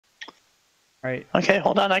Right. Okay,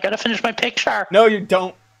 hold on. I gotta finish my picture. No, you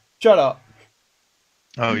don't. Shut up.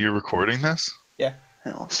 Oh, you're recording this? Yeah.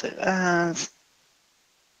 And we'll say that.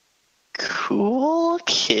 Cool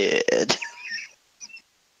kid.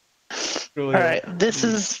 Really. All right, this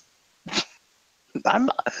is.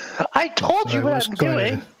 I told you what I'm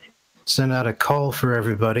doing. Send out a call for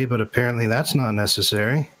everybody, but apparently that's not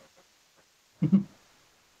necessary.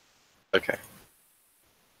 Okay.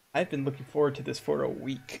 I've been looking forward to this for a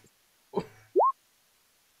week.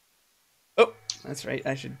 Oh, that's right.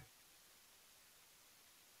 I should.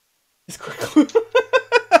 Discord.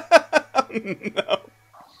 No.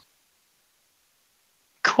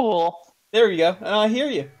 Cool. There we go. I hear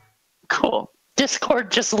you. Cool.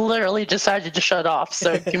 Discord just literally decided to shut off,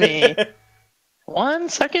 so give me 1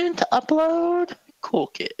 second to upload. Cool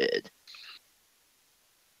kid.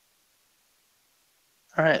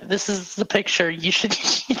 All right, this is the picture you should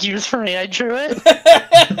use for me. I drew it.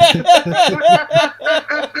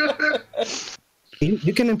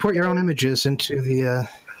 You can import your own images into the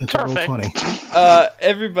into Roll20.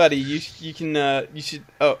 Everybody, you should.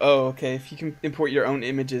 Oh, okay. If you can import your own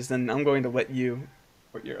images, then I'm going to let you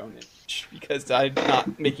import your own image because I'm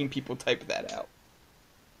not making people type that out.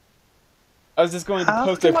 I was just going to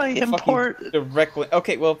post a fucking direct link.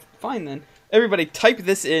 Okay, well, fine then. Everybody, type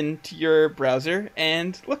this into your browser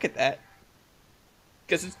and look at that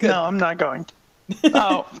because it's good. No, I'm not going to.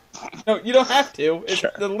 Oh. No, you don't have to. It's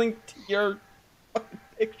the link to your fucking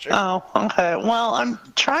picture. Oh, okay. Well, I'm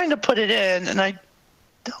trying to put it in, and I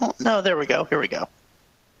don't know. There we go. Here we go.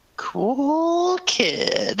 Cool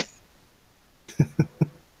kid.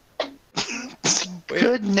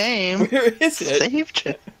 Good name. Where is it? Saved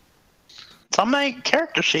it. It's on my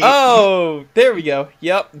character sheet. Oh, there we go.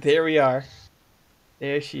 Yep, there we are.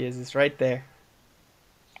 There she is. It's right there.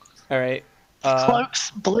 All right.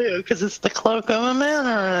 Cloak's blue because it's the cloak of a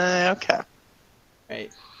man. Okay.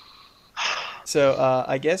 Right. So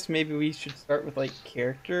I guess maybe we should start with like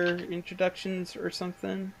character introductions or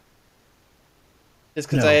something. Just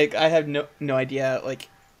because I have no idea like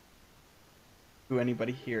who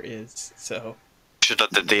anybody here is. So should let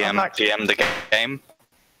the DM the game.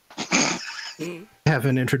 Have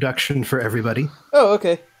an introduction for everybody. Oh,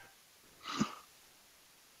 okay.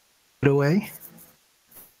 Away.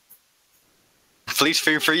 Please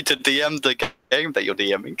feel free to DM the game that you're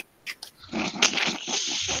DMing.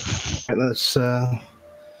 Right, let's. Well,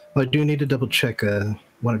 I do need to double check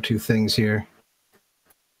one or two things here.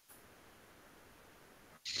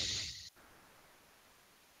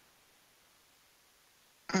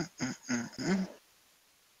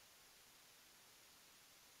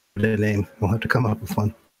 The name. We'll have to come up with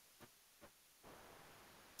one.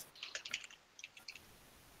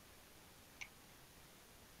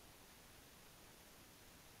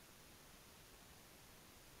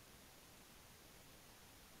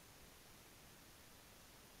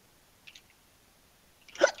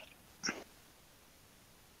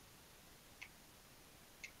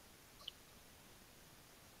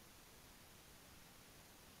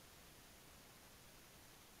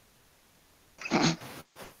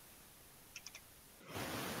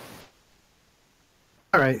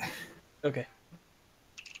 All right. Okay.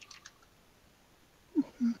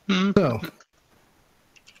 So,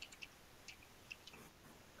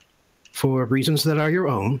 for reasons that are your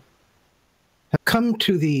own, have come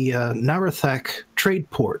to the Narathak trade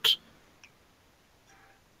port,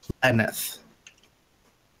 Mynth.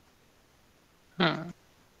 Hold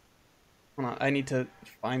on, I need to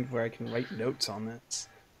find where I can write notes on this.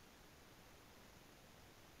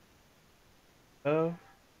 Oh.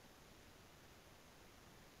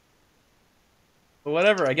 But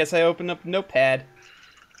whatever, I guess I opened up Notepad.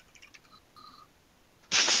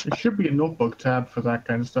 There should be a notebook tab for that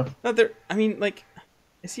kind of stuff. No, there. I mean, like,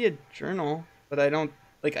 I see a journal, but I don't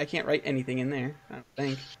like. I can't write anything in there. I don't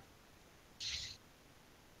think.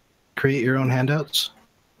 Create your own handouts.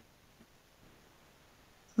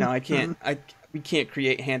 No, I can't. We can't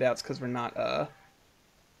create handouts because we're not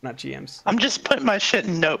GMs. I'm just putting my shit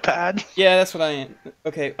in Notepad. Yeah, that's what I am.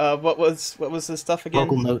 Okay. What was the stuff again?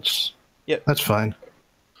 Local notes. Yep. That's fine.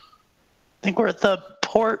 I think we're at the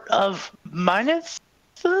port of Mynth.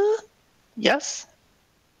 Yes.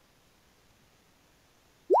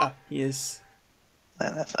 Ah, he is.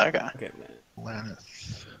 Mynth. Okay. Okay.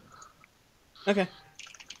 Laneth. Okay.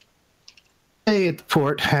 Stay at the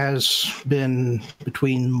port has been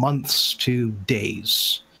between months to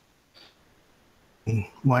days.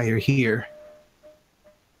 While you're here,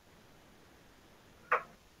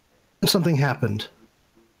 something happened.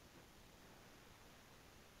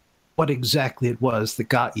 What exactly it was that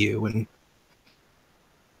got you, and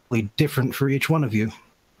different for each one of you.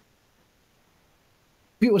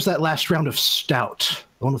 Maybe it was that last round of stout,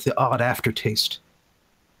 the one with the odd aftertaste.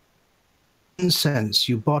 Incense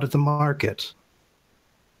you bought at the market.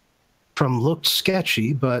 From looked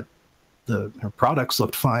sketchy, but her products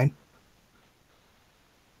looked fine.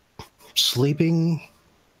 Sleeping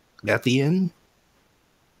at the inn,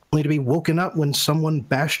 only to be woken up when someone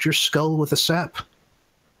bashed your skull with a sap.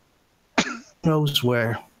 Who knows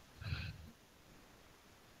where?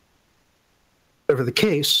 Whatever the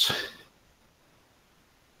case,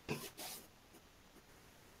 you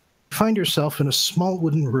find yourself in a small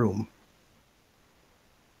wooden room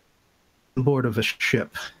on board of a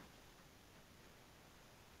ship.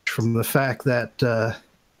 From the fact that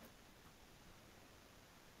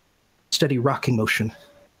steady rocking motion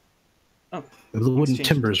Oh, of the wooden exchange.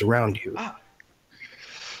 timbers around you. Ah.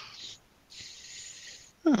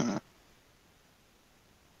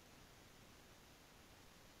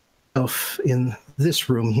 In this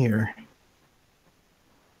room here,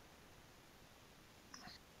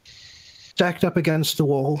 stacked up against the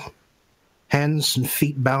wall, hands and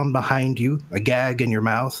feet bound behind you, a gag in your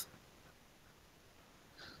mouth,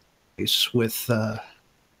 with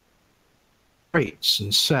crates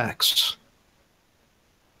and sacks.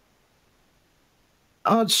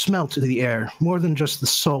 Odd smell to the air, more than just the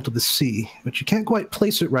salt of the sea, but you can't quite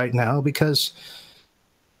place it right now because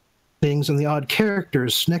things and the odd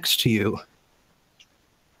characters next to you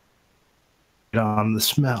get on the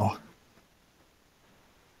smell.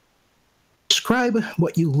 Describe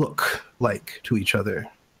what you look like to each other.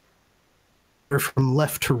 Or from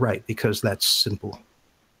left to right, because that's simple.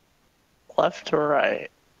 Left to right.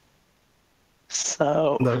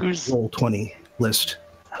 So The who's roll 20 list.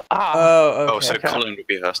 Oh, okay. Oh, so okay. Colin would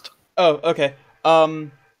be first. Oh, okay.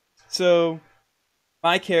 So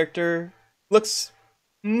my character looks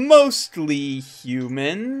mostly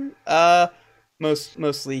human.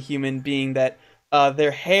 Mostly human, being that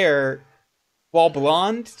their hair, while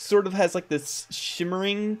blonde, sort of has like this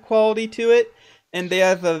shimmering quality to it, and they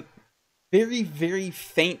have a very, very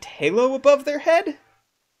faint halo above their head.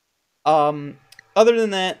 Other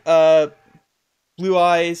than that, blue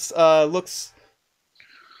eyes, looks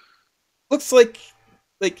like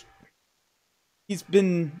they've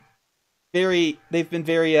been very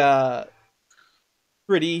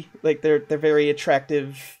pretty, like they're very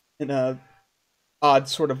attractive in a odd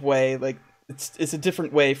sort of way. Like it's a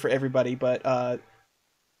different way for everybody, but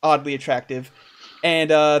oddly attractive. And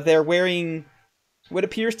they're wearing what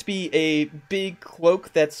appears to be a big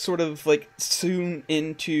cloak that's sort of like sewn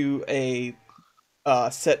into a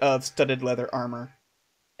set of studded leather armor.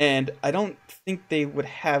 And I don't think they would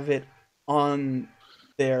have it on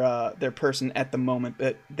their person at the moment,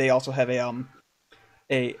 but they also have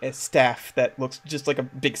a staff that looks just like a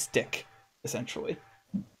big stick, essentially.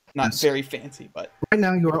 Not Yes. very fancy, but Right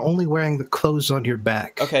now, you are only wearing the clothes on your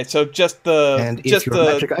back. okay. So just the And just if your the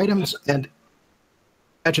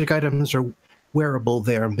magic items are wearable,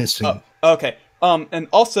 they are missing. oh, okay. And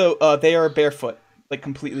also they are barefoot, like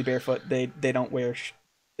completely barefoot. They don't wear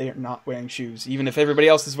they are not wearing shoes. Even if everybody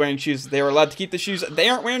else is wearing shoes, they are allowed to keep the shoes. They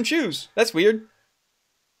aren't wearing shoes. That's weird.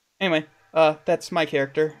 Anyway, that's my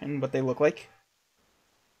character and what they look like.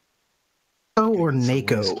 Nako or Some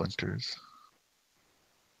Nako? Splinters.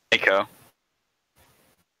 Nico.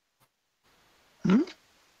 Your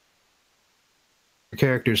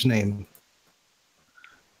character's name.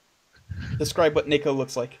 Describe what Nako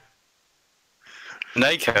looks like. I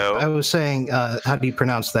Nico. was saying, how do you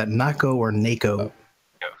pronounce that? Nako or Nako?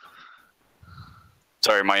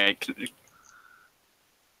 Sorry, my.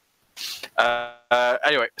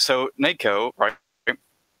 Anyway, so Nico, right?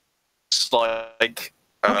 It's like.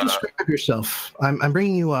 How do you describe yourself? I'm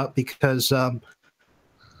bringing you up because I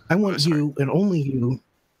want sorry. you and only you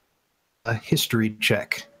a history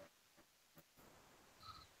check.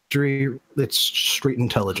 It's straight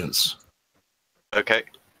intelligence. Okay.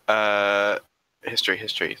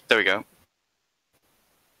 History. There we go.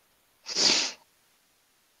 It's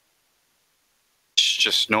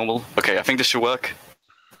just normal. Okay, I think this should work.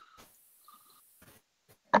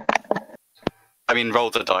 I mean, roll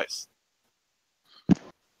the dice.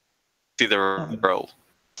 See the roll.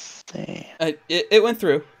 see. It went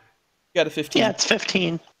through. You got a 15. Yeah, it's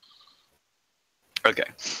 15. Okay.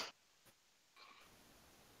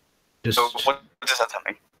 Just So what does that tell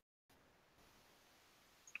me?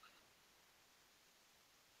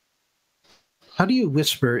 how do you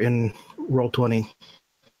whisper in roll 20?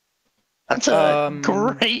 That's a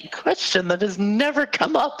great question that has never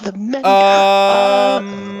come up. The menu.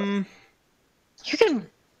 You can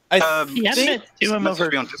I PM think. it to him let's over.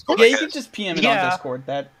 be on Discord, Yeah, I you could guess. just PM it Yeah. on Discord.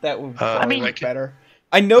 That would I probably mean, work better.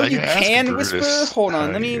 I know I you can ask can Brutus whisper. Hold on,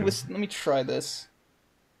 how let me you- let me try this.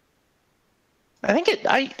 I think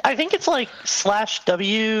it's like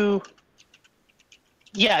 /W.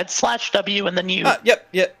 Yeah, it's /W, and then you Yep.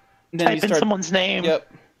 And then type in someone's name.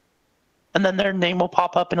 Yep. And then their name will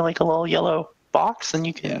pop up in like a little yellow box, and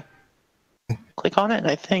you can click on it. And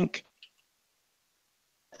I think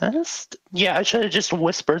I should have just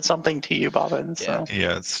whispered something to you, Bobbin. So.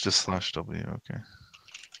 Yeah, it's just /W. Okay.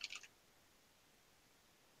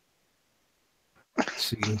 Let's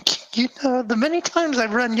see. You know, the many times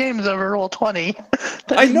I've run games over Roll20.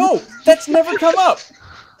 I know! That's never come up!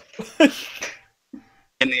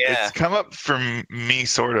 In the air. It's come up from me,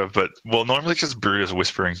 sort of, but normally it's just Brutus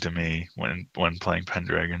whispering to me when playing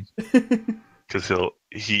Pendragon, because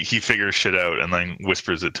he figures shit out and then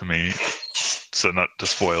whispers it to me, so not to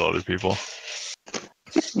spoil other people.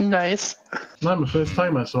 Nice. I'm a first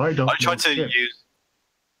timer, so I don't. I tried to know. use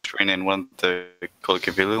train in one of the Call of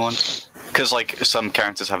Cthulhu ones, because like some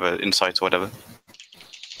characters have an insight or whatever.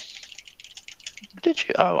 Did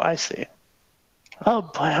you? Oh, I see. Oh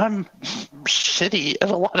boy, I'm shitty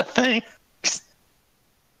at a lot of things.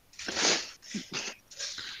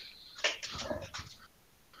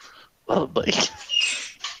 Oh boy.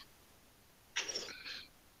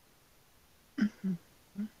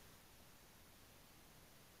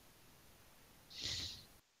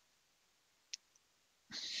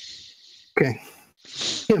 Okay.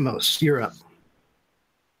 Himos, you're up.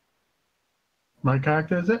 My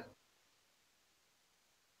character, is it?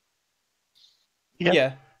 Yep.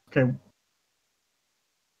 Yeah. Okay.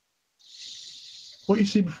 What you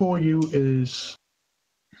see before you is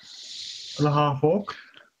a half orc.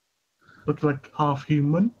 Looks like half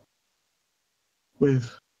human.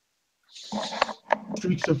 With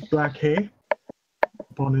streaks of black hair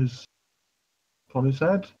upon his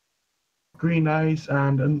head. Green eyes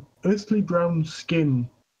and an earthly brown skin.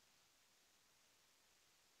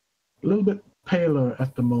 A little bit paler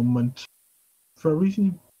at the moment. For a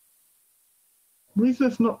reason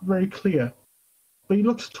that's not very clear. But he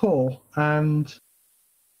looks tall, and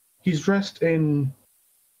he's dressed in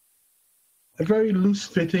a very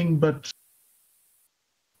loose-fitting but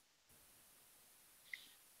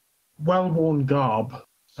well-worn garb.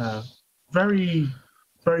 Very,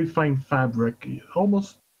 very fine fabric.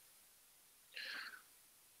 Almost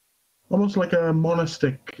like a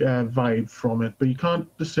monastic vibe from it, but you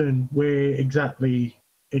can't discern where exactly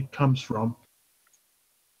it comes from.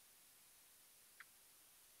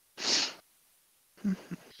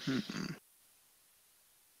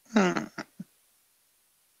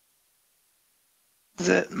 Is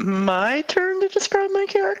it my turn to describe my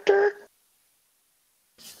character?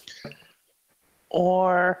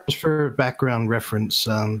 Or Just for background reference,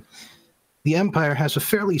 the Empire has a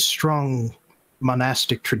fairly strong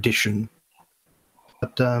monastic tradition,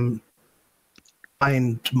 but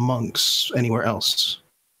find monks anywhere else.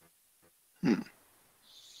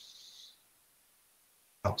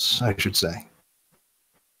 Else, I should say.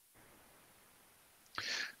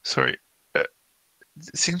 Sorry. It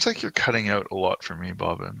seems like you're cutting out a lot for me,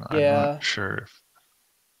 Bobbin. I'm Yeah. not sure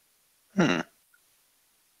if...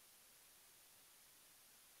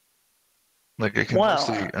 Like, I can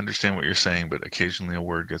mostly understand what you're saying, but occasionally a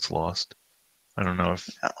word gets lost. I don't know if...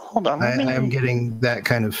 hold on. I am getting that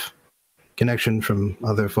kind of connection from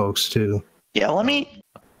other folks, too. Yeah, let me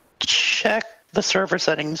check the server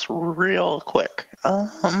settings real quick.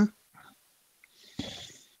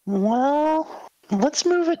 Well, let's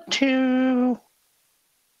move it to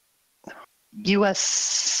US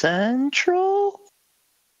Central?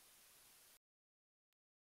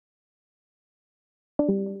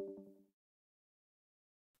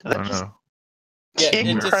 I don't know. Yeah, kick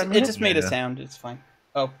it Crimea? just made a Yeah. sound. It's fine.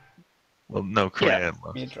 Oh, Well, no, Korean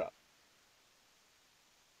left. me a drop.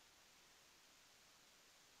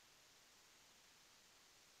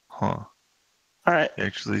 Huh. All right. He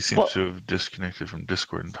actually seems Well- to have disconnected from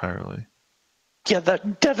Discord entirely. Yeah,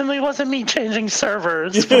 that definitely wasn't me changing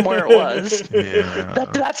servers from where it was. Yeah.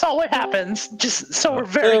 That's all what happens. Just so we're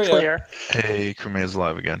There very we go. clear. Hey, Korea's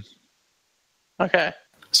live again. Okay.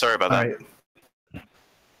 Sorry about All that. right.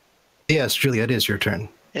 Yes, Julia, it is your turn.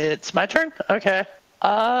 It's my turn? Okay.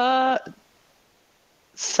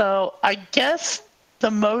 So I guess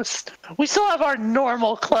we still have our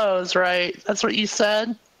normal clothes, right? That's what you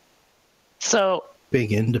said? So,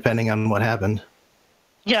 Begin, depending on what happened.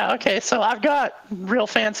 yeah, okay. So I've got real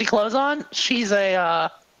fancy clothes on. She's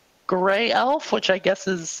a gray elf, which I guess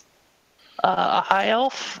is a high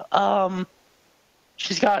elf.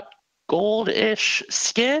 She's got goldish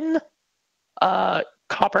skin,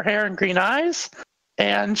 copper hair and green eyes,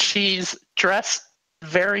 and she's dressed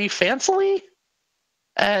very fancily,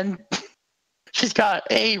 and she's got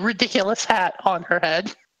a ridiculous hat on her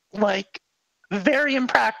head, like very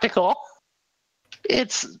impractical.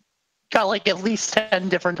 It's got like at least 10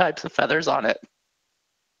 different types of feathers on it.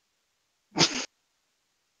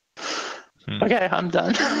 Okay, I'm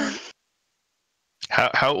done.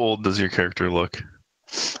 How old does your character look?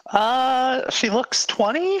 She looks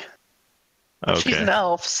 20. Okay. She's an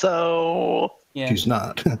elf, so Yeah. She's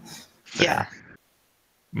not. yeah.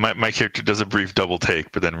 My character does a brief double take,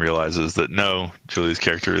 but then realizes that no, Julie's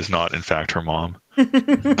character is not, in fact, her mom.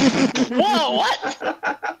 Whoa,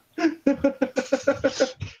 what?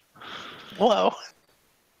 Whoa.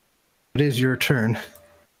 It is your turn.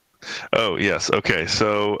 Oh, yes. Okay.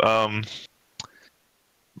 So,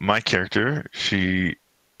 my character, she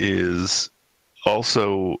is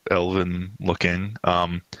also elven looking.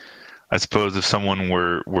 I suppose if someone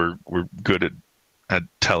were good at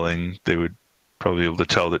telling, they would probably be able to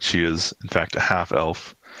tell that she is, in fact, a half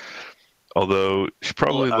elf. Although she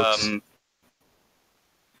probably looks.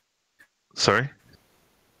 Sorry?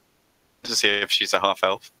 To see if she's a half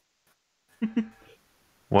elf.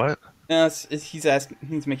 What? No,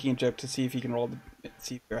 he's making a joke to see if he can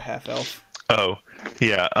see if you're a half elf. Oh,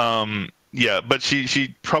 yeah. Yeah, but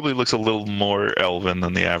she probably looks a little more elven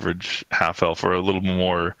than the average half elf, or a little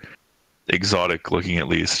more exotic looking at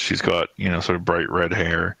least. She's got, sort of bright red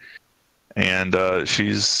hair, and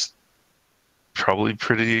she's probably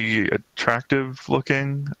pretty attractive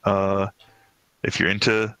looking. If you're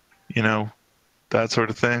into, that sort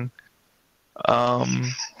of thing.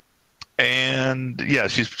 And yeah,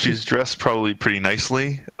 she's dressed probably pretty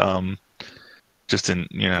nicely. Just in,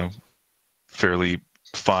 fairly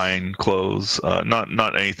fine clothes.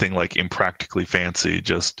 Not anything like impractically fancy,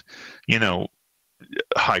 just,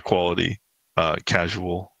 high quality,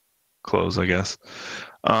 casual clothes, I guess.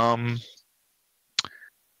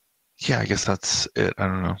 Yeah, I guess that's it. I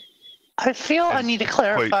don't know. I feel I need to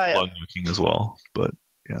clarify. Quite fun looking as well, but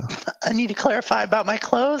yeah. I need to clarify about my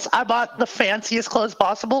clothes. I bought the fanciest clothes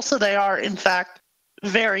possible, so they are, in fact,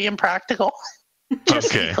 very impractical.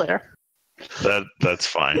 Just to be clear. That's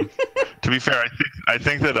fine. To be fair, I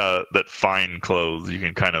think that that fine clothes, you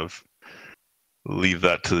can kind of leave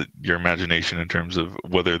that to your imagination in terms of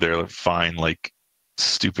whether they're fine, like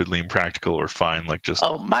stupidly impractical, or fine, like just.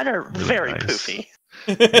 Oh, mine are really very nice. poofy.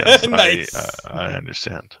 Yes, Nice. I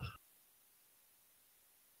understand.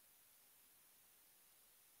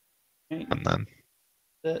 And then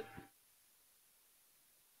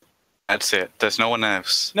That's it. There's no one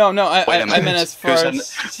else. No, I Wait a meant minute. as far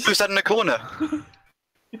Who's that in the corner?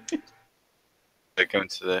 Going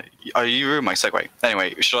to the. Oh, you ruined my segue.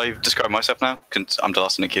 Anyway, should I describe myself now? 'Cause I'm the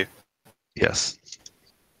last in the queue. yes.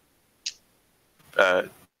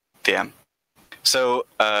 DM. So,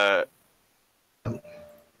 the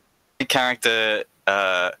character,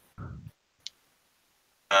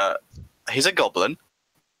 he's a goblin.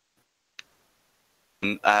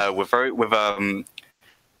 With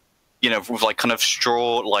like kind of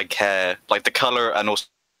straw-like hair, like the color, and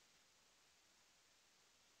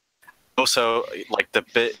also like the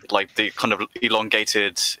bit, like the kind of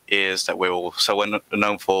elongated ears that we're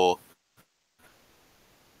known for.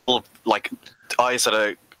 Like eyes that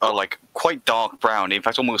are like quite dark brown, in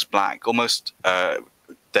fact almost black, almost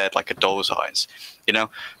they're like a doll's eyes,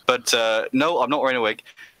 But no, I'm not wearing a wig,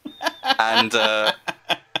 and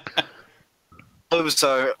those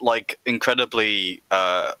are like incredibly,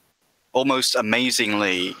 almost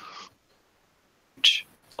amazingly,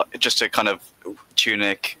 just a kind of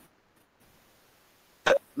tunic.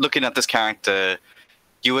 Looking at this character,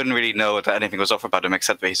 you wouldn't really know that anything was off about him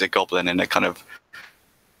except that he's a goblin, and a kind of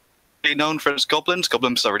known for his goblins.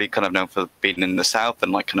 Goblins are really kind of known for being in the south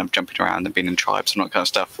and like kind of jumping around and being in tribes and that kind of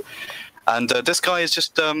stuff. And this guy is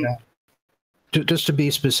just Just to be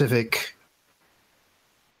specific,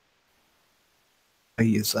 I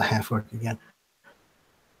use a half orc again.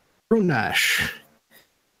 Runash,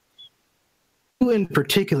 you in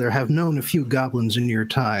particular have known a few goblins in your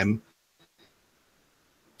time.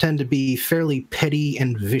 Tend to be fairly petty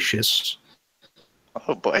and vicious.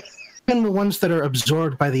 Oh boy. And the ones that are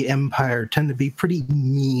absorbed by the Empire tend to be pretty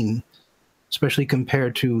mean, especially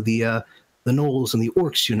compared to the gnolls and the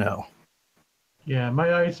orcs, Yeah,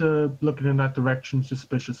 my eyes are looking in that direction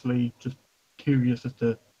suspiciously, just curious as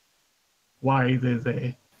to why they're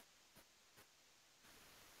there.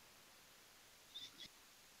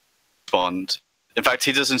 Bond. In fact,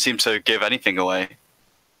 he doesn't seem to give anything away.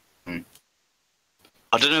 I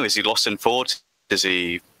don't know, is he lost in thought? Is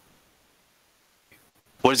he...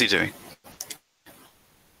 What is he doing?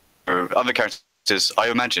 Or other characters, I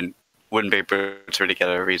imagine, wouldn't be able to really get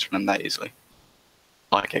a read from him that easily.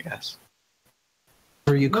 Like, I guess.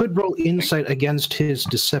 Or you could roll insight against his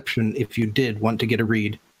deception if you did want to get a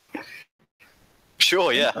read.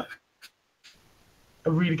 Sure, yeah.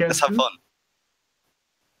 Read against Let's have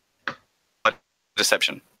who? fun.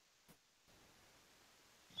 Deception.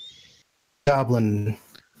 Goblin.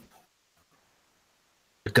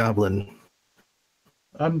 Goblin.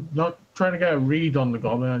 I'm not trying to get a read on the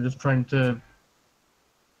goblin. I'm just trying to.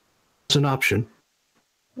 It's an option.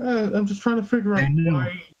 I'm just trying to figure out I know.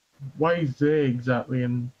 why he's there exactly,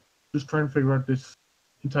 and just trying to figure out this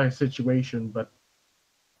entire situation. But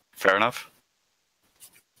Fair enough.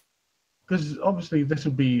 because obviously this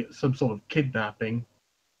would be some sort of kidnapping,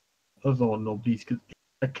 although nobody's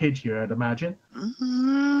a kid here, I'd imagine.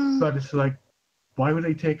 But it's like, why would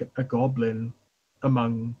they take a goblin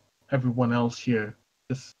among everyone else here?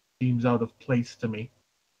 This seems out of place to me.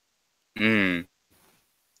 Mm.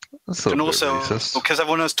 That's a And little bit also, racist. because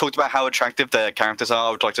everyone has talked about how attractive their characters are,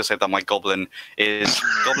 I would like to say that my goblin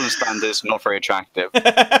standards not very attractive.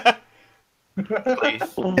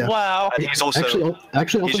 Wow. And he's also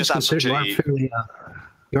Actually, all he's things just considered, absolutely-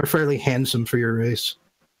 you're fairly handsome for your race.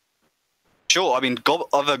 sure. I mean,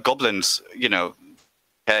 other goblins,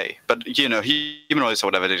 hey, but humanoids or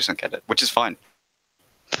whatever, they just don't get it, which is fine.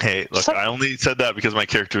 Hey, look, So- I only said that because my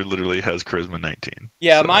character literally has charisma 19.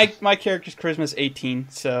 Yeah, so- my character's charisma's 18,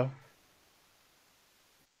 so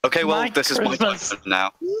Okay, well, My this is my charisma's- time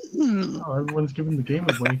now. Oh, everyone's giving the game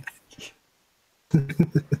away.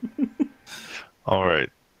 All right.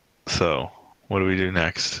 So, what do we do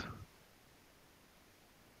next?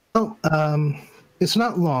 Well, it's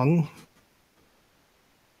not long.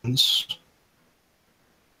 And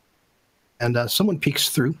someone peeks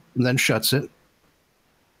through and then shuts it.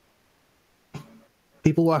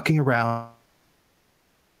 People walking around.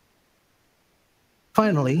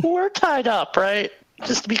 Finally, We're tied up, right?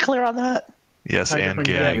 Just to be clear on that. Yes, Tied up and and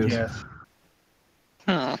gagged. gagged, yes.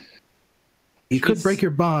 Hmm. you could Jeez. break your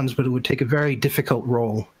bonds, but it would take a very difficult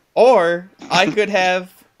roll. or I could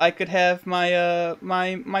have my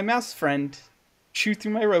my mouse friend shoot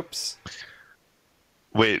through my ropes.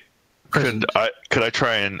 Wait, Present. could I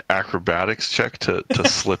try an acrobatics check to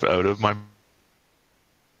slip out of my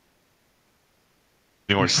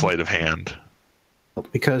more sleight of hand?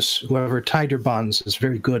 Because whoever tied your bonds is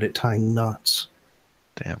very good at tying knots.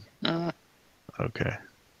 Damn. Uh, Okay.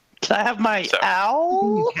 Can I have my So-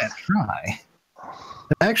 owl? You can't try.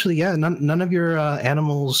 Actually, yeah, none of your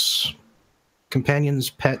animals, companions,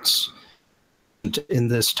 pets in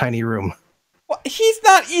this tiny room. Well, he's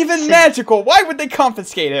not even magical. Why would they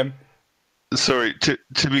confiscate him? Sorry, to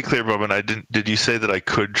be clear, Bobbin, did you say that I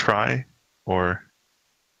could try? Or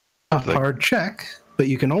A Like- hard check, but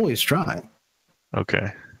you can always try.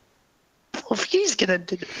 okay. Well, if she's gonna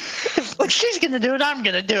do it, I'm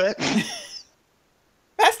gonna do it.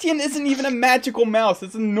 Bastian isn't even a magical mouse.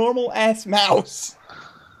 It's a normal ass mouse,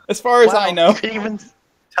 as far as I Wow, know. you can even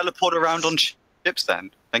Teleport around on ships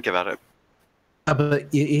then. Think about it.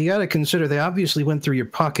 But you got to consider they obviously went through your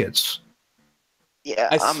pockets. yeah.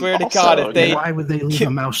 I I'm swear to also- God, if they- Why would they leave Ki- a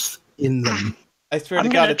mouse in them? I swear I'm to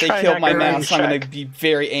God, gonna if they try kill that my guy mouse, I'm gonna check. be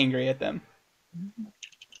very angry at them.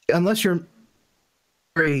 Unless you're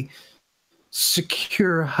very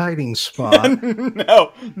secure hiding spot.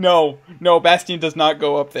 no, Bastian does not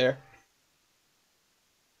go up there.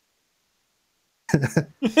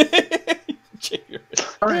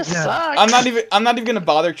 This sucks. I'm not even gonna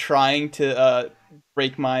bother trying to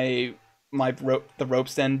break the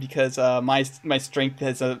ropes then, because my strength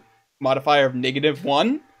has a modifier of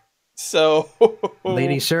 -1. So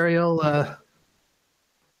Lady Serial,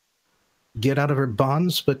 get out of her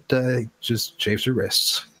bonds, but just shaves her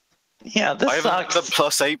wrists. Yeah, this I have sucks. the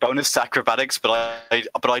 +8 bonus to acrobatics, but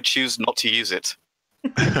I choose not to use it.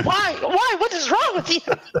 Why? Why? What is wrong with you?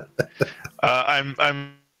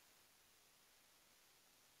 I'm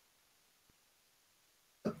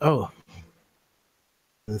Oh.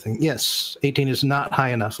 The thing. Yes, 18 is not high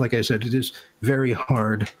enough. Like I said, it is very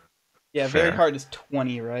hard. yeah, very Fair. hard is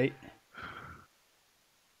 20, right?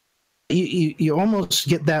 You almost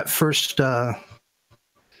get that first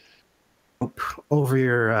over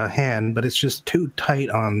your hand, but it's just too tight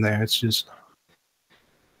on there. It's just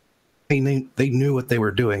they knew what they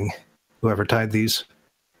were doing. Whoever tied these.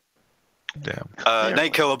 damn.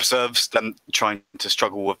 Nako observes them trying to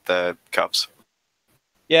struggle with the cuffs.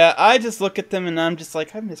 Yeah, I just look at them and I'm just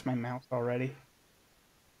like, I miss my mouse already.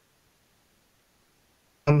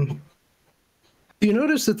 Do you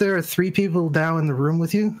notice that there are 3 people now in the room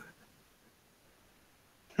with you?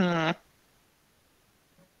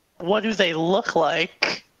 What do they look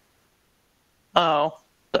like? Oh,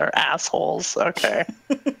 they're assholes. Okay.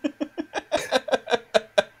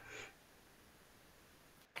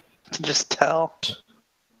 Just tell.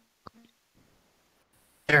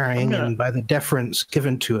 Daring and by the deference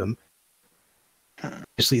given to him.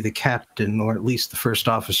 Obviously, the captain, or at least the first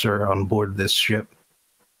officer on board this ship.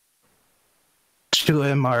 Next to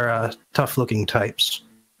him are tough-looking types.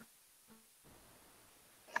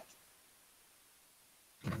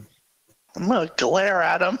 I'm gonna glare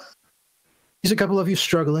at him. He's a couple of you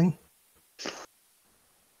struggling.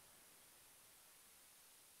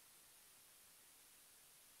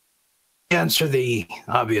 Answer the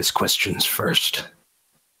obvious questions first.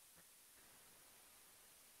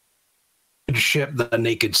 Ship the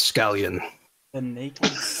Naked Scallion. The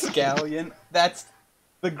Naked Scallion? That's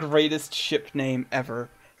the greatest ship name ever.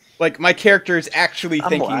 Like, my character is actually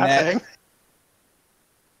thinking that.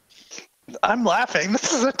 I'm laughing.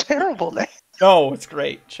 This is a terrible name. No, it's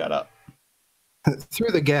great. Shut up.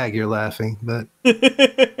 Through the gag, you're laughing, but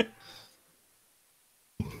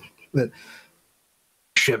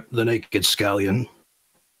ship the Naked Scallion.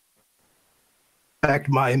 Packed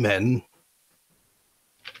my men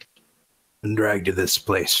and dragged to this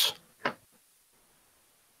place.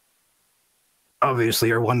 Obviously,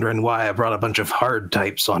 you're wondering why I brought a bunch of hard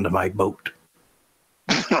types onto my boat.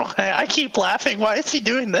 I keep laughing. Why is he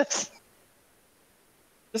doing this?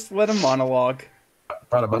 Just let him monologue.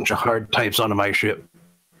 Brought a bunch of hard types onto my ship.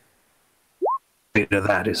 To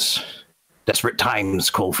that is, desperate times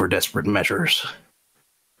call for desperate measures.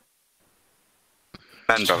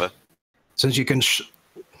 Ben, brother. Since you can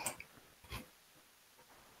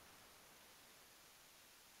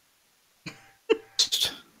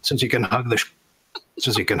since you can hug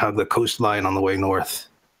the coastline on the way north,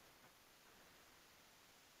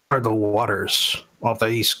 are the waters off the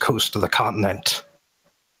east coast of the continent.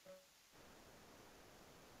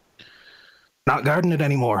 Not guarding it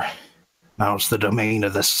anymore. Now it's the domain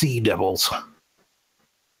of the sea devils.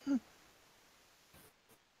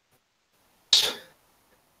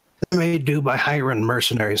 They made do by hiring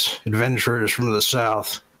mercenaries, adventurers from the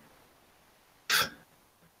south.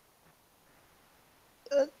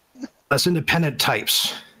 Less independent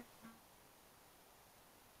types.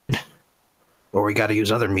 Or we gotta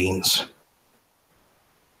use other means.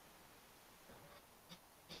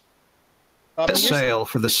 Sail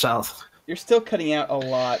for the south. You're still cutting out a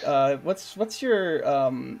lot. What's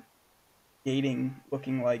your gating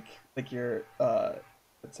looking like? Like your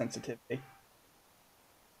sensitivity?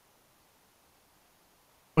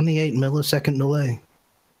 28 millisecond delay.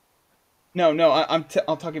 No, I'm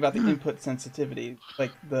talking about the input sensitivity,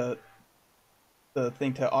 like the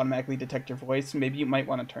thing to automatically detect your voice. Maybe you might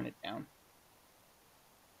want to turn it down.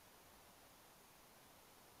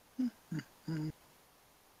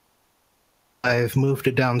 I've moved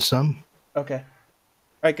it down some. Okay. All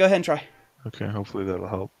right, go ahead and try. Okay, hopefully that'll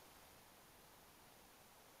help.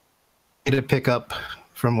 Need to pick up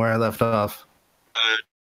from where I left off.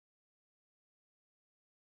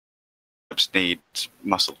 Need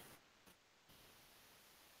muscle.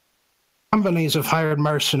 Companies have hired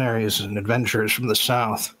mercenaries and adventurers from the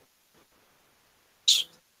south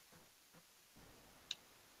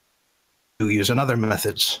who use other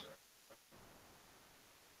methods.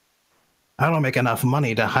 I don't make enough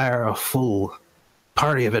money to hire a full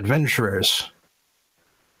party of adventurers.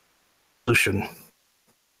 Solution.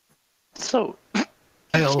 So,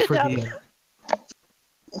 Hail for the...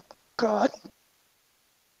 God.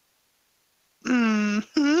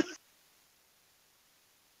 Mm-hmm.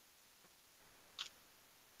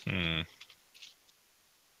 I'm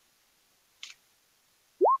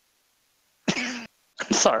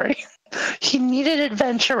sorry. He needed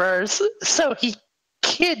adventurers, so he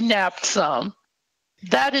kidnapped some.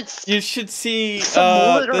 That is. You should see.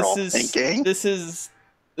 Some literal thinking. This is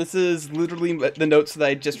literally the notes that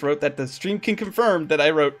I just wrote that the stream can confirm that I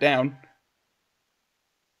wrote down.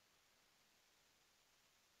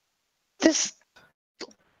 This.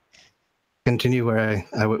 Continue where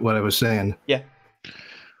what I was saying. Yeah.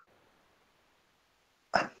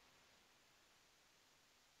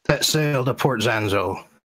 Set sail to Port Zanzo.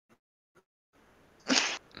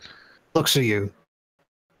 Looks at you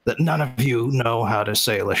that none of you know how to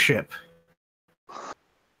sail a ship.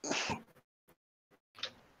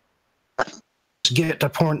 Let's get to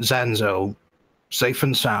Port Zanzo safe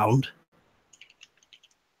and sound.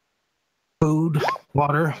 Food,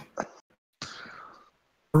 water,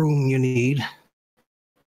 room you need.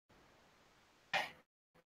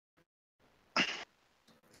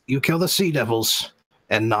 You kill the sea devils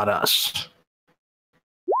and not us.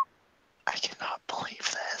 I cannot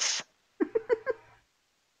believe this.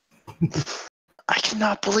 I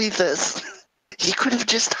cannot believe this. He could have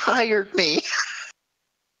just hired me.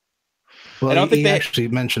 Well, I don't think he they actually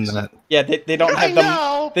mentioned that. Yeah, they don't have I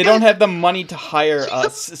know, They don't have the money to hire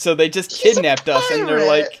us, so they just kidnapped us, and they're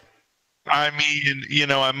like, I mean, you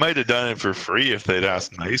know, I might have done it for free if they'd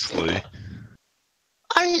asked nicely.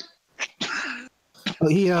 Well,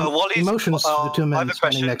 he Wally's- motions to the two I men have a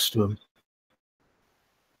standing question. next to him.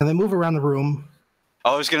 And they move around the room,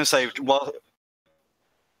 I was going to say, well,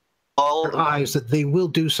 their eyes that they will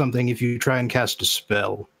do something if you try and cast a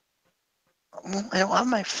spell. I don't have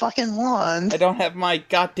my fucking wand. I don't have my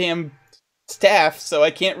goddamn staff, so I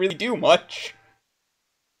can't really do much.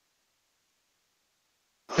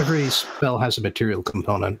 Every spell has a material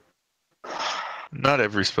component. Not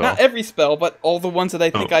every spell. Not every spell, but all the ones that I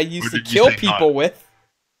think Oh, I or used to did you kill say people not? with.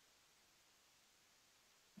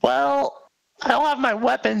 Well, I don't have my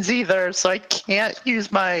weapons either, so I can't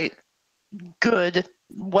use my good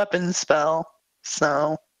weapon spell.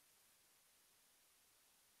 So.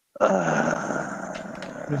 It's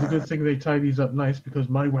a good thing they tie these up nice because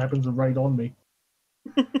my weapons are right on me.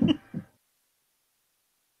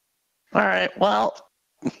 Alright, well,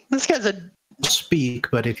 this guy's a.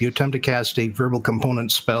 Speak, but if you attempt to cast a verbal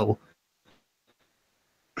component spell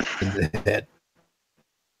in the head,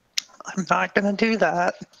 I'm not gonna do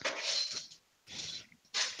that.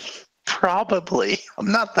 Probably.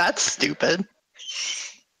 I'm not that stupid.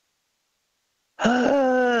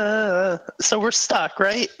 So we're stuck,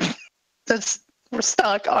 right? We're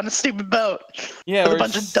stuck on a stupid boat Yeah, with a we're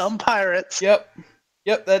bunch of dumb pirates. Yep,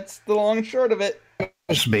 that's the long and short of it.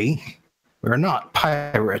 excuse me, we're not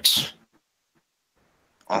pirates.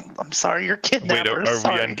 Oh, I'm sorry, you're Wait, kidnappers. are we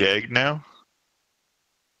Sorry. ungagged now?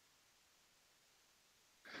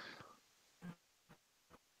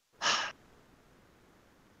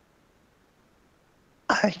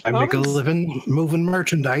 I make a Province? living moving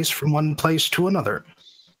merchandise from one place to another.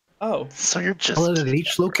 Oh, So you're just, Sell it at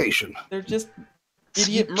each location. they're just so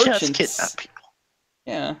idiot you merchants. just kidnap people.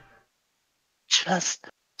 Yeah.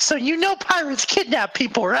 So you know pirates kidnap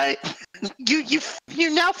people, right? You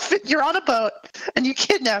now fit. You're on a boat and you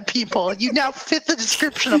kidnap people. You now fit the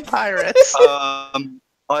description of pirates.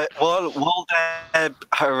 While they're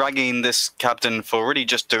haranguing this captain for really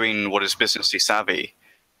just doing what is businessly savvy,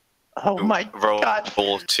 Oh my roll god!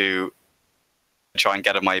 to try and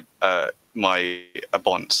get at my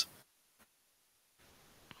bonds.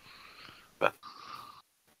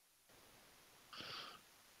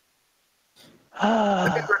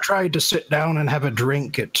 Have you ever tried to sit down and have a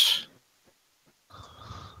drink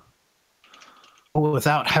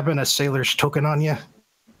without having a sailor's token on you?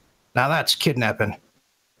 Now that's kidnapping.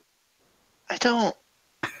 I don't.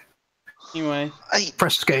 Anyway,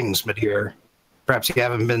 Press gangs, my dear. Perhaps you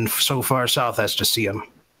haven't been so far south as to see them.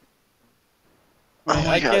 Oh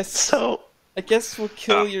my I god! guess I guess we'll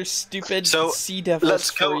kill your stupid So, sea devils let's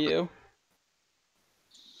for go. you.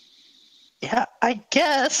 Yeah, I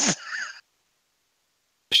guess.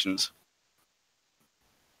 Missions.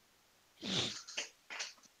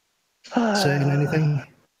 Saying anything?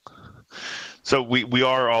 So we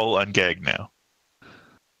are all ungagged now.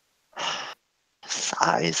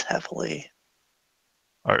 Sighs heavily.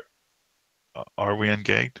 Are we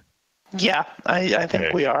ungagged? Yeah, I think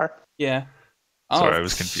Okay. we are. Yeah. Sorry, I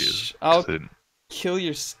was confused. I'll 'cause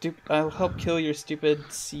I'll help kill your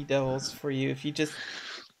stupid sea devils for you if you just,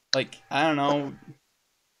 like, I don't know.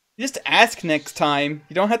 Just ask next time.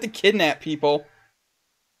 You don't have to kidnap people.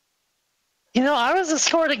 You know, I was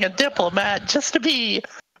escorting a diplomat just to be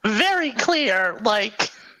very clear.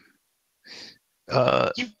 Like,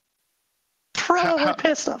 probably How-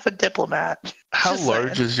 pissed off a diplomat. how Just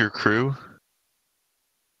large saying. is your crew?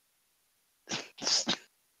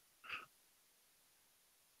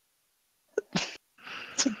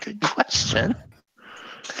 That's a good question.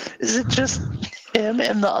 Is it just him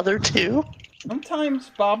and the other two?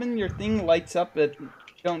 Sometimes, Bobbin, your thing lights up, but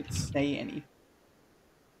don't say any.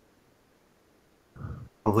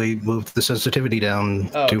 Probably moved the sensitivity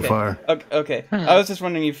down Oh, too okay. far. Okay. I was just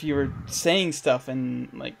wondering if you were saying stuff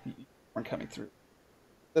and, like, you weren't coming through.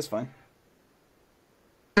 That's fine.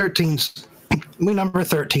 13. We number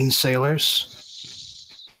 13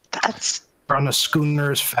 sailors. That's We're on a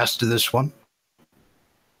schooner as fast as this one.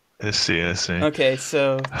 I see. Okay,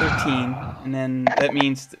 so 13, and then that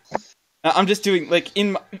means I'm just doing, like,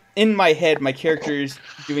 in my head, my character's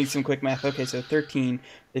doing some quick math. Okay, so 13.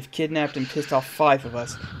 They've kidnapped and pissed off 5 of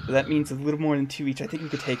us, so that means a little more than 2 each. I think we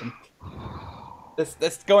could take them.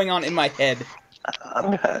 That's going on in my head.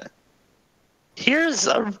 okay. Here's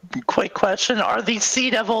a quick question: are these sea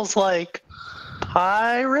devils like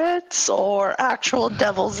pirates or actual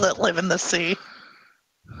devils that live in the sea?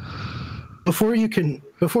 Before he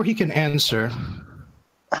can answer,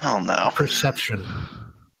 I don't know. perception.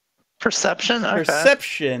 Perception. Okay.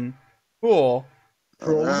 Perception. Cool.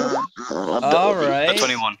 For all of them? All right.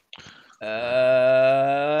 21.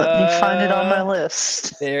 Let me find it on my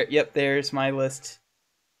list. There. Yep. There's my list.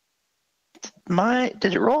 Did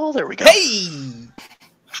it roll? There we go. Hey!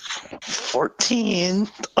 14.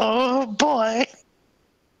 Oh boy.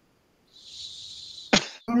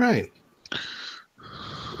 All right.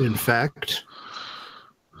 In fact,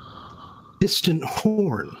 distant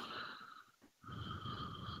horn.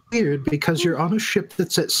 Weird, because you're on a ship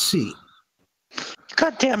that's at sea.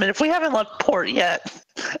 God damn it! If we haven't left port yet,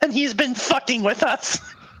 and he's been fucking with us.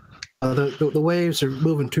 The waves are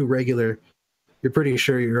moving too regular. You're pretty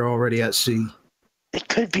sure you're already at sea. It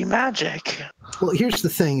could be magic. Well, here's the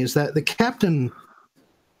thing, is that the captain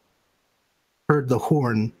heard the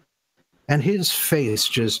horn, and his face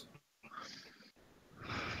just...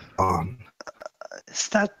 Is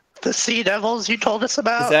that the sea devils you told us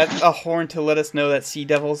about? Is that a horn to let us know that sea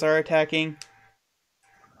devils are attacking?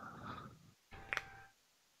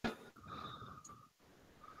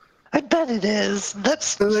 I bet it is.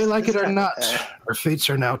 That's. Whether they like it or that- not, our fates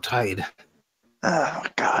are now tied. Oh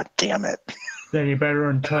god damn it! Then you better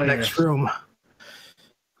untie Next it. room.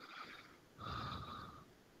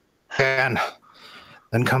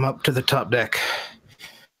 Then come up to the top deck.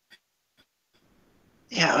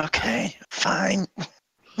 Yeah. Okay. Fine.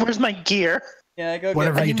 Where's my gear? Yeah, go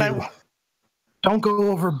Whatever get you I need do, my- don't go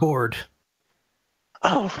overboard.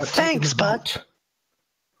 Oh, But thanks, take the bud.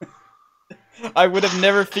 boat. I would have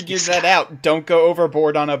never figured that out. Don't go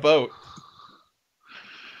overboard on a boat.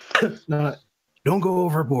 No, don't go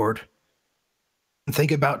overboard.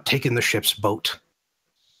 Think about taking the ship's boat.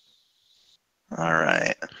 All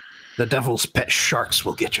right. The devil's pet sharks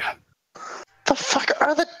will get you. The fuck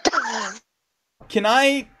are the? Can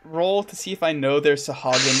I roll to see if I know there's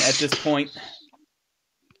Sahagin at this point?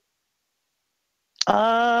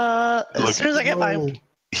 As soon as I get my. Oh,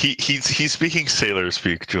 He's speaking sailor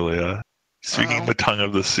speak, Julia. Speaking Oh. the tongue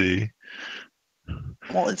of the sea.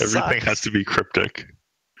 Well, it Everything sucks. has to be cryptic.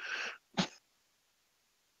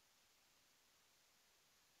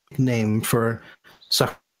 name for...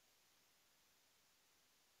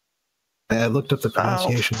 I looked up the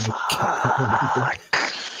pronunciation. Fuck.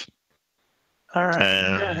 All right.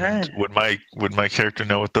 And would my character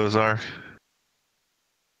know what those are?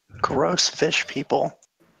 Gross fish people.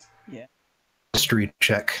 History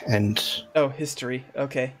check and Oh, history.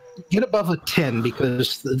 Okay. get above a 10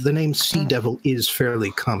 because the name Sea Devil is fairly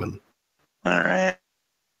common. All right.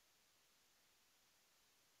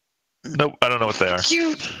 Nope, I don't know what they are.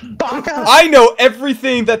 You baka. I know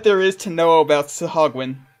everything that there is to know about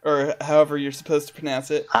Sahagwin, or however you're supposed to pronounce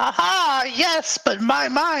it. Aha! Yes, but my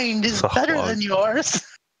mind is better than yours.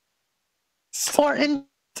 For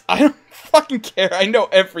I don't fucking care. I know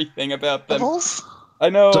everything about them. devils. I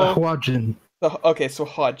know. Sahwajin. Okay, so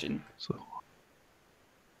Hajin.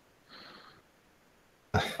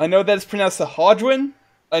 I know that it's pronounced Sahajwin.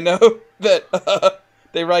 I know that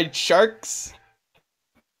they ride sharks.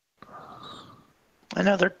 I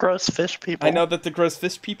know they're gross fish people. I know that the gross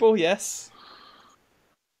fish people, yes.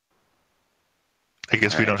 I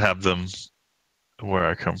guess we don't have them where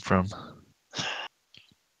I come from.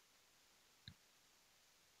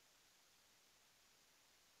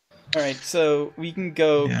 Alright, so we can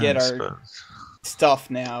go Yeah, get I our suppose. stuff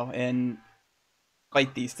now and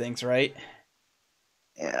fight these things, right?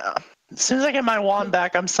 Yeah. As soon as I get my wand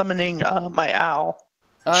back, I'm summoning my owl.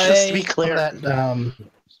 Just to be clear. That,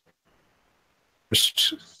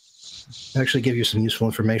 just actually give you some useful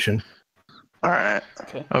information. All right.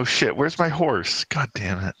 Oh shit, where's my horse? God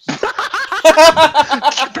damn it.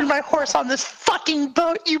 Bring my horse on this fucking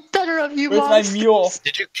boat, you better of you Where's my monsters. mule?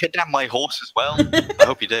 Did you kidnap my horse as well? I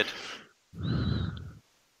hope you did.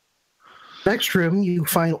 Next room, you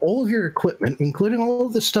find all of your equipment, including all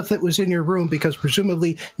of the stuff that was in your room, because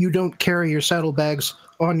presumably you don't carry your saddlebags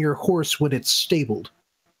on your horse when it's stabled.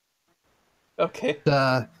 Okay.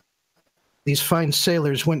 These fine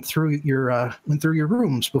sailors went through your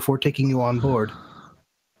rooms before taking you on board.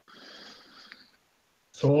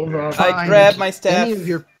 So all of our I Find grab my staff. Any of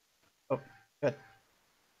your, Oh, good.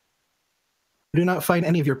 do not find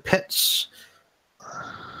any of your pets,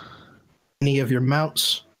 any of your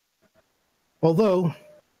mounts. Although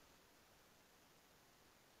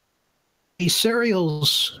the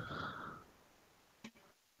cereals,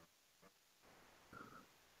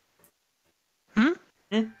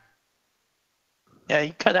 Yeah,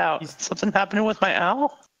 you cut out. Something happening with my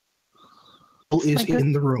owl? is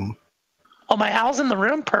in the room. Oh, my owl's in the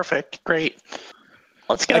room? Perfect. Great.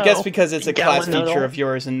 Let's go. I guess because it's a class Gallon feature noodle. of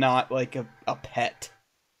yours and not like a pet.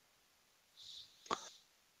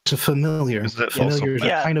 It's a familiar. Isn't it also Familiars are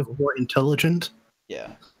Yeah. kind of more intelligent.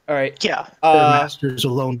 Yeah. All right. Yeah. Their masters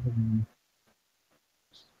alone.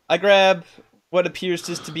 I grab what appears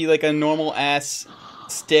just to be like a normal ass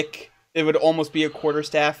stick. It would almost be a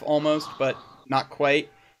quarterstaff, almost, but not quite.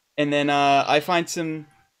 And then I find some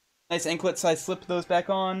nice anklets. I slip those back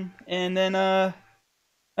on, and then I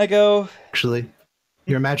go. Actually,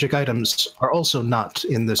 your magic items are also not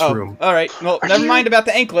in this Oh, room. all right. Well, Are never you- mind about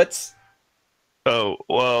the anklets. Oh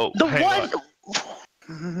well, The hang one. on.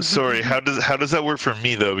 Sorry, how does that work for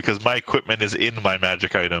me though? Because my equipment is in my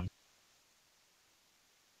magic item.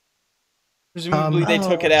 Presumably, they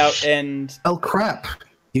took it out and. Oh crap!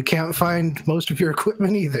 You can't find most of your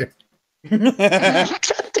equipment either.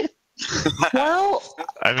 Well,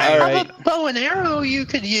 I mean, I All have right. a bow and arrow you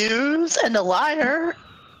could use, and a lyre.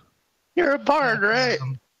 You're a bard, right?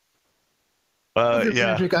 Other yeah.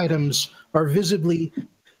 magic items are visibly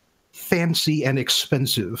fancy and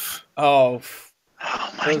expensive. Oh,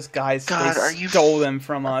 Oh my those guys! God, they are you stole them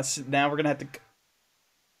from us. Now we're gonna have to.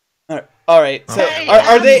 All right. So Hey,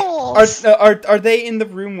 are they assholes! are they in the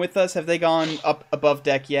room with us? Have they gone up above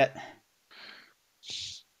deck yet?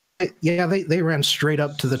 Yeah, they ran straight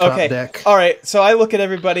up to the top Okay. deck. All right. So I look at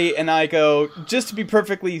everybody and I go, just to be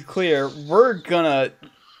perfectly clear, we're gonna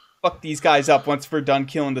fuck these guys up once we're done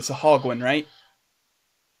killing the Sahagwin, right?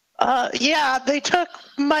 Yeah, they took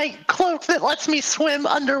my cloak that lets me swim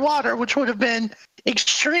underwater, which would have been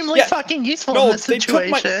extremely Yeah, fucking useful No, in this they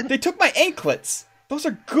situation. took my anklets. Those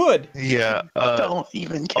are good. Yeah. Don't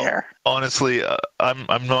even care. Honestly,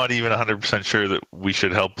 I'm not even 100% sure that we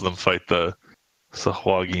should help them fight the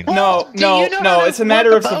Sahwagin. Well, No, do no, you know how no. to It's a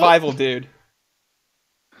matter work of a boat? survival, dude.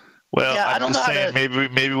 Well, Yeah, I I'm don't just know how saying to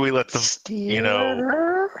maybe we let them,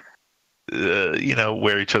 Steer.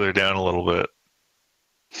 wear each other down a little bit.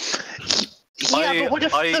 Yeah, but what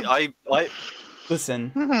if the... I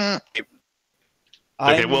Listen. Mhm. Okay,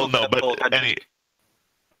 I'm- well, no, but any.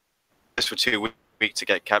 this for 2 weeks to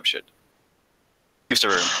get captured. Leaves the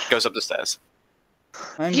room, goes up the stairs.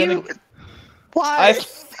 I'm You... gonna. Why?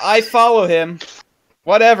 I follow him.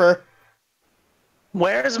 Whatever.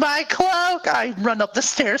 Where's my cloak? I run up the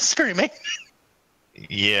stairs screaming.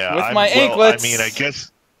 Yeah, With my I anklets. mean, I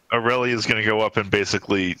guess Aurelia's going to go up and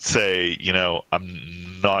basically say,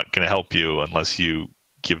 I'm not going to help you unless you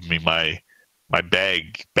give me my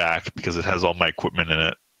bag back because it has all my equipment in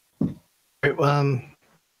it.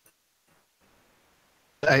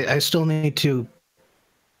 I still need to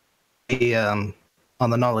be on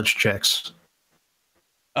the knowledge checks.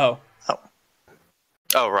 Oh.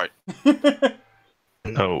 Oh, right.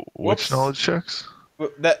 Oh, which Whoops. knowledge checks?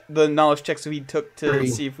 That the knowledge checks we took to 3.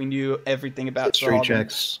 see if we knew everything about History Sahagwin.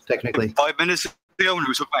 checks, technically. 5 minutes ago when we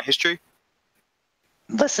were talking about history.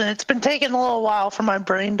 Listen, it's been taking a little while for my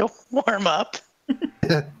brain to warm up.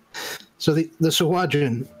 So the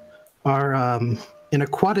Sawajin are an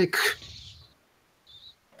aquatic,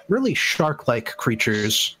 really shark-like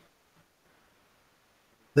creatures.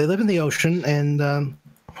 They live in the ocean and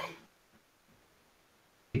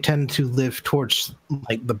they tend to live towards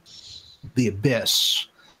like the abyss,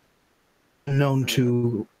 known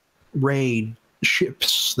to raid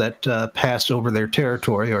ships that pass over their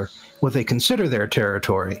territory or what they consider their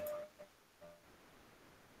territory.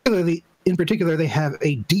 In particular, they have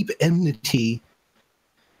a deep enmity.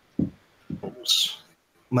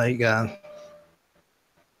 Like,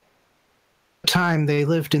 time they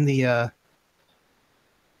lived in the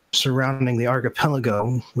surrounding the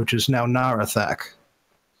archipelago, which is now Narathak.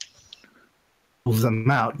 Move them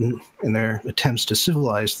out in their attempts to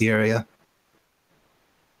civilize the area.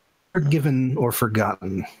 Forgiven or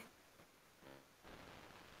forgotten.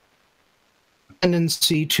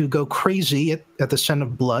 Tendency to go crazy at the scent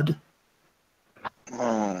of blood.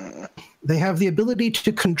 They have the ability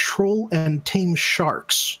to control and tame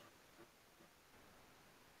sharks.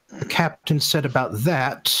 The captain said about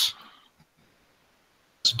that,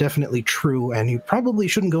 it's definitely true, and you probably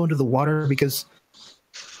shouldn't go into the water because,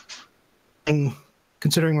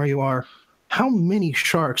 considering where you are, how many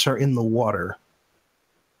sharks are in the water?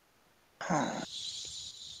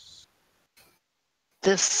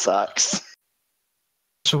 This sucks.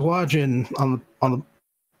 Sawajin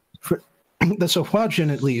the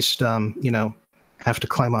Sawajin at least, have to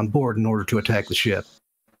climb on board in order to attack the ship.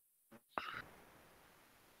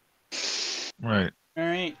 Right. All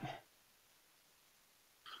right.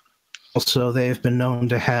 Also, they've been known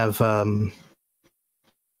to have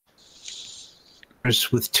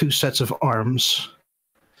with 2 sets of arms.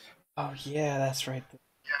 Oh yeah, that's right. The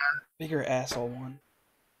bigger asshole one.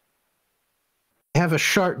 They have a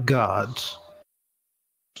shark god.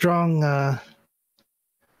 Strong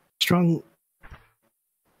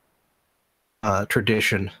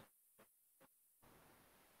tradition.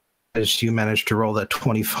 As you managed to roll that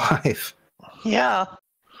 25. Yeah,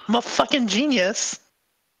 I'm a fucking genius.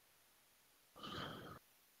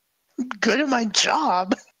 I'm good at my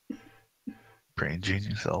job. Brain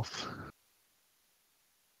genius elf.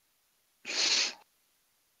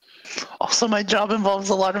 Also, my job involves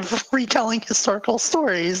a lot of retelling historical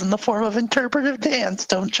stories in the form of interpretive dance.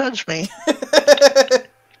 Don't judge me.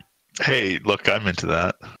 Hey, look, I'm into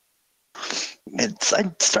that. I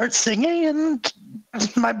start singing and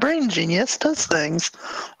my brain genius does things.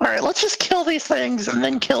 All right, let's just kill these things and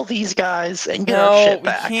then kill these guys and get our No, shit we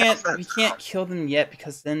back. can't. We can't kill them yet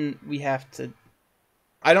because then we have to.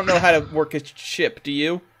 I don't know how to work a ship. Do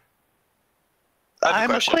you? I have a I'm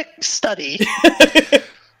a question. quick study.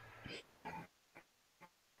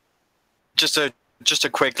 Just a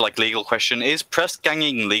quick legal question: is press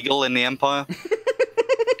ganging legal in the Empire?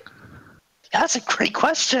 That's a great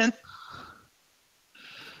question.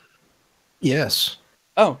 Yes.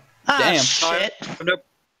 Oh, Ah, damn. shit.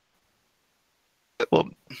 Well,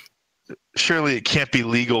 surely it can't be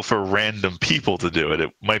legal for random people to do it. It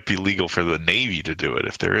might be legal for the Navy to do it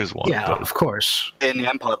if there is one. Yeah, but- of course. In the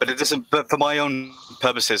Empire, but it doesn't. But for my own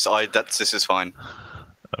purposes, this is fine.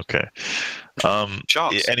 Okay.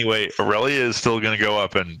 Sharks. Anyway, Aurelia is still going to go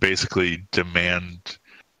up and basically demand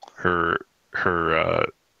her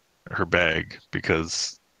bag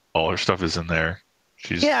because all her stuff is in there.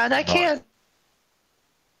 She's Yeah, and I not- can't.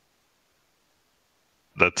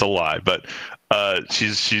 That's a lie, but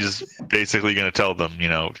she's basically going to tell them,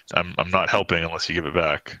 I'm not helping unless you give it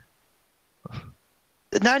back.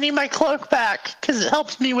 And I need my cloak back because it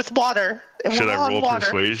helps me with water. And Should we're I on roll water.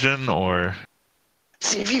 persuasion or?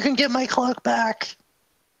 See if you can get my cloak back.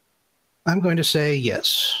 I'm going to say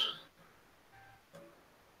yes.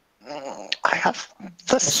 I have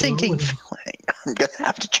the sinking feeling I'm gonna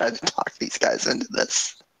have to try to talk these guys into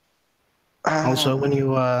this. Also, when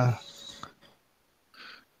you up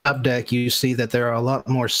deck, you see that there are a lot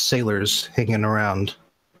more sailors hanging around.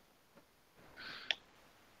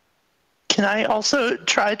 Can I also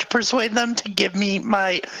try to persuade them to give me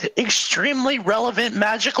my extremely relevant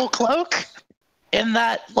magical cloak? In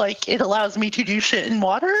that, it allows me to do shit in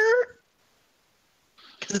water?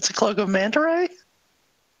 Because it's a cloak of manta ray?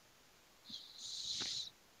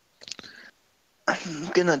 I'm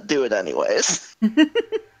gonna do it anyways.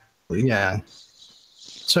 Yeah.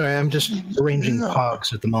 Sorry, I'm just arranging No.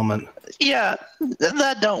 pogs at the moment. Yeah,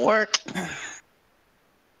 that don't work.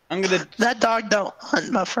 I'm gonna. That dog don't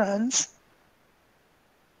hunt, my friends.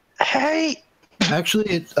 Hey,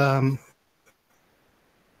 Actually, the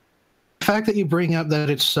fact that you bring up that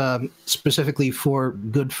it's specifically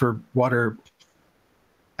good for water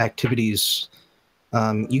activities,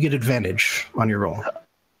 you get advantage on your roll.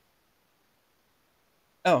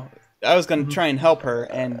 Oh, I was gonna try and help her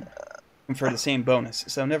and confer the same bonus.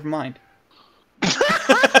 So never mind.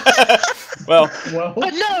 Well,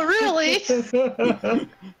 but no, really. If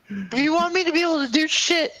you want me to be able to do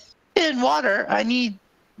shit in water, I need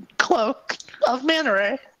cloak of manta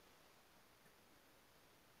ray.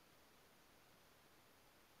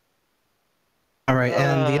 All right,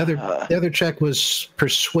 and the other check was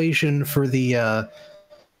persuasion for the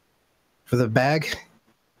bag.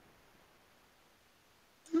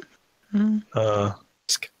 Uh,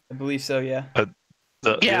 I believe so. Yeah.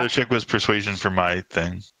 the Yeah. other check was persuasion for my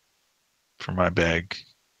thing, for my bag.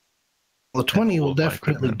 Well, 20 will all of my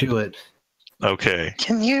definitely equipment. do it. Okay,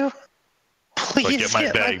 Can you please like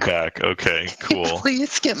get my bag back. Okay, cool.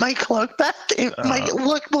 Please get my cloak back. My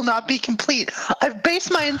look will not be complete. I've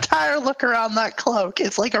based my entire look around that cloak.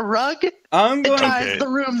 It's like a rug. I'm It going. ties Okay. the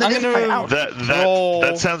room that I'm is gonna- my house. Roll.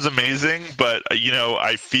 That sounds amazing, but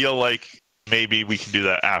I feel like maybe we can do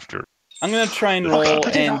that after. I'm gonna try and Okay, roll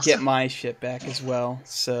but it and also- get my shit back as well.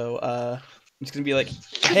 So I'm just gonna be like,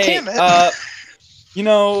 God hey, damn it.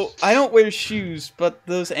 I don't wear shoes, but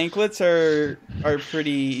those anklets are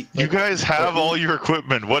pretty. You like, guys have important. all your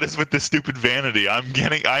equipment. What is with this stupid vanity? I'm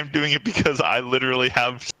doing it because I literally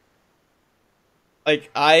have.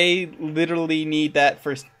 Like, I literally need that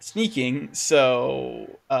for sneaking,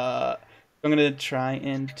 so I'm gonna try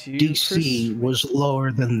and do DC was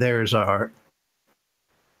lower than theirs are.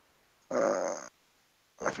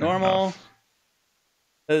 normal.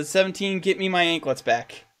 17, get me my anklets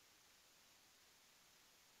back.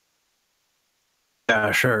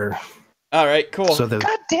 Yeah, sure. All right, cool. So the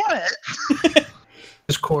God damn it.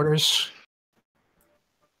 his quarters.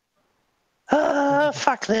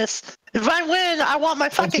 Fuck this. If I win, I want my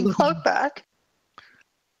fucking looking- cloak back.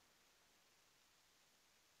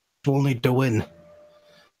 We'll need to win.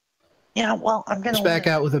 Yeah, well, I'm gonna He's back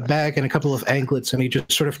win. out with a bag and a couple of anklets, and he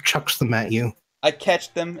just sort of chucks them at you. I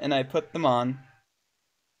catch them and I put them on.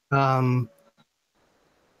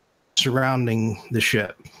 surrounding the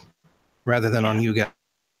ship rather than on you guys.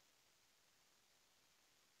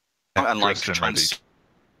 And like Dressed and try and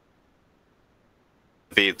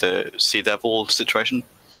ready. the Sea Devil situation.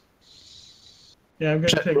 Yeah, I'm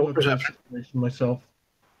gonna take a look at that situation myself.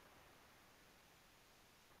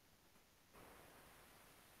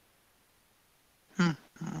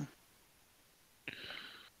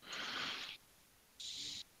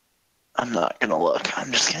 I'm not gonna look.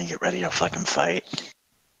 I'm just gonna get ready to fucking fight.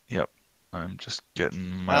 Yep. I'm just getting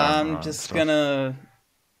my armor on I'm and just stuff, gonna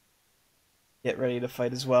get ready to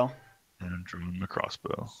fight as well. and I'm drawing my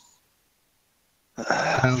crossbow.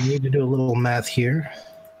 I'll need to do a little math here.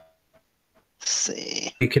 Let's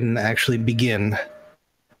see. We can actually begin.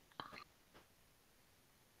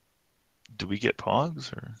 Do we get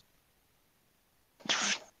pogs or?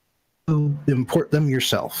 You import them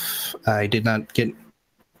yourself. I did not get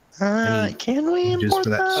any Can we images import for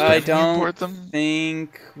that them? stuff. I Can we import don't them?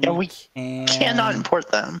 think Yeah, we can. Cannot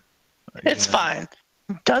import them. It's Yeah. fine.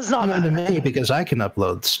 Does not Come on to matter. me because I can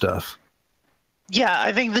upload stuff. Yeah,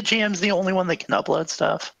 I think the GM's the only one that can upload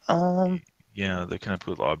stuff. Yeah, they can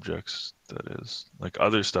upload objects. That is, like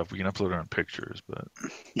other stuff we can upload on pictures, but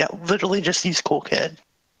Yeah, literally just use Cool Kid.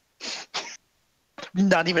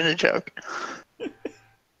 Not even a joke.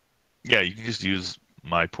 yeah, you can just use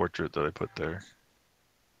my portrait that I put there.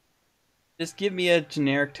 Just give me a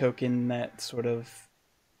generic token that sort of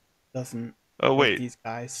doesn't Oh like wait, these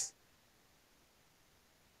guys.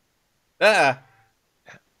 Ah,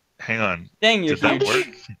 hang on. dang, you're Did that huge.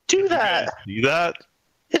 work? Do You guys that. see that?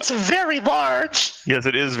 It's very large. Yes,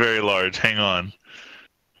 it is very large. Hang on.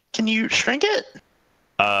 Can you shrink it?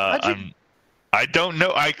 How'd you- I don't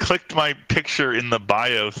know. I clicked my picture in the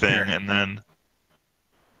bio thing, and then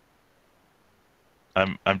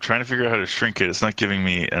I'm trying to figure out how to shrink it. It's not giving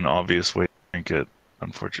me an obvious way to shrink it,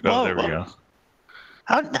 unfortunately. Oh, Whoa, there we whoa.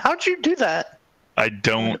 go. How'd you do that? I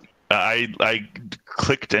don't. I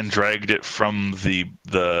clicked and dragged it from the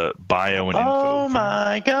bio and info. Oh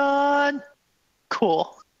my god.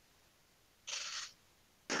 Cool.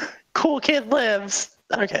 Cool Kid lives.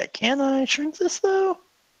 Okay, can I shrink this though?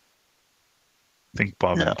 I think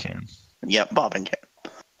Bob No. can. Yep, Bobbin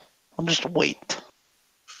can. I'll just wait.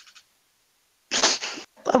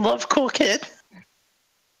 I love Cool Kid.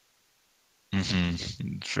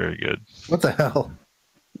 It's very good. What the hell?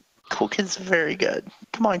 Cool Kid's very good.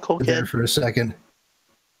 Come on, Cool There Kid. for a second.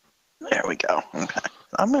 There we go. Okay.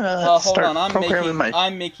 I'm gonna Hold start on, programming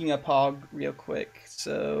I'm making a pog real quick.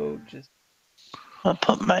 So just I'll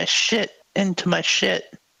put my shit into my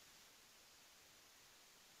shit.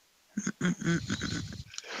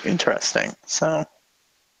 Interesting. So,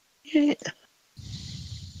 yeah.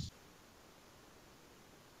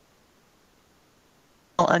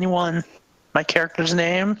 Well, anyone, my character's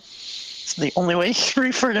name, so the only way you can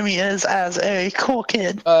refer to me is as a Cool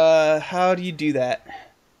Kid. how do you do that?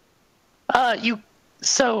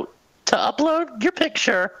 So to upload your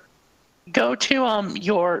picture, go to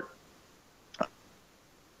your.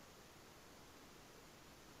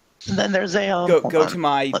 And then there's a Go to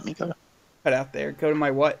my Let me go. cut out there. Go to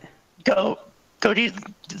my what? Go to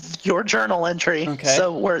your journal entry. Okay.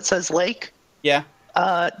 So where it says lake, Yeah.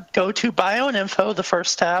 go to bio and info, the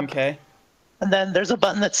first tab, Okay. and then there's a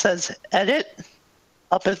button that says edit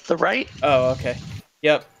up at the right. Oh, okay.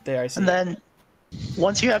 Yep. There I see. And then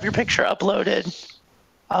once you have your picture uploaded,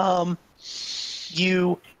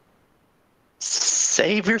 you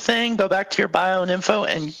save your thing, go back to your bio and info,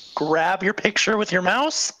 and grab your picture with your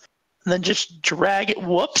mouse, and then just drag it.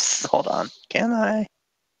 Whoops! Hold on. Can I?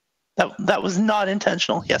 That was not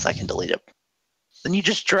intentional. Yes, I can delete it. Then you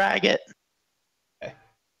just drag it. I'm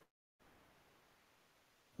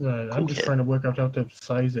Cool just Kid. trying to work out how to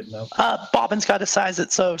size it now. Bobbin's got to size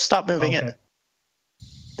it, so stop moving Okay. it.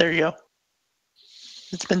 There you go.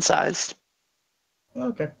 It's been sized.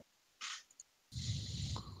 Okay.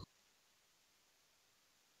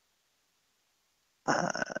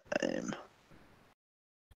 I'm a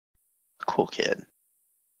Cool Kid.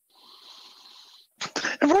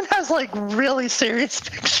 Everyone has like really serious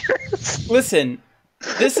pictures. Listen,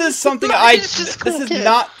 this is something not- it's just Cool This is Kid.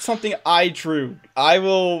 not something I drew. I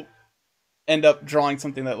will end up drawing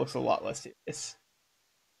something that looks a lot less serious.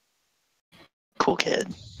 Cool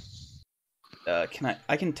Kid. I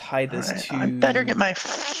can tie this Alright, to. I better get my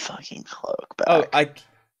fucking cloak back. Oh, I can't.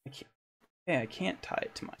 Yeah, I can't tie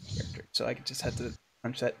it to my character, so I just have to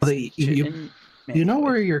punch that. Well, shit you in You know manually.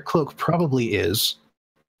 where your cloak probably is.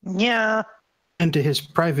 Yeah. Into his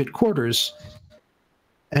private quarters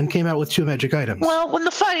and came out with 2 magic items. Well, when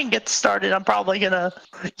the fighting gets started, I'm probably gonna,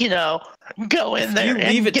 go in If there you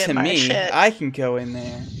leave and it get to my me, shit. I can go in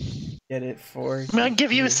there. get it for. I'm gonna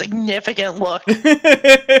give you a significant look.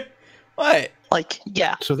 What? Like,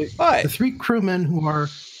 yeah. So What? the three crewmen who are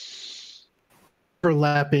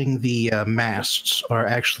overlapping the masts are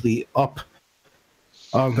actually up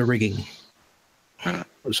on the rigging.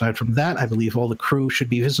 Aside from that, I believe all the crew should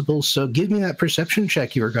be visible. So give me that perception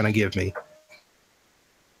check you were going to give me.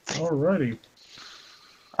 Alrighty.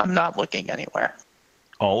 I'm not looking anywhere.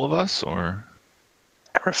 All of us, or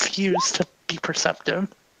I refuse to be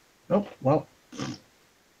perceptive. Oh, well.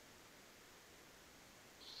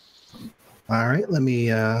 All right, let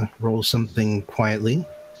me roll something quietly.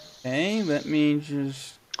 Okay, let me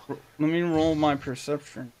roll my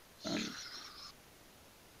perception.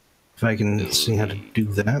 If I can see how to do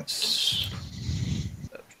that.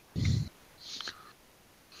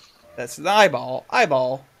 That's the eyeball.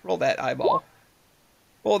 Eyeball. Roll that eyeball.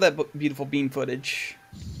 Roll that beautiful beam footage.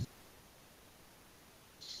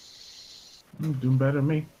 Doing better than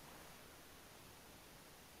me.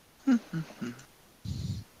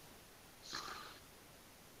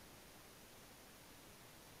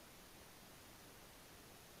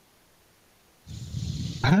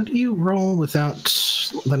 How do you roll without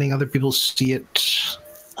letting other people see it?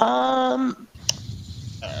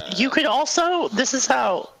 You could also, this is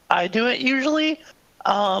how I do it usually.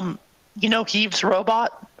 You know Heave's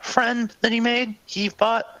robot friend that he made,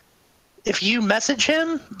 Heavebot? If you message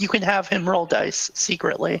him, you can have him roll dice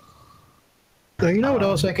secretly. So you know what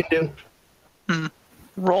else I can do?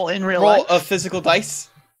 Roll in real Roll life. a physical dice.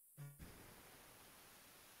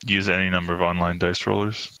 use any number of online dice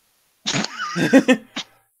rollers.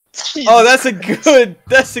 Oh, that's a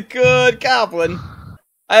good goblin.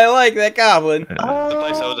 I like that goblin.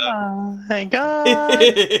 Oh my god.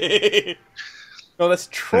 No, that's That is a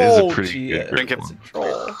troll. pretty good Gia. group That's a one.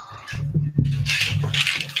 troll.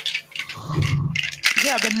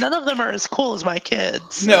 Yeah, but none of them are as cool as my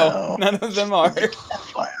kids. No, So. none of them are.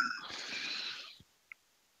 FYI.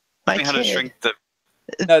 My How to kid. shrink the.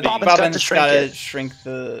 No, Bobbin's got to Bobbin's shrink gotta it. shrink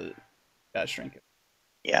the. Gotta shrink it.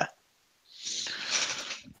 Yeah.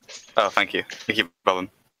 Oh, thank you. Thank you, Bobbin.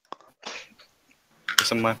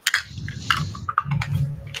 Somewhere.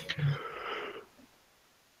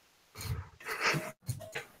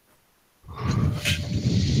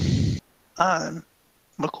 I'm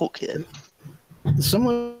a cool kid.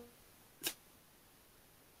 Someone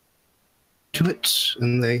to it,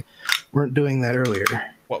 and they weren't doing that earlier.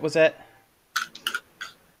 What was that?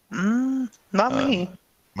 Not me.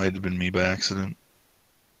 Might have been me by accident.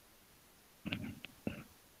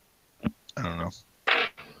 I don't know.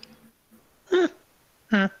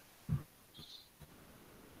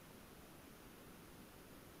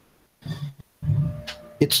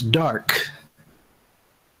 It's dark.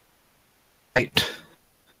 Right.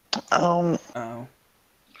 Oh, Oh.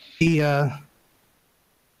 He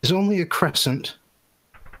is only a crescent,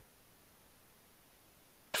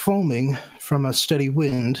 foaming from a steady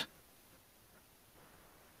wind.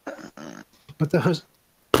 But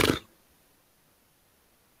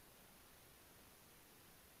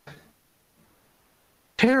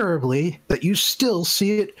terribly that you still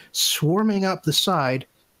see it swarming up the side.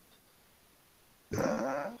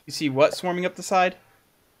 You see what swarming up the side?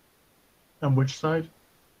 On which side?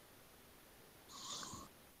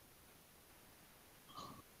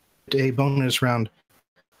 A bonus round.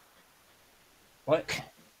 What?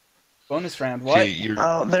 Bonus round. What? Okay, you're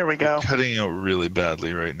oh, there we go. cutting out really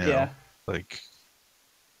badly right now. Yeah. Like,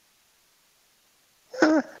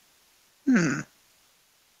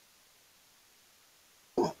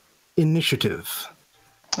 Initiative.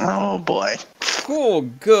 Oh boy. Cool.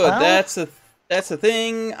 Good. Well- That's a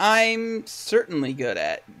thing I'm certainly good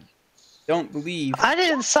at. Don't believe. I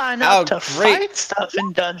didn't sign How up to great. fight stuff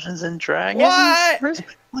in Dungeons and Dragons. What? Where's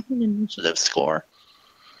my fucking initiative score?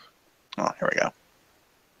 Oh, here we go.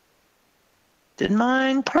 Did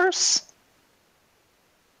mine purse?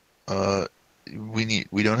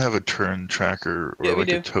 we don't have a turn tracker or Yeah, we like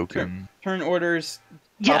do. a token. Turn orders.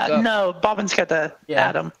 Yeah, up. no. Bobbin's got to Yeah.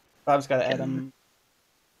 add them. Bob's got to add them.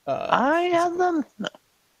 I add them? No,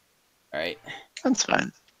 All right. that's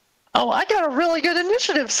fine. Oh, I got a really good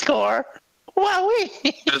initiative score.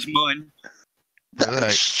 Wowee! There's mine.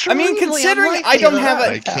 I mean, considering I don't have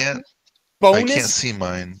I can't Bonus see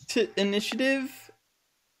mine. to initiative,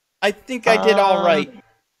 I think I did all right.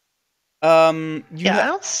 You Yeah, I ha-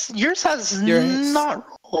 don't, yours has Yours not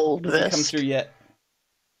rolled hasn't come this. through yet.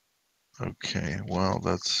 Okay, well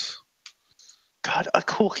that's God, a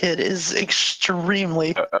cool kid is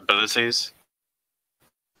extremely. Abilities.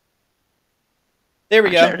 There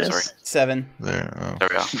we go. There it is. Sorry. 7. there. Oh. There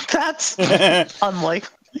we are. That's Yeah,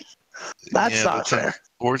 unlikely. That's Yeah, not fair.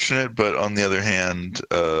 unfortunate, but on the other hand,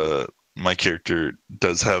 my character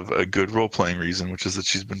does have a good role-playing reason, which is that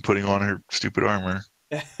she's been putting on her stupid armor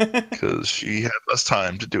because she had less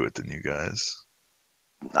time to do it than you guys.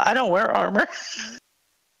 I don't wear armor.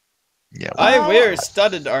 Yeah, I Well, wear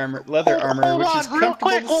studded armor, leather armor, hold which on, is real comfortable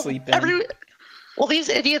quick. to sleep in. Well, these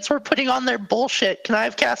idiots were putting on their bullshit. Can I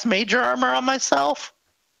have cast major armor on myself?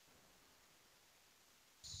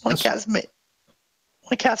 I cast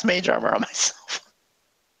major armor on myself.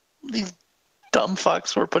 These dumb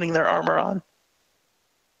fucks were putting their armor on.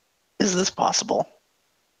 Is this possible?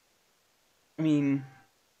 I mean,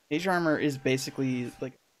 mage armor is basically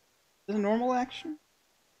like a normal action.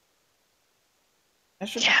 That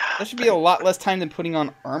should be a lot less time than putting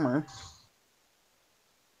on armor.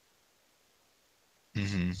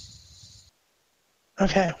 Mm-hmm.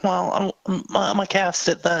 Okay, well, I'm gonna cast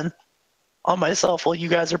it then on myself while you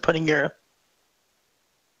guys are putting your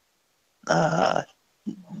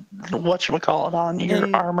whatchamacallit on your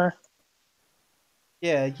armor.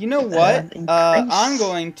 Yeah, you know what? I'm Increase.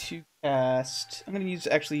 going to cast. I'm going to use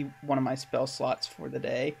actually one of my spell slots for the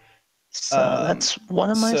day. So that's one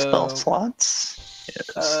of my spell slots.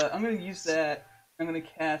 I'm going to use that. I'm going to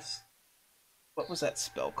cast. What was that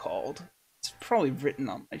spell called? It's probably written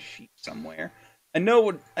on my sheet somewhere. I know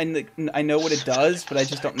what it does, but I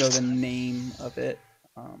just don't know the name of it.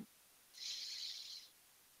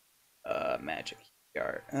 Magic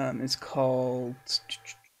art. It's called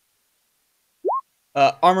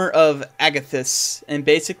Armor of Agathis, and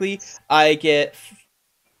basically I get,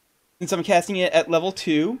 since I'm casting it at level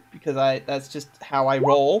 2 because that's just how I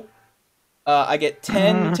roll. I get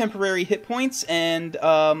 10 temporary hit points, and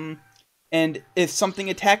if something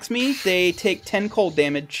attacks me, they take 10 cold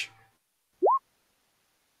damage.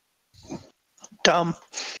 Dumb.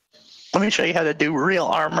 Let me show you how to do real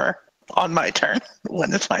armor on my turn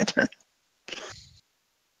when it's my turn.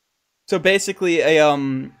 So basically,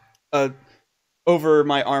 over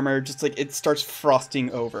my armor, just like it starts frosting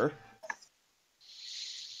over.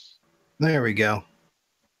 There we go.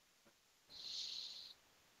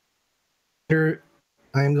 Here,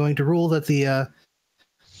 I am going to rule that the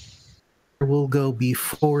will go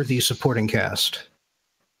before the supporting cast.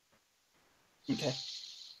 Okay.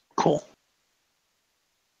 Cool.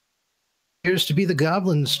 Appears to be the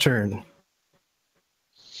goblin's turn.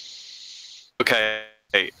 Okay.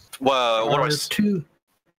 Well, what do I?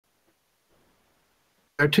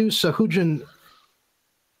 There are two Sahujin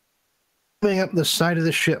coming up the side of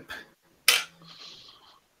the ship,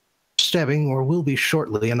 stabbing, or will be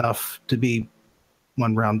shortly enough to be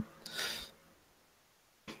one round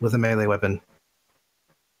with a melee weapon.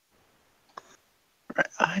 Right,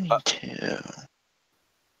 I need to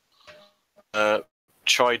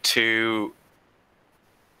try to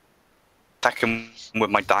attack him with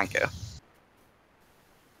my dagger.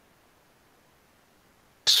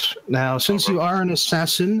 Now, since you are an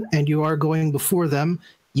assassin and you are going before them,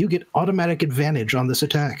 you get automatic advantage on this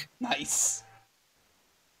attack. Nice.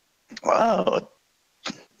 Oh,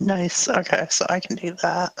 nice. Okay, so I can do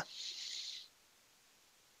that.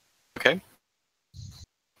 Okay.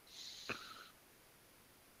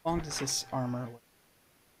 How long does this armor?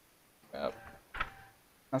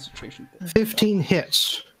 Concentration. 15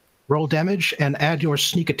 hits. Roll damage and add your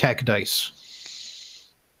sneak attack dice.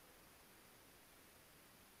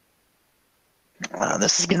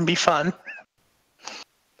 This is gonna be fun.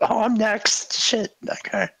 Oh, I'm next. Shit.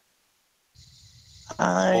 Okay.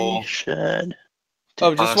 I should.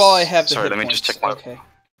 Oh, just while I have the sorry, hit let me points. just check my Okay.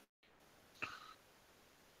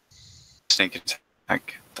 sneak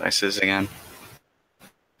attack dices again.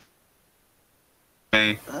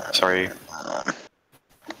 Okay. Sorry.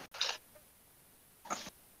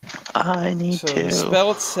 I need So to. the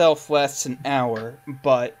spell itself lasts an hour,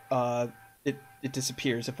 but it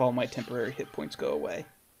disappears if all my temporary hit points go away.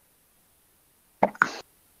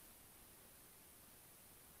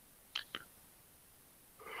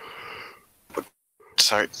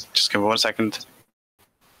 Sorry, just give me 1 second.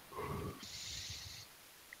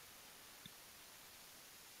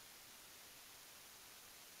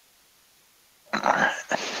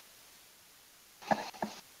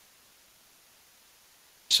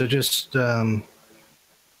 So just, do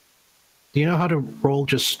you know how to roll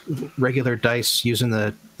just regular dice using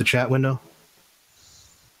the chat window?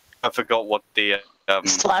 I forgot what the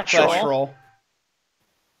Slash Flash roll. roll.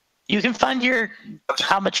 You can find your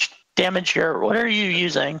how much damage you're. What are you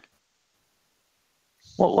using?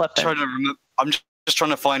 What weapon? I'm just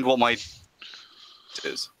trying to find what my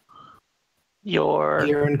is. Your.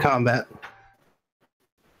 You're in combat.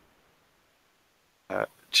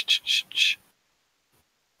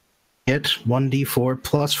 Hit 1d4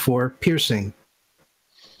 plus 4 piercing.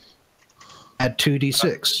 Add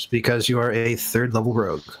 2d6 because you are a 3rd level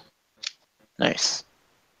rogue. Nice.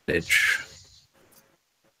 Bitch.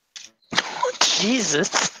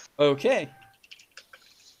 Jesus. Okay.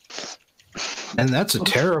 And that's a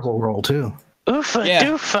terrible roll, too. Oofa Yeah.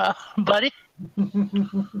 doofa, buddy.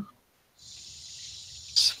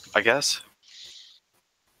 I guess.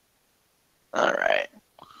 All right.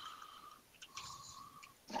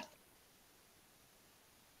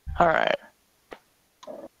 All right.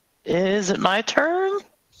 Is it my turn?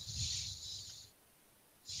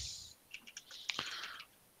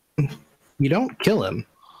 You don't kill him,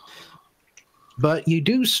 but you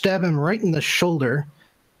do stab him right in the shoulder.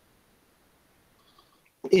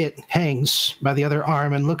 It hangs by the other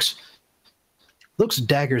arm and looks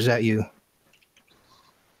daggers at you.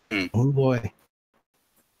 Oh boy.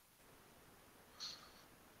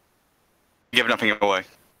 Give nothing away.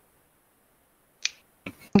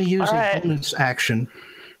 I'm going to use All a right. bonus action.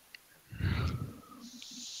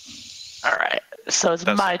 All right. So it's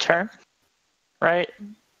That's- my turn, right?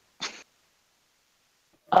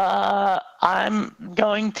 I'm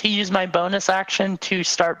going to use my bonus action to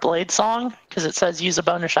start Blade Song because it says use a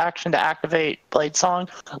bonus action to activate Blade Song.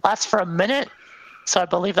 Lasts for a minute, so I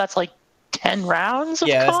believe that's like 10 rounds of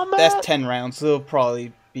Yeah, combat. that's 10 rounds. So they'll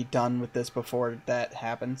probably be done with this before that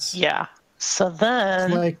happens. Yeah. So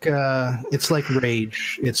then, It's like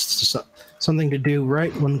rage. It's something to do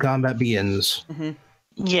right when combat begins.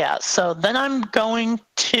 yeah. So then I'm going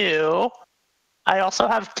to. I also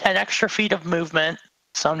have 10 extra feet of movement,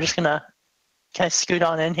 so I'm just gonna. Can I scoot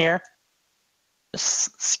on in here?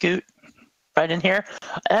 Just scoot right in here,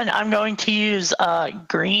 and I'm going to use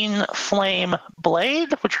Green Flame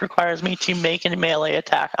Blade, which requires me to make a melee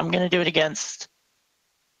attack. I'm gonna do it against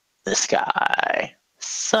this guy.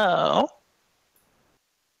 So.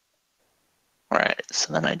 Alright,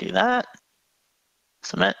 so then I do that.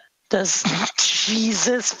 Submit. Does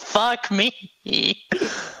Jesus fuck me?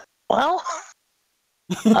 Well,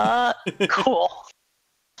 cool.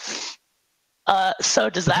 So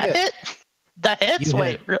does that Hit. hit? That hits? You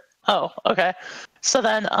Wait. hit. Oh, okay. So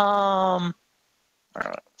then, alright,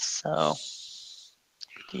 so.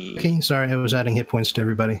 Okay, sorry, I was adding hit points to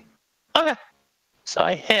everybody. Okay. So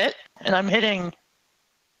I hit, and I'm hitting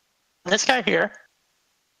this guy here.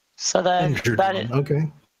 So then Injured that one.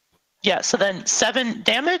 Okay. yeah, so then 7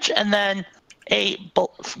 damage, and then a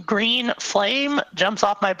green flame jumps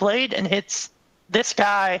off my blade and hits this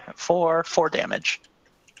guy for 4 damage.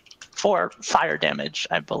 4 fire damage,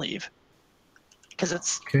 I believe. Because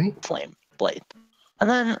it's Okay. flame blade. And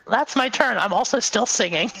then that's my turn. I'm also still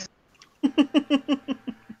singing.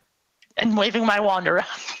 And waving my wand around.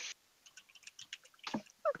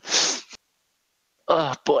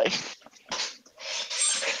 Oh boy.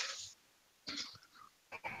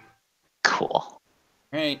 Cool.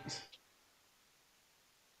 Right.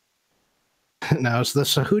 Now it's the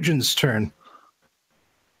Sahujin's turn.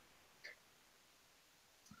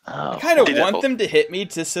 Oh, I kind of Did it- want them to hit me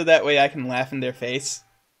just so that way I can laugh in their face.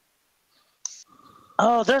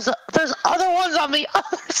 oh, there's other ones on the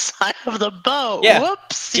other side of the boat. Yeah.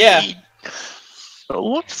 Whoopsie. Yeah.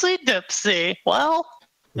 Whoopsie dipsy. Well,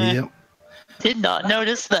 Yep. did not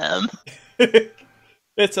notice them.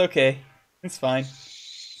 It's okay. It's fine.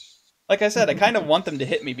 Like I said, I kind of want them to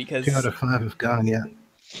hit me because 2 out of 5 have gone yet.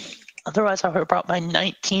 Otherwise, I would have brought my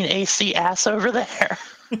 19 AC ass over there.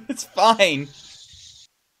 it's fine.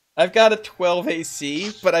 I've got a 12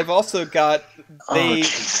 AC, but I've also got Oh,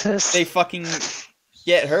 Jesus. they fucking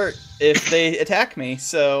get hurt if they attack me.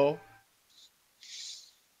 So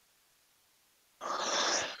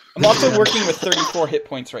I'm also working with 34 hit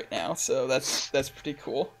points right now, so that's pretty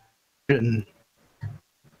cool. And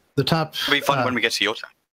the top It'll be fun when we get to your turn.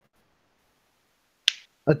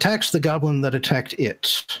 attacks the goblin that attacked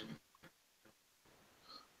it.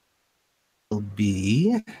 Will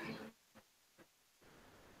be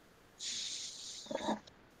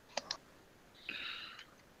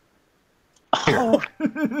Oh,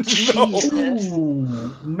 Jesus.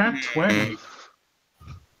 Ooh, nat 20.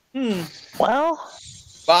 Well,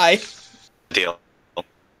 Bye. Deal.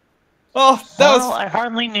 Oh, that well, was I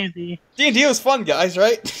hardly knew the. D&D was fun, guys,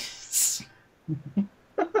 right?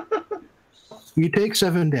 you take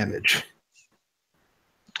 7 damage.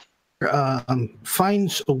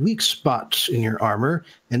 Finds a weak spot in your armor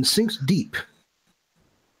and sinks deep.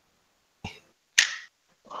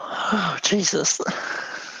 Oh, Jesus.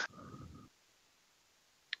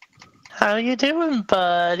 How you doing,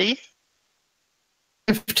 buddy?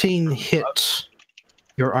 15 hits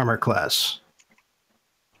your armor class.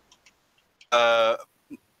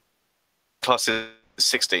 Plus is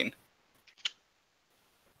 16.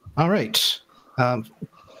 All right.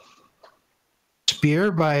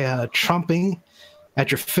 spear by chomping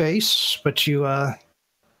at your face, but you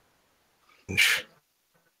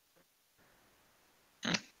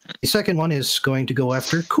the second one is going to go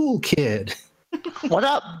after Cool Kid. What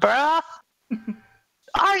up, bruh?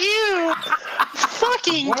 Are you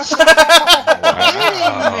fucking kidding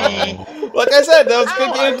me? Like I said, that was a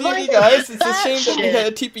good game of I D&D, like guys. It's a that shame that we shit. had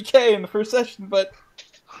a TPK in the first session, but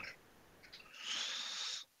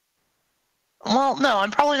Well, no,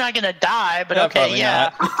 I'm probably not gonna die, but Yeah, okay, probably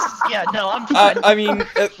yeah. Yeah, no, I'm fine. I mean,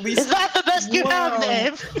 at Is least that the best you have, Wow.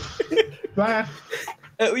 Dave? That,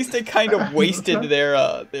 they kind of wasted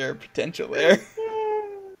their potential there.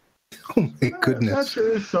 Oh my that goodness.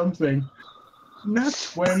 sure is something. Nat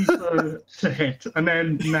 20 to hit, and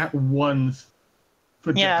then Nat 1s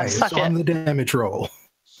for Yeah, damage. suck It's on it. the damage roll.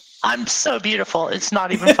 I'm so beautiful. It's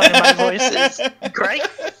not even funny. My voice is great.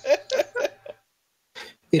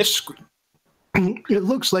 It's it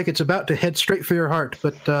looks like it's about to head straight for your heart,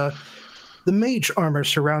 but the mage armor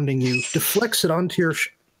surrounding you deflects it onto your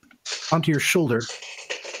shoulder.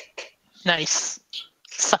 Nice.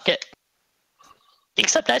 Suck it.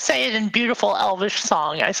 Except I say it in beautiful elvish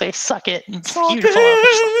song. I say suck it in beautiful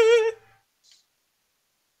elvish song.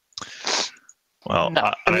 Well, No.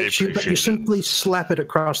 I But you appreciate it. simply slap it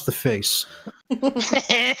across the face.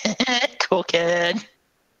 Cool kid.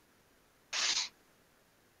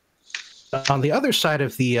 On the other side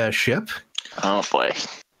of the ship, Oh boy.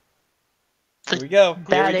 Here we go. Here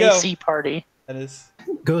Bad we go. AC party. That is.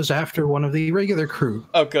 goes after one of the regular crew.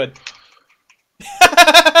 Oh, good.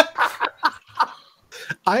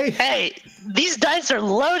 Hey, these dice are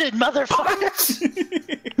loaded, motherfuckers.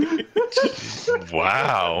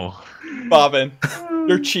 Wow. Bobbin,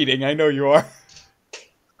 you're cheating. I know you are.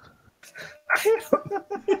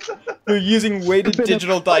 You're using weighted I've been a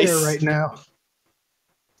digital player dice. right now.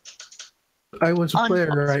 I was a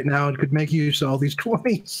player right now and could make use of all these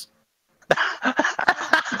 20s.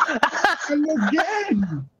 And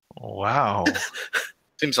again! Wow.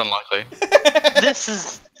 Seems unlikely. This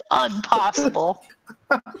is impossible.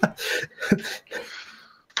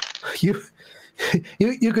 You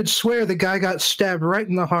could swear the guy got stabbed right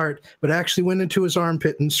in the heart, but actually went into his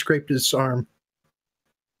armpit and scraped his arm.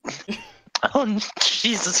 Oh,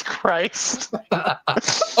 Jesus Christ.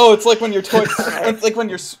 Oh, it's like when you're it's like when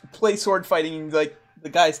you're play sword fighting and like the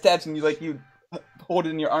guy stabs and you hold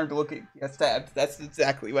it in your arm to look at get stabbed. That's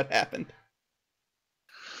exactly what happened.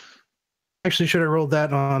 Actually, should have rolled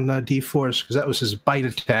that on D4s because that was his bite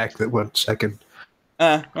attack that went second.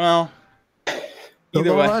 Well, The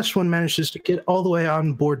either way. last one manages to get all the way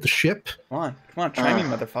on board the ship. Come on, try me,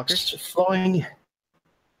 motherfucker. Flowing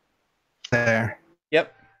there.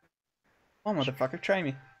 Yep. Come on, motherfucker, try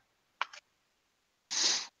me.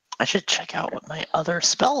 I should check out what my other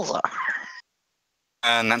spells are.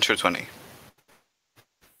 And natural 20.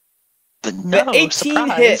 No, The 18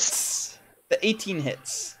 surprise. hits. The 18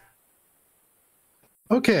 hits.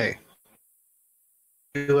 Okay.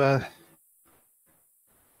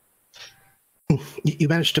 You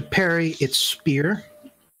managed to parry its spear.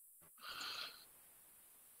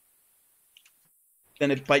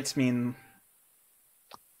 Then it bites me in.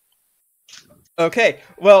 Okay,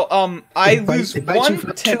 well, I lose It bites you for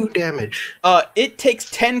 1 2 damage. It takes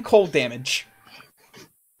 10 cold damage.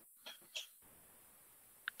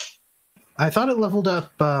 I thought it leveled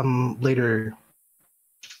up later.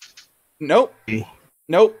 Nope.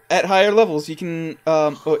 Nope. At higher levels, you can. Oh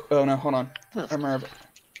no, hold on. Let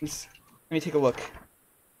me take a look.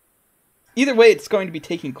 Either way, it's going to be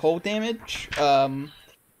taking cold damage.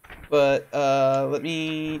 But let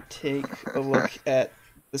me take a look at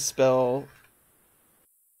the spell.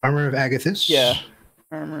 Armor of Agathis. Yeah.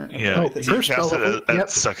 Armor. Yeah. Oh, He first cast level. it at Yep.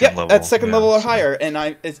 second Yep, level. at second yeah, level or so- higher, and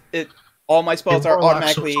all my spells are Warlock, so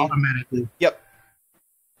automatically. it's automatically. Yep.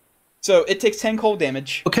 So it takes 10 cold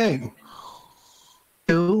damage. Okay.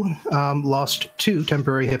 You lost 2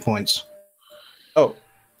 temporary hit points. Oh,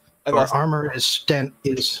 I Your lost. armor is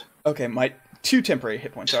Okay, my 2 temporary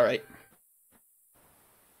hit points. All right.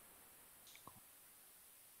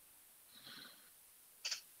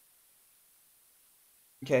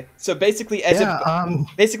 Okay, so basically, as it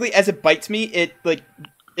bites me, it's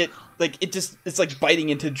like biting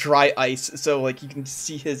into dry ice. So like you can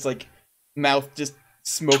see his like mouth just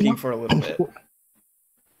smoking for a little bit.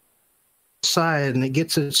 side and it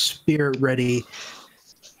gets its spear ready.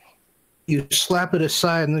 You slap it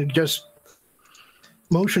aside and then just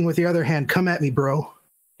motion with the other hand. Come at me, bro.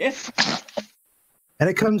 Yeah. And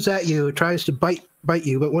it comes at you. It tries to bite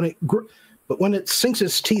you, but when it sinks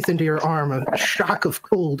its teeth into your arm, a shock of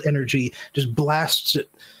cold energy just blasts it,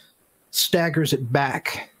 staggers it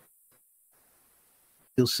back.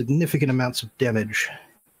 deal significant amounts of damage.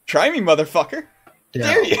 Try me, motherfucker.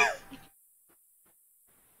 Yeah. Dare you?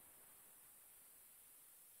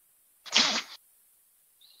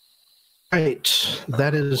 Right,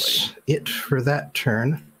 that is it for that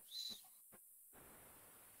turn.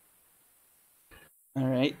 All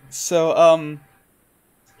right. So,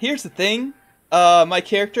 here's the thing. My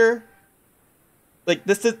character, like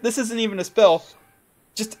this isn't even a spell.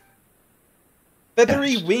 Just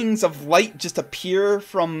feathery wings of light just appear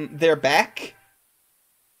from their back,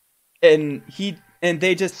 and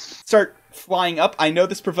they just start flying up. I know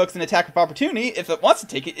this provokes an attack of opportunity. If it wants to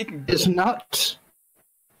take it, it can. It's not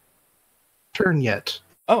turn yet.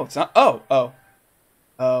 Oh, it's not. Oh,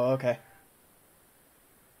 okay.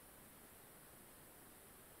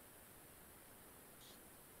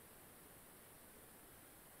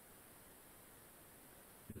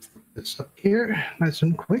 It's up here, nice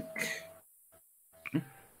and quick.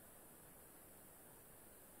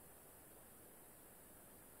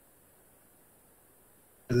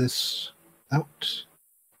 This out.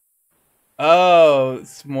 Oh,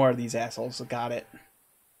 it's more of these assholes. Got it.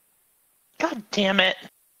 God damn it.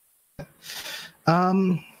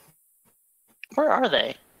 Um, Where are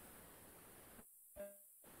they?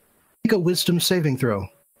 make a wisdom saving throw.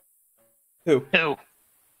 Who? Who?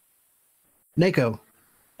 Nako.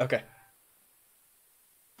 Okay.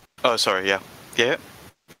 Oh, sorry. Yeah. Yeah.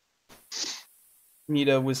 Need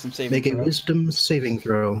a wisdom saving Make a throw. wisdom saving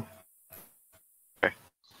throw.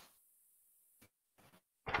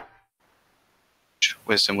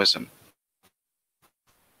 Wisdom.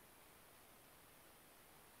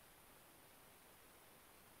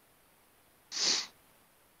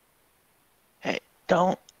 Hey,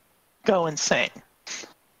 don't go insane.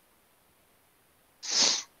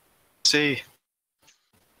 See.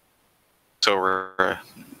 So we're a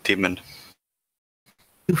demon.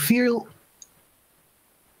 You feel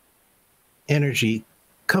energy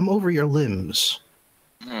come over your limbs.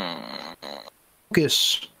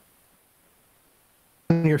 Focus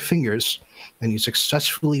on your fingers, and you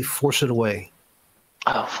successfully force it away.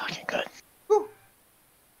 Oh, fucking good.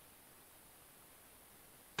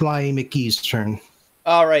 Fly McGee's turn.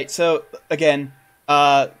 All right. So again,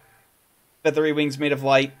 feathery wings made of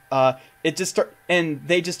light. They just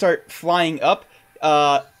start flying up.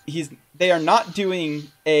 They are not doing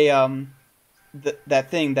a that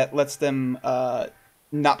thing that lets them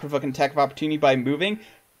not provoke an attack of opportunity by moving.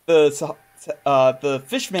 The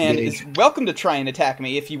fish man is welcome to try and attack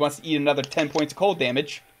me if he wants to eat another 10 points of cold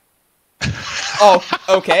damage. Oh,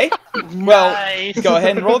 okay. Well, Nice. go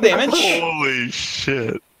ahead and roll damage. Holy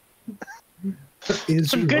shit. What is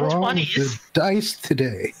Some good wrong 20s. with dice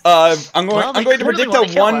today? I'm going. Well, I'm they going to clearly predict wanna a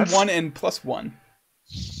kill 1, us. 1, and +1.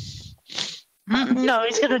 No,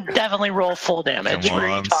 he's gonna definitely roll full damage. Come What are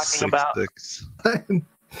you on, talking about? 6.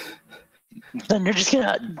 Then you're just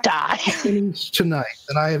gonna die. Innings tonight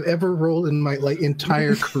than I have ever rolled in my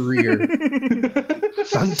entire career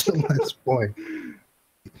until this point.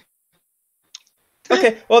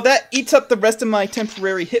 Okay, well that eats up the rest of my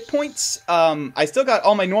temporary hit points. I still got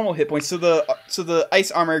all my normal hit points, so the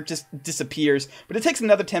ice armor just disappears, but it takes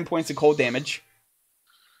another 10 points of cold damage.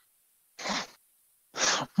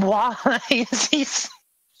 Why is he? Is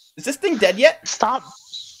this thing dead yet? Stop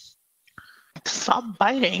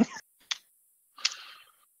biting.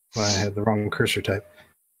 Well, I had the wrong cursor type.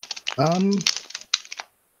 It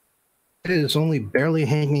is only barely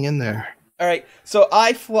hanging in there. All right, so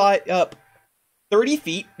I fly up 30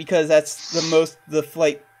 feet because that's the most the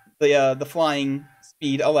flying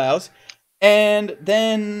speed allows, and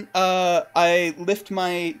then I lift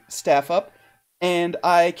my staff up and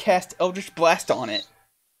I cast Eldritch Blast on it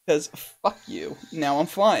because fuck you. Now I'm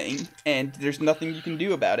flying and there's nothing you can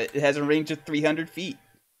do about it. It has a range of 300 feet.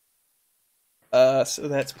 So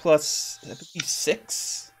that's plus, I believe,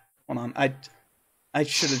 6. Hold on, I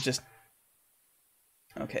should have just.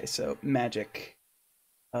 Okay, so magic.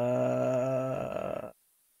 There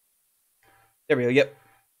we go. Yep,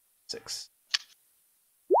 6.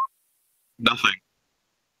 Nothing.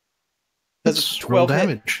 Does It's 12 roll hit?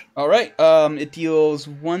 damage. All right. It deals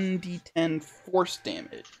 1d10 force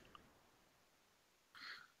damage.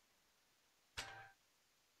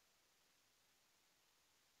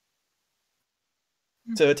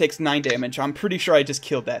 So it takes 9 damage. I'm pretty sure I just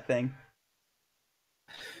killed that thing.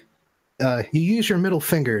 You use your middle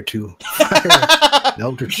finger to fire an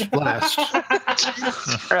Eldritch Blast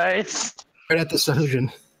Jesus Christ. right at the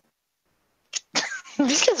Sojin.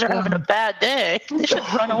 These kids are having a bad day. They should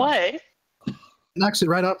run away. Knocks it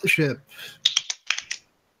right off the ship.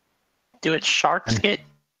 Do it sharks eat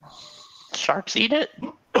it?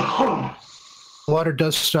 Well, Water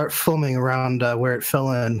does start foaming around where it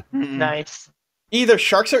fell in. Nice. Either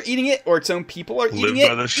sharks are eating it or its own people are eating Live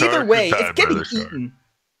by it. the shark Either or way, die it's by getting the shark. eaten.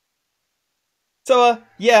 So,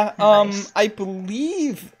 yeah, Nice. I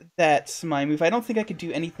believe that's my move. I don't think I could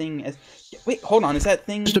do anything as... Wait, hold on, is that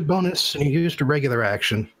thing... Just a bonus, and you used a regular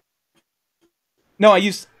action. No, I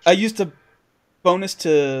used a bonus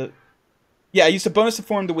to... Yeah, I used a bonus to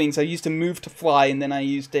form the wings, I used a move to fly, and then I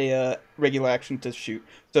used a regular action to shoot.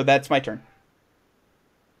 So that's my turn.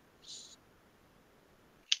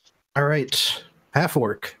 All right, half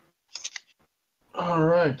orc. All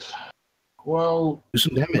right. Well, Do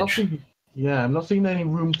some damage. I'm not seeing any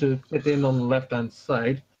room to fit in on the left-hand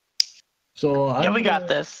side. So We got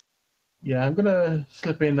this. Yeah, I'm gonna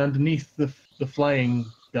slip in underneath the flying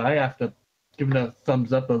guy after giving a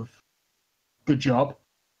thumbs up of good job,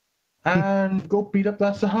 and go beat up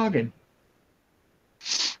that Sahagin.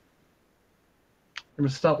 I'm gonna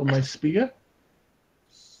start with my spear.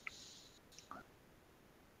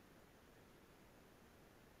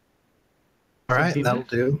 All right, that'll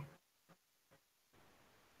do.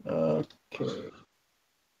 Okay.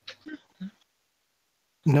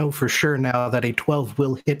 Know for sure now that a 12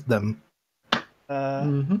 will hit them.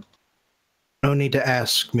 Mm-hmm. No need to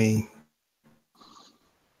ask me.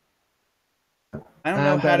 I don't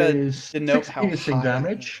know how that to is denote 6 how piercing high I am.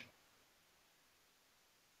 damage.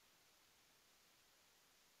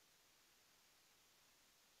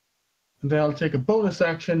 And then I'll take a bonus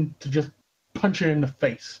action to just punch it in the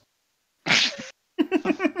face.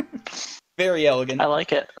 Very elegant. I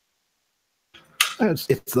like it.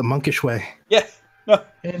 It's the monkish way. Yeah, no,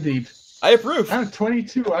 Indeed. I approve. I'm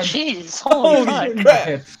 22. I'm Jeez, holy Holy fuck. hitting crap.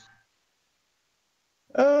 the hits.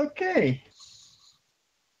 Okay.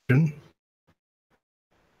 Make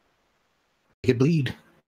it bleed.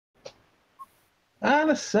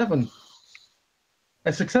 And a 7.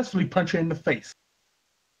 I successfully punch it in the face.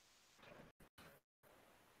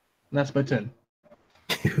 And that's my turn.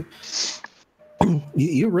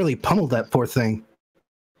 You really pummeled that poor thing.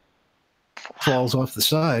 Falls off the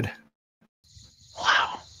side.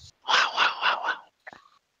 Wow. Wow.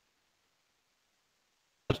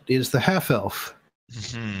 That is the half elf.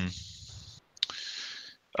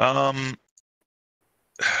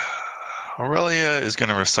 Aurelia is going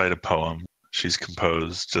to recite a poem she's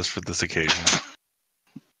composed just for this occasion.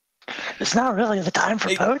 It's not really the time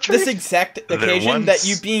for poetry. This exact occasion that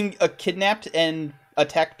you being kidnapped and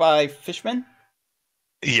attacked by fishmen?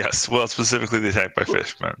 Yes, well, specifically the attack by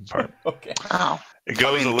fishmen part. Okay. Oh. It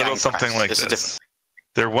goes a little gang something crash. like This is this. different.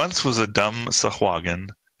 There once was a dumb Sahuagin.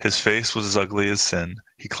 His face was as ugly as sin.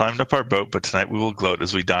 He climbed up our boat, but tonight we will gloat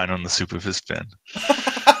as we dine on the soup of his fin.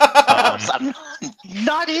 I'm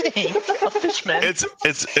not eating a fishman.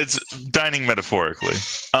 It's dining metaphorically.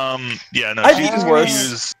 Yeah, no, I've she's eaten gonna worse.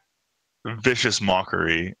 use vicious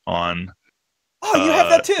mockery on. Oh, you have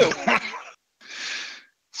that too.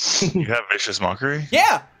 You have vicious mockery?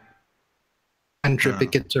 Yeah. And trip it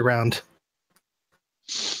gets around.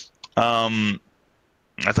 I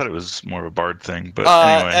thought it was more of a bard thing, but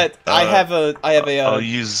anyway. I have a I'll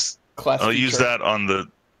use class I'll use feature. that on the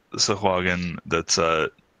Sahuagin that's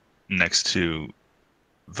next to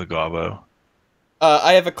the Gobbo.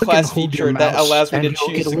 I have a Click class and hold your feature that mouse allows me and to you'll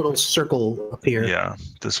choose. get a little circle appear. Yeah,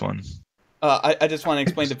 this one. I just want to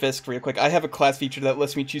explain to Visk real quick. I have a class feature that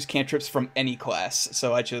lets me choose cantrips from any class,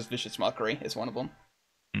 so I chose Vicious Mockery as one of them.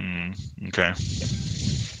 Okay.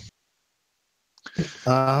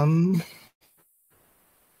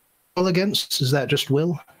 Roll against, is that just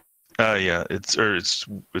will? Yeah, it's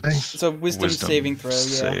It's a wisdom saving throw, yeah.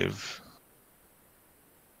 Save.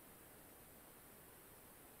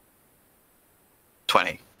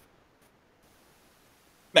 20.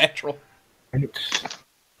 Natural. Right.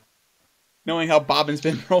 Knowing how Bobbin's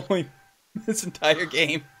been rolling this entire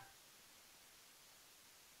game.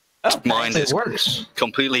 Oh, Mine It is works.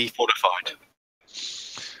 completely fortified.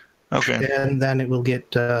 Okay. And then it will get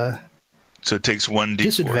So it takes 1d4.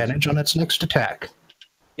 disadvantage on its next attack.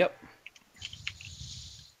 Yep.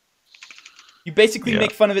 You basically Yeah.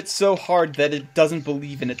 make fun of it so hard that it doesn't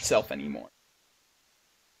believe in itself anymore.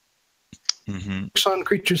 Mm-hmm. Works on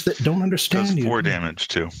creatures that don't understand Does you. 4 damage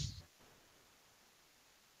too.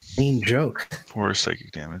 Mean joke. 4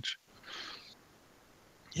 psychic damage.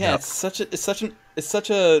 Yeah, Yep. it's such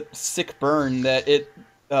a sick burn that it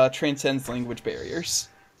transcends language barriers.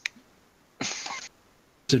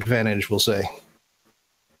 Disadvantage, we'll say.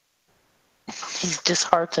 He's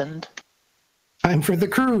disheartened. Time for the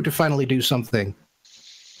crew to finally do something.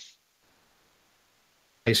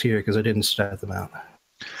 Nice here, because I didn't stat them out.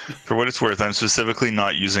 For what it's worth, I'm specifically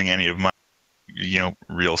not using any of my,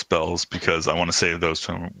 real spells because I want to save those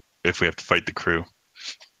if we have to fight the crew.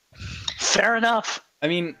 Fair enough. I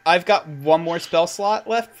mean, I've got one more spell slot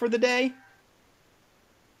left for the day.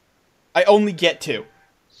 I only get 2.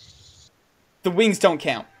 The wings don't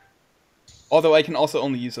count. Although I can also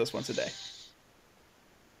only use those once a day.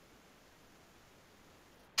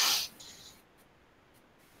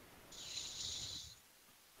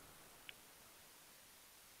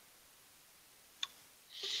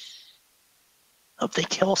 Hope they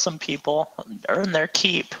kill some people and earn their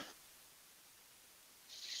keep.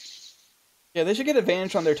 Yeah, they should get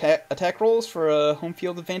advantage on their attack rolls for a home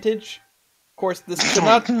field advantage. Of course, this should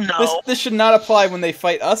not this should not apply when they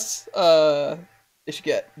fight us. They should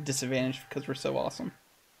get disadvantage because we're so awesome.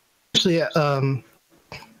 Actually,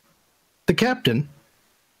 the captain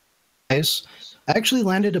actually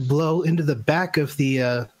landed a blow into the back of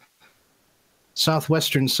the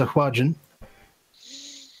southwestern Sahuagin.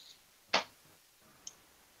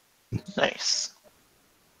 Nice.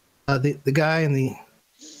 The guy in the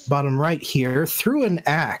bottom right here threw an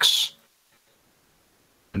axe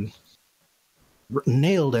and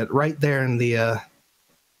nailed it right there in the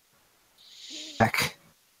back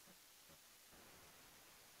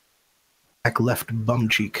left bum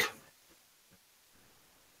cheek.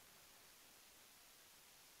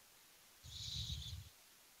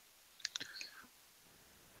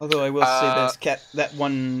 Although I will say this, that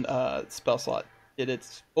one spell slot did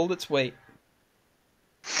hold its weight.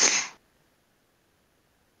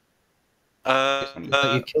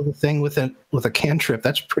 You kill the thing with a cantrip.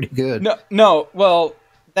 That's pretty good. No. Well,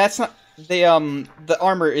 that's not the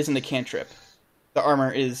armor isn't a cantrip. The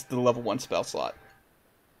armor is the level 1 spell slot.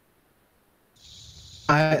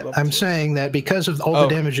 I'm saying that because of all the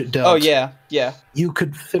damage it does. Oh yeah. You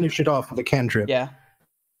could finish it off with a cantrip. Yeah.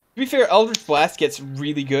 To be fair, Eldritch Blast gets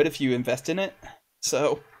really good if you invest in it.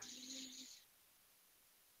 So.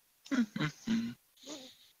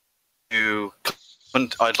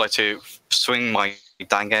 I'd like to swing my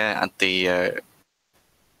dagger at the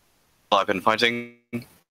I've been fighting.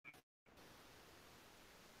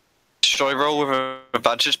 Should I roll with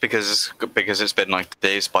advantage because it's been like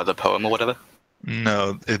dazed by the poem or whatever?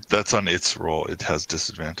 No, that's on its roll. It has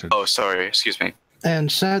disadvantage. Oh, sorry. Excuse me.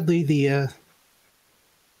 And sadly, the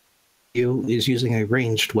you is using a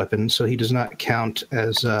ranged weapon, so he does not count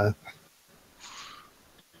as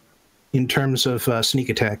in terms of sneak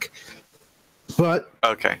attack. But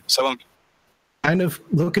okay, so I'm kind of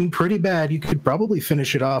looking pretty bad. You could probably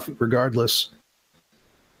finish it off regardless.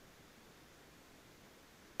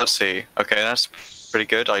 Let's see. Okay, that's pretty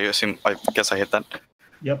good. I guess I hit that.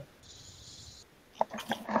 Yep.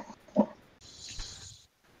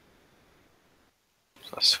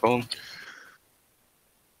 That's 4.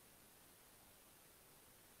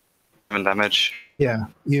 7 damage. Yeah,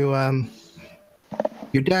 you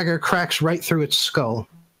your dagger cracks right through its skull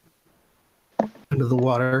into the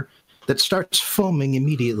water that starts foaming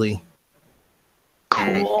immediately.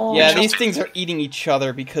 Cool. Yeah, these things are eating each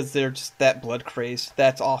other because they're just that blood crazed.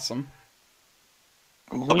 That's awesome.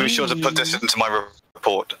 I'll be sure to put this into my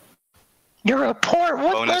report. Your report?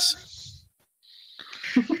 What Bonus.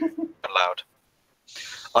 Allowed.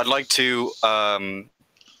 I'd like to.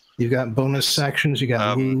 You've got bonus actions. You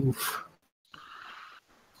got move.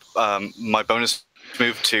 My bonus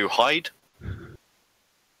move to hide.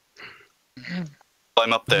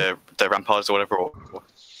 Climb up the ramparts or whatever.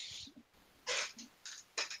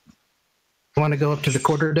 I want to go up to the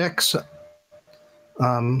quarterdecks. I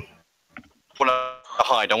want to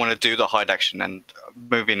hide. I want to do the hide action, and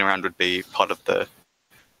moving around would be part of the.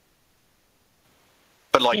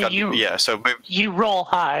 But like, so you roll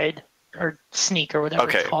hide or sneak or whatever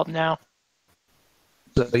it's called now.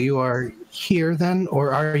 So you are here then,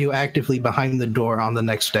 or are you actively behind the door on the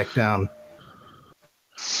next deck down?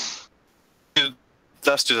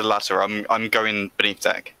 Let's do the latter. I'm going beneath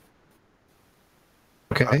deck.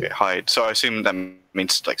 Okay. Hide. So I assume that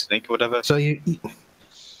means like sneak or whatever. So you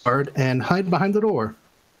guard and hide behind the door.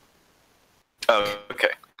 Oh, okay.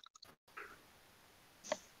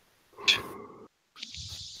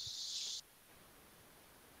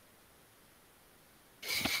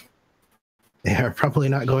 They are probably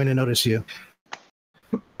not going to notice you.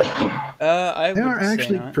 They are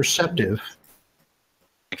actually perceptive.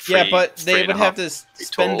 Yeah, but they would have to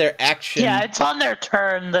spend their action. Yeah, it's on their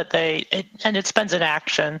turn that and it spends an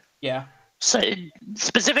action. Yeah. So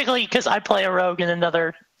specifically because I play a rogue in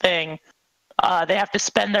another thing, they have to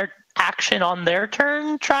spend their action on their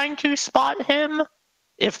turn trying to spot him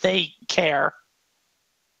if they care.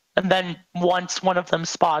 And then once one of them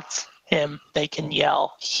spots him, they can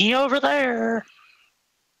yell, "He over there!"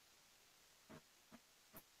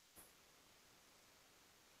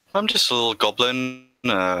 I'm just a little goblin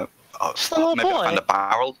Oh, maybe I boy. found a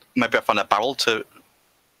barrel. Maybe I found a barrel to.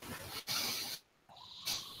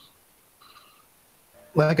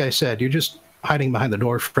 Like I said, you're just hiding behind the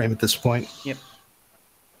door frame at this point. Yep.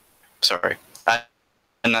 Sorry.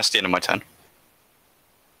 And that's the end of my turn.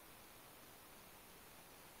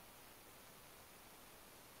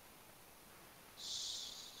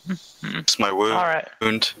 It's my wound. All right.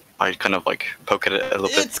 I kind of like poke at it a little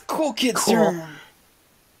bit. It's Cool Kid's Cool. turn.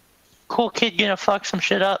 Cool Kid gonna fuck some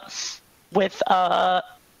shit up with,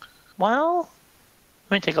 well,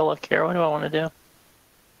 let me take a look here. What do I want to do?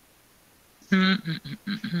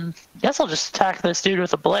 Guess I'll just attack this dude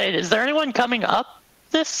with a blade. Is there anyone coming up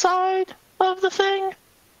this side of the thing?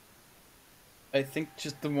 I think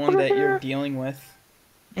just the one that you're dealing with.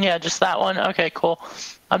 Yeah, just that one. Okay, cool.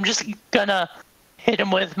 I'm just gonna hit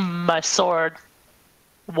him with my sword.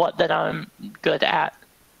 What that I'm good at.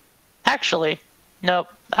 Actually, nope,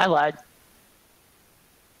 I lied.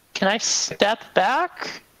 Can I step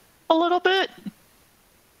back a little bit?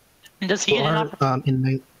 And does he get an opportunity? In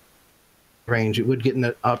melee range, it would get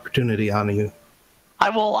an opportunity on you. I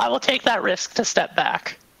will take that risk to step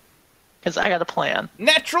back. Because I got a plan.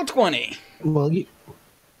 Natural 20. Well, you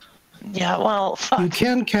Yeah, well, fuck.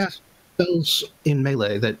 can cast spells in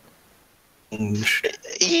melee that range.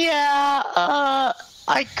 Yeah,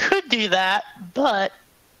 I could do that, but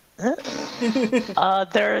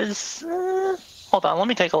there is. Hold on, let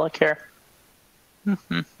me take a look here.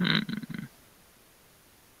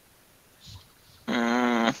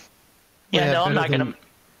 Yeah, no, I'm not gonna.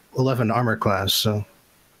 11 armor class, so.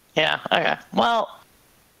 Yeah, okay. Well,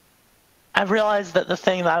 I realized that the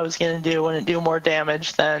thing that I was gonna do wouldn't do more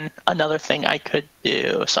damage than another thing I could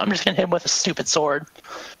do, so I'm just gonna hit him with a stupid sword.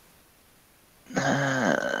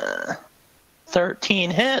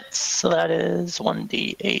 13 hits, so that is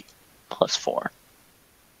 1d8 plus 4.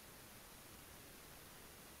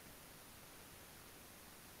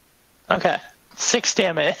 Okay, 6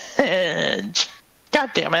 damage.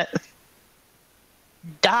 God damn it.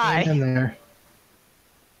 Die. In there.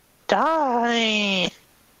 Die.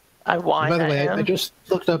 I whine By the at way, him. I just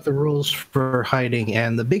looked up the rules for hiding,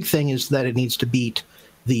 and the big thing is that it needs to beat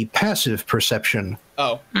the passive perception.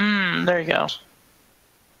 Oh. There you go.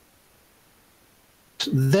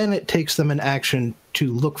 Then it takes them an action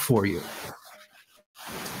to look for you.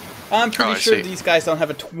 I'm pretty I sure see. these guys don't have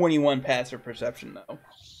a 21 passive perception, though.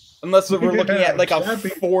 Unless we're looking at like a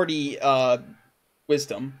 40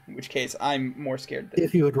 wisdom, in which case I'm more scared than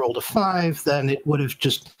If you had rolled a 5, then it would have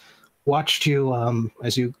just watched you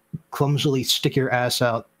as you clumsily stick your ass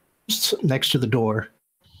out next to the door.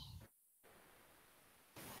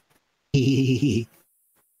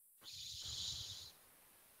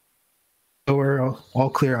 So we're all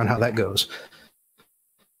clear on how that goes.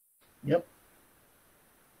 Yep.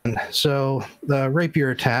 So the rapier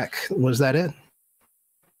attack, was that it?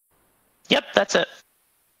 Yep, that's it.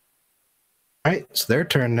 All right, it's their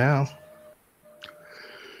turn now.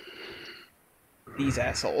 these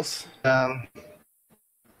assholes.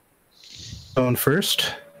 Going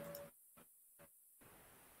first.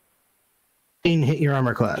 15 hit your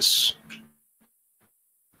armor class.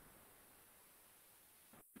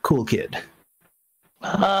 Cool kid.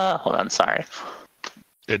 Hold on, sorry.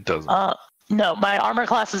 It doesn't. No, my armor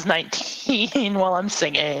class is 19 while I'm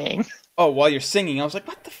singing. Oh, while you're singing, I was like,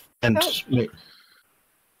 what the f- And hell?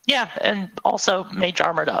 Yeah, and also mage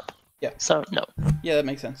armored up. Yeah. So, no. Yeah, that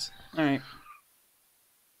makes sense. Alright.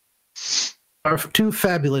 are too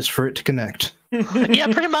fabulous for it to connect. Yeah,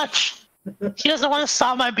 pretty much. He doesn't want to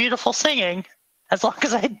stop my beautiful singing. As long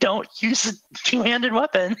as I don't use a two-handed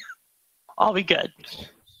weapon, I'll be good.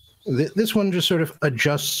 This one just sort of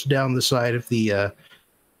adjusts down the side of the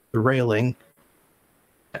railing.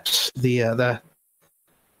 That's the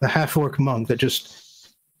half-orc monk that just...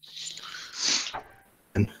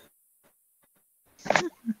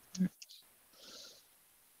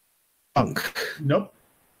 Monk. Nope.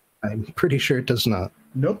 I'm pretty sure it does not.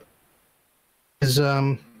 Nope. Is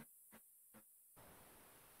oh,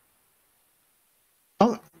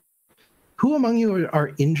 who among you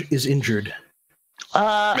is injured?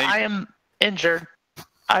 I am injured.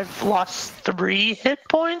 I've lost 3 hit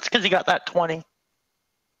points because he got that 20.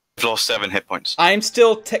 I've lost 7 hit points. I'm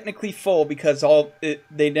still technically full because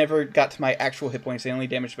they never got to my actual hit points. They only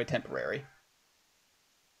damaged my temporary.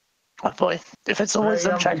 Oh boy, if it's a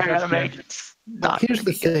wisdom check I gotta make, it's not. Here's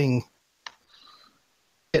the thing.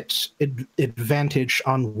 It's advantage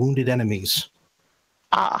on wounded enemies.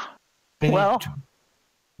 Ah, well,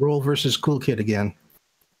 Roll versus Cool Kid again.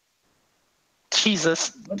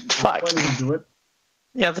 Jesus, Let's fuck. let him do it.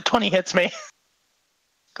 Yeah, the 20 hits me.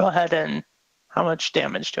 Go ahead and how much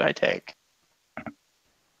damage do I take?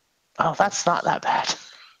 Oh, that's not that bad.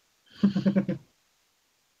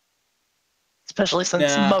 Especially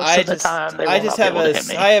since Nah, most of the time they will not be able to hit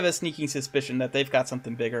me. I have a sneaking suspicion that they've got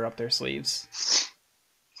something bigger up their sleeves.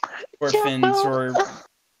 Or Yeah, fins, well, or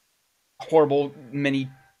horrible many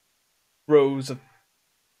rows of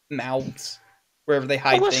mouths wherever they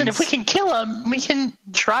hide listen, things. if we can kill them, we can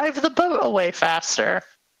drive the boat away faster.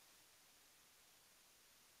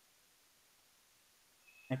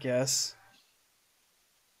 I guess.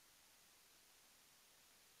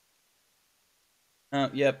 Oh,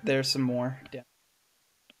 yep, there's some more. Yeah.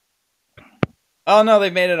 Oh no,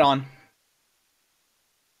 they've made it on.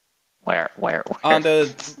 Where? On the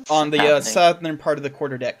happening? southern part of the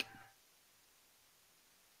quarterdeck.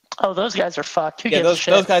 Oh, those guys are fucked. Who Yeah, gives a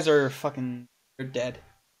shit? those guys are fucking. They're dead.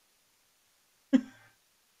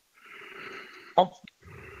 We'll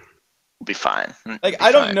be fine. Like,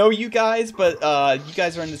 I don't know you guys, but you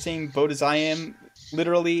guys are in the same boat as I am,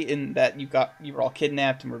 literally, in that you were all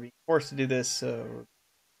kidnapped and were being forced to do this. So,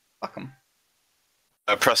 fuck them.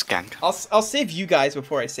 Press gang. I'll save you guys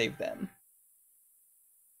before I save them.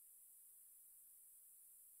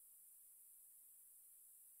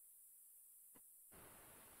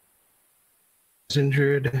 Is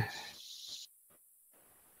injured.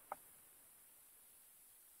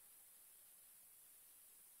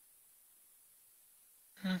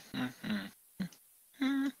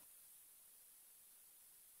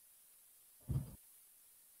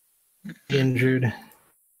 Injured.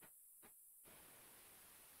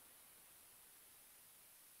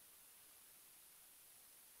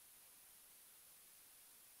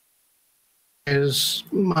 Is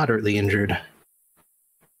moderately injured.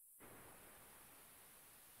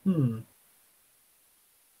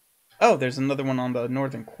 Oh, there's another one on the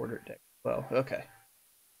northern quarterdeck. Well, okay.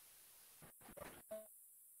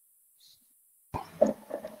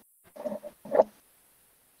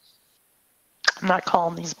 I'm not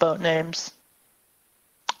calling these boat names.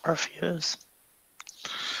 Refuse.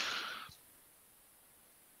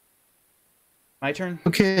 My turn?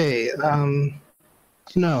 Okay,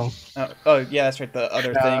 no. Oh, yeah, that's right, the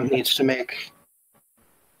other thing. Needs to make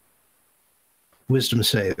wisdom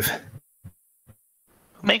save.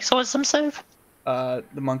 Who makes a wisdom save? The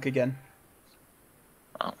monk again.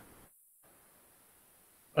 Oh.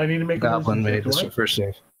 I need to make a Goblin made wisdom this first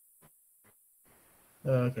save.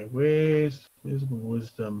 Okay, where's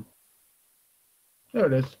wisdom? There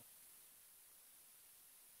it is.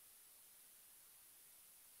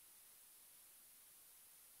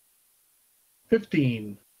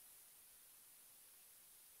 $15.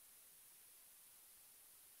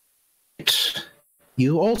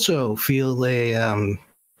 You also feel a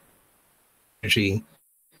energy.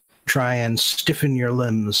 Try and stiffen your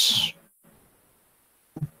limbs.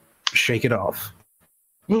 Shake it off.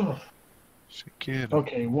 Ugh. Kid.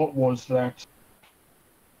 Okay, what was that?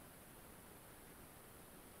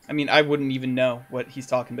 I mean, I wouldn't even know what he's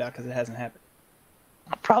talking about because it hasn't happened.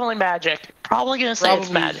 Probably magic. Probably gonna say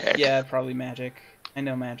it's magic. Yeah, probably magic. I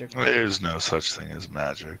know magic. There's no such thing as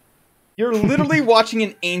magic. You're literally watching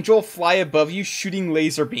an angel fly above you shooting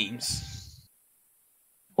laser beams.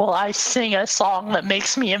 Well, I sing a song that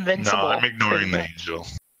makes me invincible. No, I'm ignoring the angel.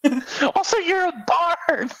 Also, you're a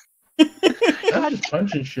bard. I'm just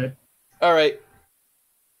punching shit. Alright.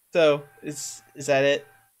 So, is that it?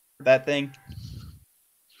 For that thing?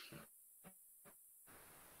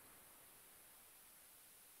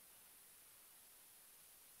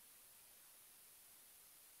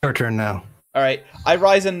 Your turn now. Alright. I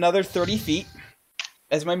rise another 30 feet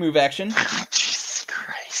as my move action. Jesus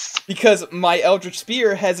Christ. Because my Eldritch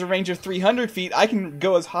Spear has a range of 300 feet, I can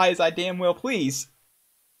go as high as I damn well please.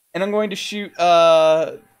 And I'm going to shoot,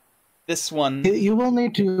 this one. You will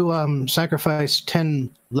need to sacrifice 10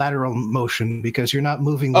 lateral motion because you're not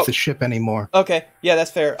moving with the ship anymore. Okay, yeah,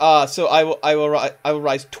 that's fair. So I will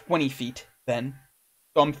rise 20 feet then.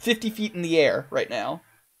 So I'm 50 feet in the air right now,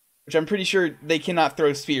 which I'm pretty sure they cannot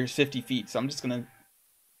throw spears 50 feet. So I'm just gonna.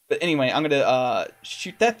 But anyway, I'm gonna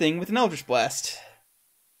shoot that thing with an Eldritch Blast.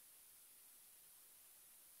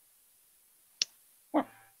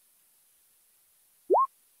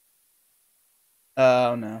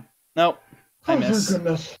 Oh no, nope. I miss. Oh,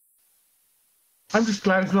 goodness. I'm just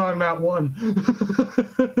glad it's not on that one.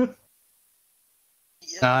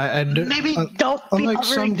 Maybe don't be unlike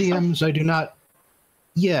some hovering DMs, I do not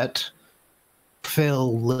yet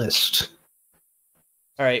fail list.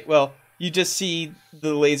 All right. Well, you just see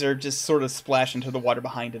the laser just sort of splash into the water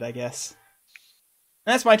behind it, I guess.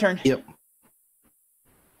 And that's my turn. Yep.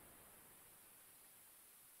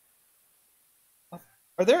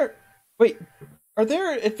 Are there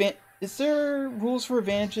Is there rules for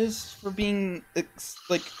advantages for being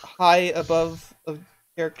like high above a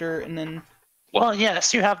character and then? Well,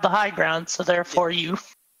 yes, you have the high ground, so therefore you.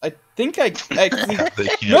 I think I actually They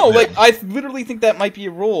can't no, win. like I literally think that might be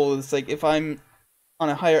a rule. It's like if I'm on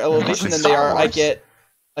a higher elevation than they are, I get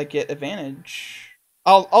advantage.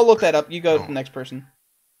 I'll look that up. You go to the next person.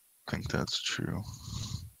 I think that's true.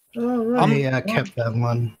 All right. I kept that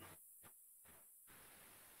one.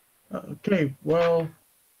 Okay, well,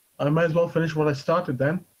 I might as well finish what I started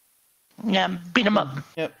then. Yeah, beat him up.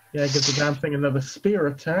 Yep. Yeah, give the damn thing another spear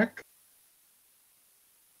attack.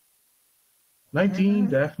 19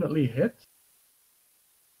 definitely hits.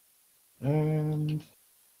 And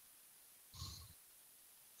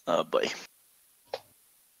Oh boy.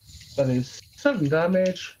 that is 7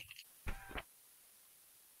 damage.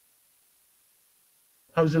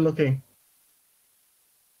 How's it looking?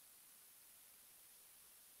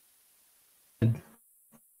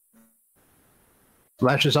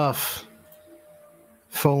 Lashes off.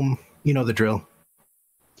 Foam. You know the drill.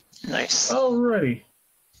 Nice. Alrighty.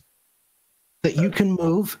 That you can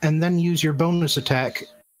move and then use your bonus attack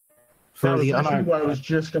for That was the actually unarmed. what I was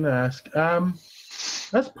just going to ask.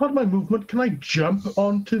 As part of my movement, can I jump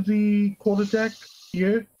onto the quarterdeck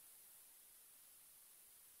here?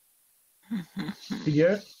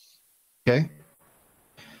 Here? Okay.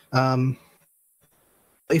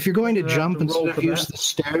 If you're going to I have jump to roll instead of for use that. the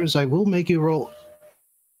stairs, I will make you roll.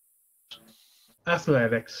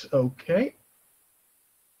 Athletics, okay.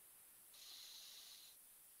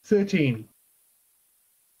 13.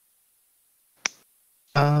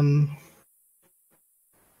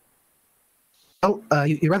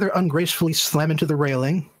 You rather ungracefully slam into the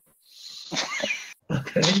railing.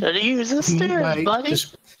 Okay. Should have used the stairs, By buddy.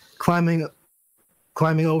 just climbing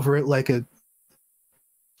over it like a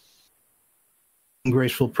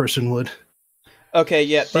ungraceful person would. Okay.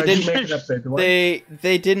 Yeah. They But I do didn't. make it up there, do I?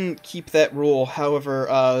 They didn't keep that rule.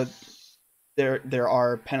 However, there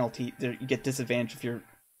are penalty. You get disadvantage if you're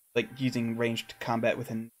like using ranged combat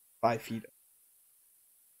within 5 feet.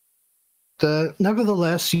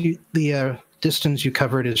 Nevertheless, the distance you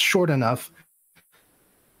covered is short enough.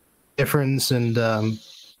 Difference and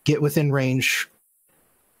get within range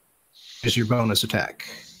is your bonus attack.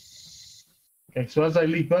 Okay, so as I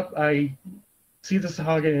leap up, I see the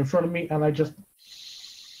Sahara in front of me, and I just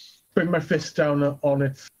bring my fist down on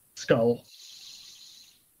its skull.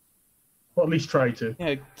 Or at least try to.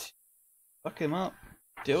 Yeah. Fuck him up.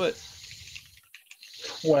 Do it.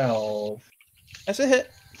 12. That's a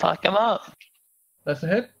hit. Fuck him up. That's a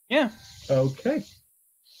hit? Yeah. Okay.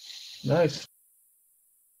 Nice.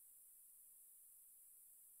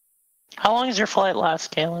 How long does your flight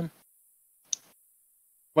last, Kalen?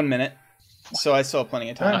 1 minute. So I still have plenty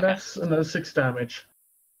of time. And that's another 6 damage.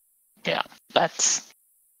 Yeah, that's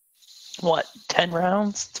what, 10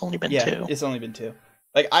 rounds? It's only been Yeah, 2. it's only been 2.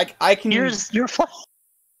 Like I can Your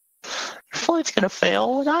flight's gonna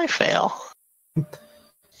fail when I fail.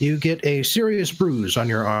 You get a serious bruise on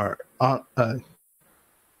your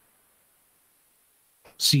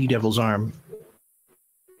Sea Devil's arm.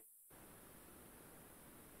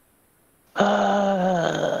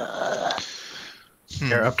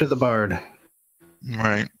 You're up to the bard.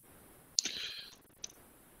 Right.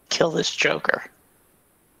 Kill this Joker.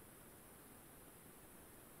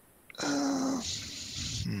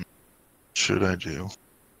 Should I do?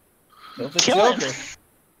 Kill the Kill him. Joker.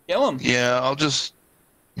 Kill him. Yeah, I'll just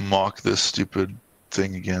mock this stupid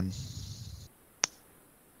thing again.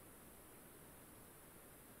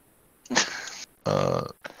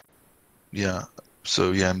 Yeah.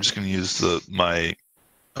 So yeah, I'm just gonna use my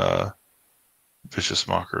vicious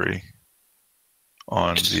mockery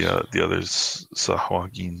on the others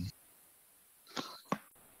Sahwagin.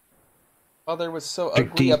 Father was so Your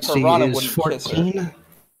ugly a DC piranha is wouldn't kiss her. 14,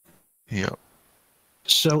 Yep.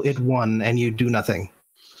 so it won, and you do nothing.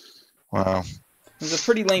 Wow. It was a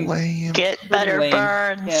pretty lame. Lame. Get better, lame.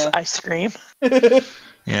 Burns. Yeah. I scream.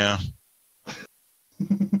 Yeah.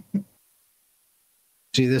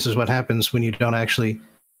 See, this is what happens when you don't actually.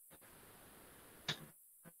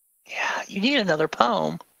 Yeah, you need another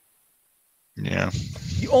poem. Yeah.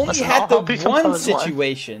 You only Listen, had I'll the help you one compose one.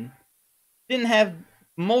 situation. Didn't have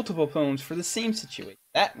multiple poems for the same situation.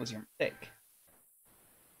 That was your mistake.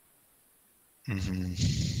 hmm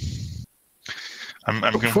I'm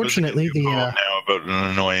composing Fortunately, a new poem now about an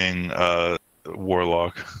annoying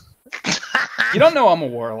warlock. You don't know I'm a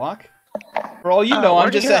warlock. For all you Oh, know, I'm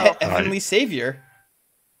where'd he just a go? heavenly savior.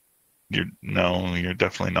 You're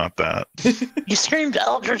definitely not that. You screamed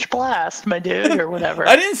Eldritch Blast, my dude, or whatever.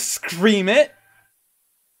 I didn't scream it.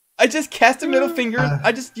 I just cast a middle finger.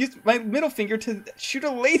 I just used my middle finger to shoot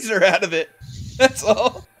a laser out of it. That's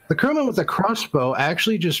all. The crewman with the crossbow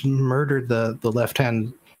actually just murdered the left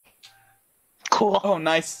hand. Cool. Oh,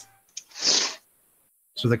 nice.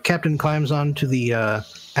 So the captain climbs onto the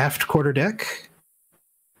aft quarterdeck.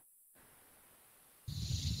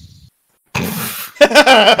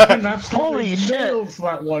 And absolutely Holy shit. nails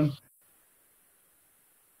that one.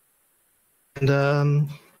 And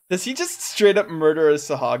Does he just straight up murder a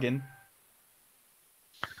Sahagin?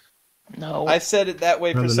 No. I've said it that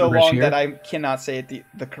way Run for the so numbers long here. that I cannot say it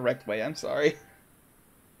the correct way. I'm sorry.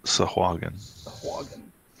 Sahwagan. Sahagin.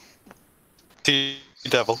 Sea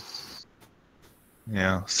Devil.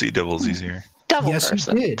 Yeah, Sea Devil's easier. Devil Yes, he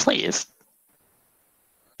person, did. please.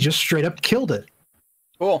 just straight up killed it.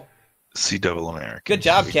 Cool. Sea Devil American. Good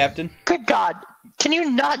job, Captain. Good God. Can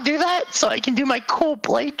you not do that so I can do my cool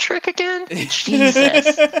blade trick again?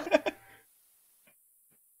 Jesus.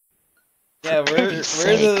 Yeah, For we're pity's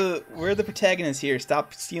sake. we're the protagonists here.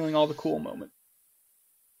 Stop stealing all the cool moments.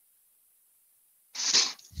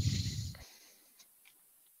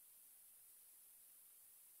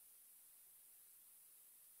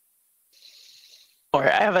 Or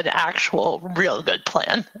I have an actual, real good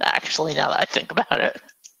plan, actually, now that I think about it.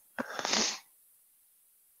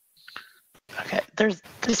 Okay,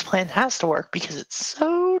 this plan has to work because it's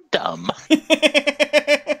so dumb.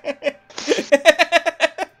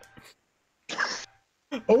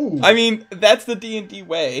 Oh, I mean, that's the D&D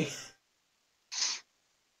way.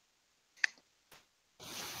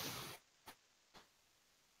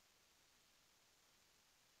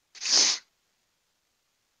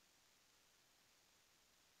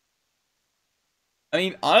 I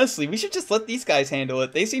mean, honestly, we should just let these guys handle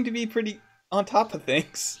it. They seem to be pretty on top of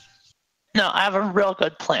things. No, I have a real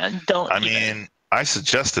good plan. Don't I even. mean, I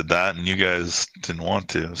suggested that, and you guys didn't want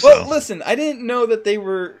to. So. Well, listen, I didn't know that they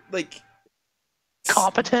were, like,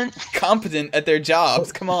 Competent? competent at their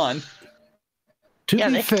jobs. Come on. To Yeah,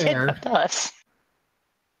 be they fair, kidnapped us.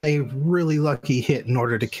 a really lucky hit in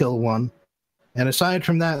order to kill one. And aside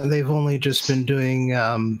from that, they've only just been doing.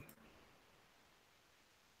 Oh,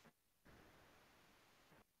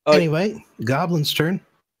 Anyway, Goblin's turn.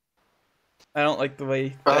 I don't like the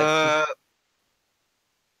way. That,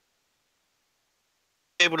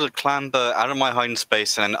 Able to clamber out of my hiding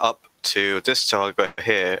space and then up to this target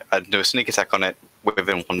here and do a sneak attack on it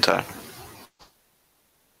within one turn.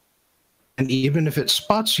 And even if it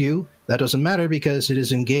spots you, that doesn't matter because it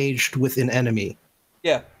is engaged with an enemy.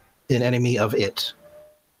 yeah. An enemy of it.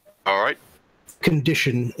 All right.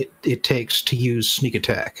 Condition it takes to use sneak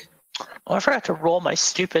attack. Oh, I forgot to roll my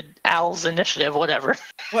stupid owl's initiative, whatever.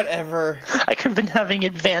 Whatever. I could have been having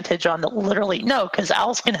advantage on the literally. No, because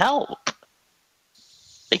owls can help.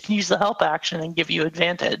 They can use the help action and give you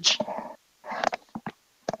advantage.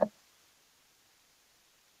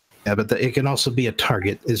 Yeah, but it can also be a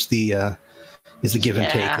target. Is the give and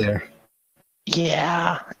Yeah. take there?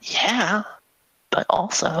 Yeah. But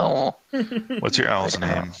also, What's your owl's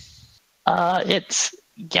name? it's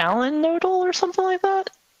Gallon Nodal or something like that.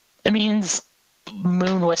 It means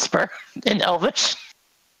moon whisper in Elvish.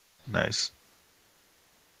 Nice.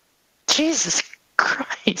 Jesus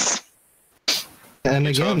Christ. And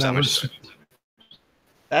It's again, that damage. was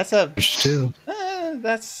That's a. too.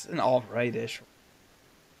 That's an all-right-ish.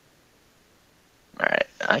 Alright,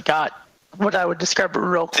 I got what I would describe a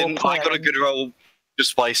real cool Then plan. I got a good roll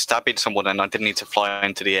just by stabbing someone, and I didn't need to fly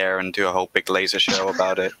into the air and do a whole big laser show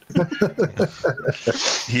about it.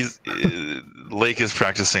 He's Lake is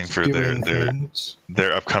practicing for Doing their things.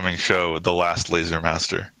 their upcoming show, The Last Laser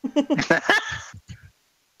Master.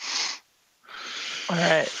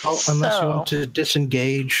 Alright, Unless you want to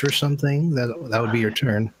disengage or something, that would be your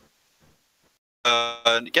turn.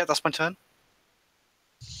 Yeah, that's my turn.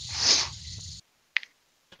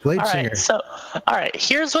 Blade Singer. Alright,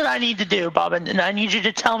 here's what I need to do, Bob, and I need you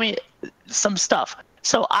to tell me some stuff.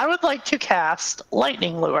 So I would like to cast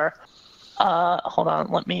Lightning Lure. Hold on,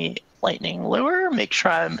 let me Lightning Lure, make sure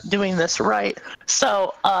I'm doing this right.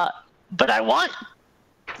 So, but I want,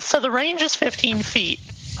 so the range is 15 feet.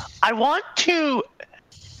 I want to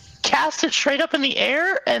cast it straight up in the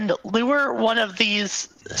air and lure one of these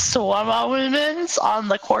Swamawomens on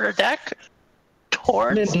the quarter deck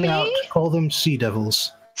towards In me. doubt, call them Sea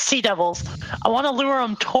Devils. Sea Devils. I want to lure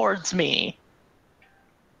them towards me.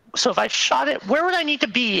 So if I shot it, where would I need to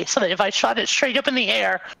be so that if I shot it straight up in the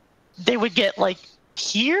air, they would get like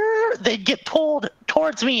here, they'd get pulled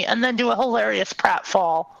towards me and then do a hilarious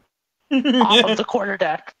pratfall off of the quarter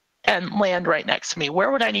deck and land right next to me.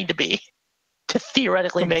 Where would I need to be to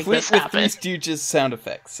theoretically make Complete this with happen? these Stooges sound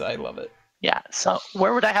effects. I love it. Yeah, so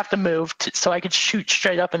where would I have to move so I could shoot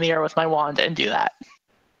straight up in the air with my wand and do that?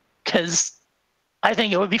 Because I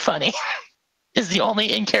think it would be funny. Is the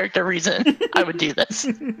only in-character reason I would do this.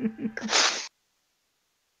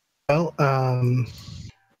 Well,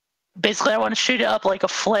 Basically, I want to shoot it up like a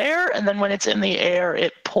flare, and then when it's in the air,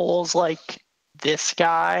 it pulls like this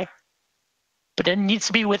guy. But it needs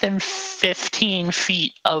to be within 15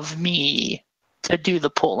 feet of me to do the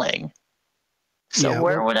pulling. So Yeah,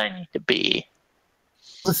 where well- would I need to be?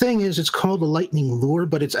 the thing is, it's called a lightning lure,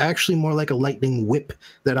 but it's actually more like a lightning whip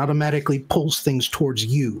that automatically pulls things towards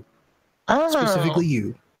you, Oh, specifically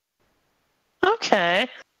you. okay.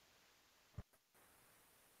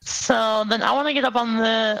 So then I want to get up on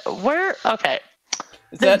the where? Okay.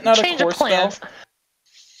 Is Then that not a change of core spell? plans.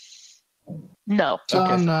 No. It's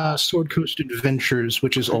Okay. on Sword Coast Adventures,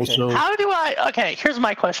 which is Okay. also How do I? Okay, here's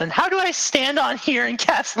my question. How do I stand on here and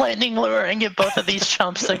cast lightning lure and get both of these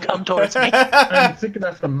chumps to come towards me? I'm thinking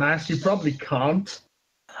that's the mask. You probably can't.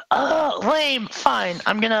 Oh, lame. Fine.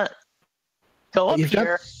 I'm gonna go up You've got-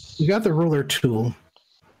 here. you got the ruler tool.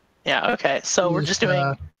 Yeah. Okay. So we're just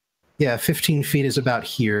doing Yeah, 15 feet is about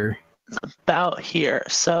here. about here.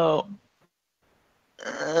 So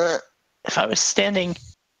if I was standing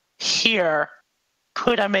here,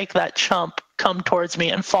 could I make that chump come towards me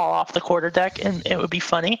and fall off the quarterdeck, and it would be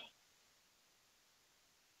funny?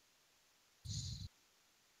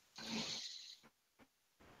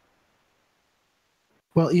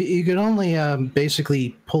 Well, you could only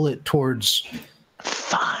basically pull it towards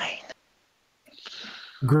Fine.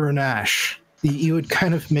 Grenache. You would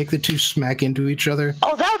kind of make the two smack into each other.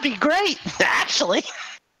 Oh, that would be great. Actually,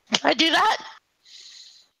 can I do that?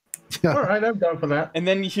 All right, I'm down for that. And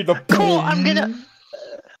then you hear the Cool. I'm boom. gonna.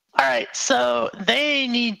 All right. So they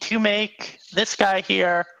need to make this guy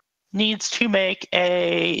here needs to make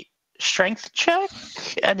a strength check,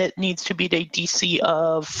 and it needs to beat a DC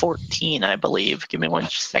of 14, I believe. Give me 1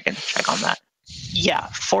 second to check on that. Yeah,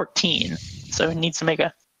 14. So he needs to make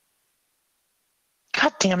a.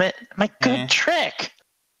 God damn it! My good Eh. trick.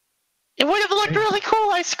 It would have looked really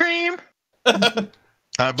cool. I scream.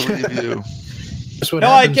 I believe you. That's what No,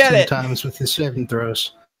 I happens get it. sometimes with the saving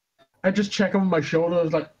throws. I just check over my shoulder. I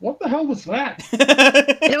was like, what the hell was that?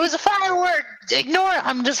 It was a firework. Ignore it.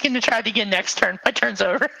 I'm just gonna try it again next turn. My turn's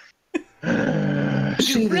over. See,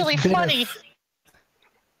 this Really funny.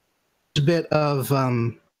 Bit of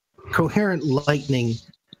coherent lightning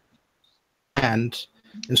and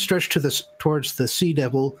stretched towards the sea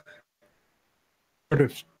devil, sort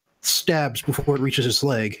of stabs before it reaches its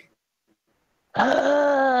leg.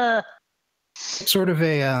 Sort of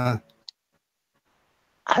a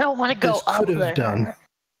I don't want to go this up could there. have done.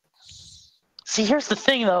 See, here's the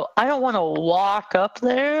thing, though. I don't want to walk up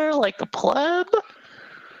there like a pleb.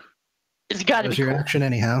 It's got That to was be your cool. action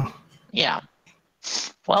anyhow. Yeah.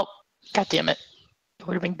 Well, God damn it. It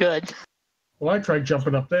would have been good. Well, I tried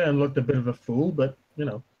jumping up there and looked a bit of a fool, but, you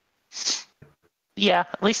know. Yeah,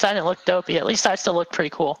 at least I didn't look dopey. At least I still look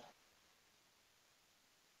pretty cool.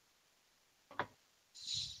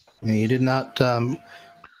 Yeah, you did not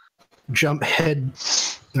jump head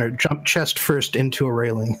or jump chest first into a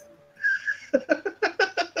railing. I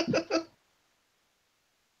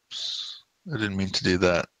didn't mean to do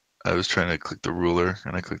that. I was trying to click the ruler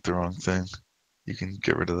and I clicked the wrong thing. You can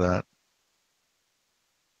get rid of that.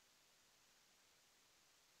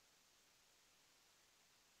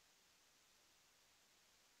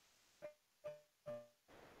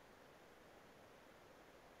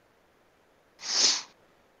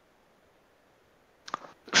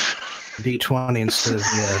 D20 instead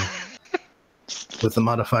of with the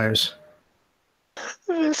modifiers.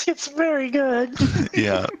 It's very good.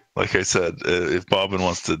 Yeah, like I said, if Bobbin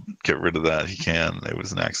wants to get rid of that, he can. It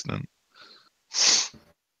was an accident.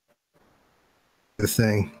 The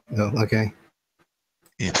thing. Oh, okay.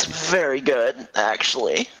 Yeah. It's very good,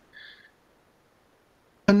 actually.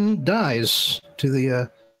 And dies to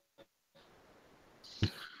the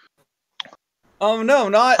Oh no,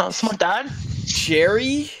 not Oh, someone died?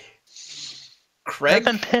 Jerry. Craig. I've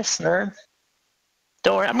been pissed, nerd.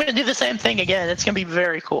 Don't worry, I'm going to do the same thing again. It's going to be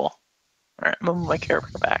very cool. Alright, I'm moving my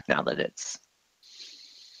character back now that it's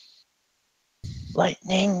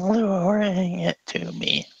lightning luring it to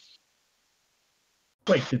me.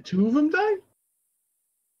 Wait, did two of them die?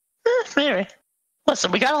 Maybe.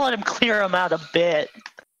 Listen, we got to let him clear them out a bit.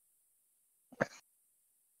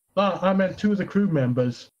 I meant two of the crew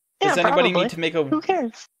members. Does Yeah, anybody probably. need to make a Who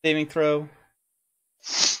cares? saving throw?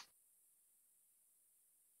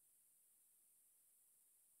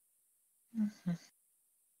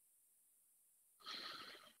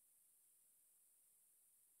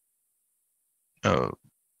 Oh,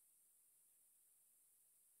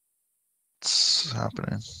 is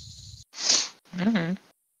happening. Mm-hmm.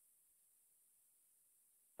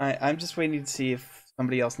 I'm just waiting to see if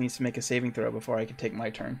somebody else needs to make a saving throw before I can take my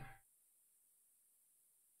turn.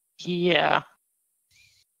 Yeah.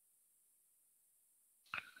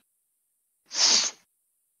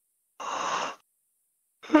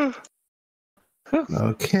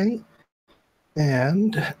 Okay.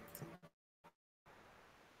 And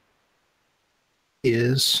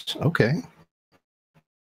is okay.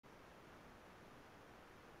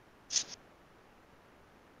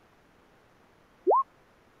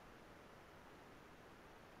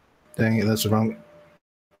 Dang it, that's wrong.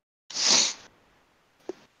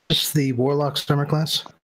 Is the Warlock's armor class?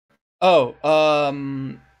 Oh,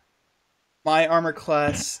 my armor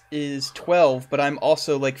class is 12, but I'm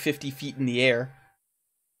also like 50 feet in the air.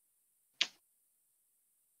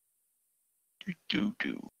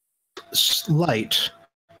 Slight.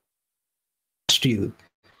 You.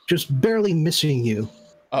 Just barely missing you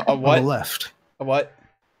A on the what? left. A what?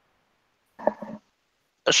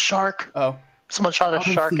 A shark. Oh. Someone shot a Out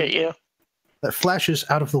of shark the- at you. That flashes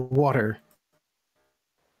out of the water.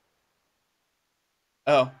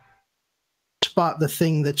 Oh. Spot the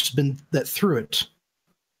thing that threw it.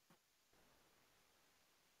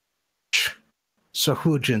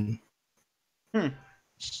 Sahujin.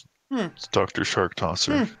 It's Dr. Shark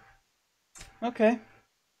Tosser. Okay.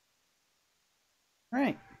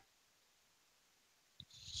 Right.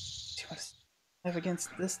 What do I have against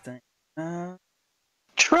this thing?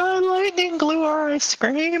 Try lightning glue or ice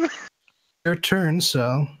cream. Your turn,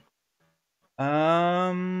 so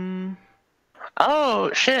Oh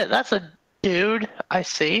shit, that's a dude. I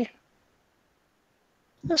see.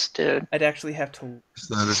 This dude. I'd actually have to. Is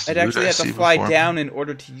that a I'd dude actually I have to see fly before me? down in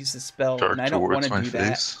order to use the spell, Shark and I don't want towards to my do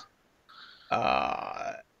face.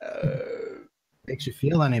 that. makes you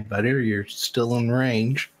feel any better. You're still in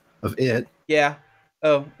range of it. Yeah.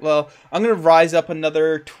 Oh well, I'm gonna rise up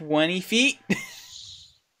another 20 feet.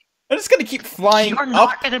 I'm just gonna keep flying You're up.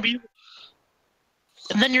 not gonna be.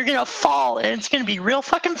 And then you're gonna fall, and it's gonna be real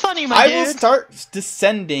fucking funny, my I dude. will start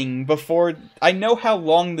descending before I know how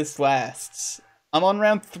long this lasts. I'm on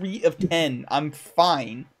round 3 of 10. I'm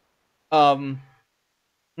fine. I'm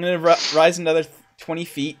gonna rise another 20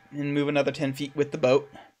 feet and move another 10 feet with the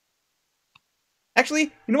boat.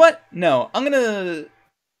 Actually, you know what? No, I'm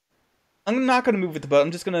not gonna move with the boat.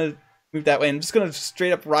 I'm just gonna move that way. I'm just gonna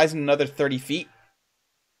straight up rise another 30 feet,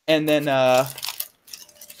 and then So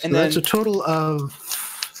that's a total of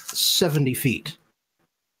 70 feet.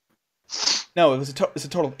 no, it's a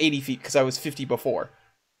total of 80 feet because I was 50 before.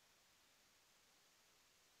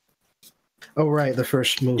 Oh, right. The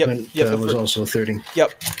first movement the was also 30.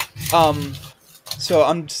 Yep. So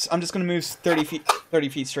I'm just gonna move 30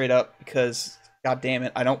 feet straight up because god damn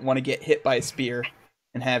it, I don't want to get hit by a spear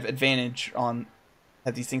and have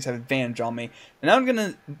these things have advantage on me. And now I'm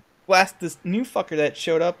gonna blast this new fucker that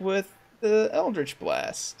showed up with the Eldritch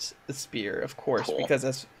Blast, the spear, of course, Cool. because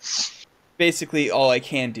that's basically all I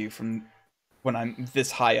can do from when I'm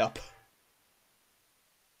this high up.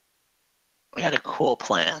 We had a cool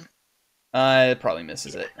plan. It probably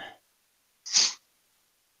misses it.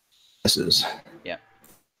 This is. Yeah.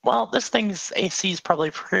 Well, this thing's AC is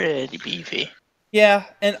probably pretty beefy. Yeah,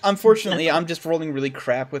 and unfortunately, I'm just rolling really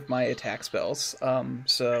crap with my attack spells.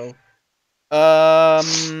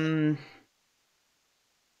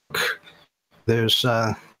 There's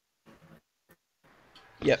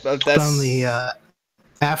Yep, that's on the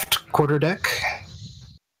aft quarterdeck.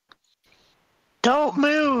 Don't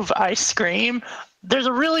move, I scream. There's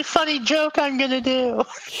a really funny joke I'm gonna do.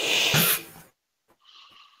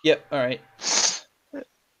 Yep, alright. It's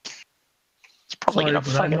probably Sorry, gonna but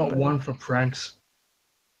I'm fucking not move. one for pranks.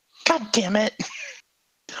 God damn it.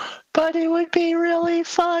 But it would be really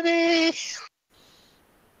funny.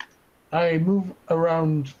 I move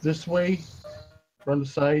around this way, around the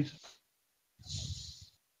side,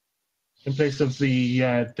 in place of the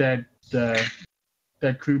dead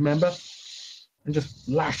crew member, and just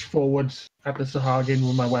lash forwards at the Sahagin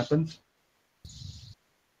with my weapons.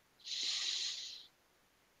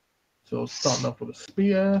 So starting off with a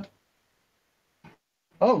spear.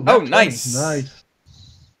 Oh, nat 20. Nice. Nice.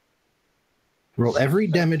 Roll every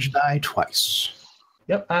damage die twice.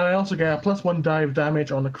 Yep, and I also get a +1 die of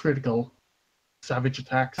damage on the critical savage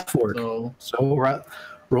attacks. Forward. So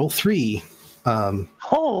roll 3.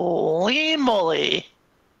 Holy moly.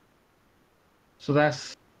 So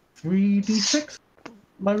that's 3d6.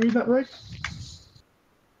 Am I reading that right?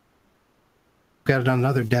 Got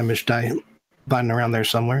another damage die lying around there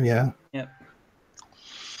somewhere, yeah. Yep.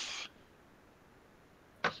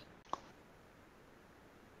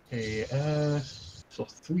 Okay, so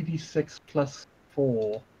 3d6 plus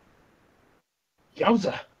 4.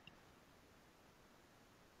 Yowza!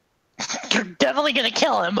 You're definitely gonna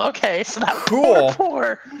kill him. Okay, so that Cool.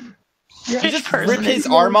 poor Yeah, fish just person rip his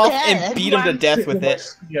is arm off dead. and beat him to death with it.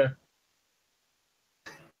 Yeah.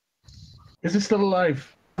 Is it still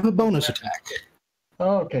alive? Have a bonus attack.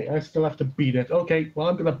 Oh, okay, I still have to beat it. Okay, well,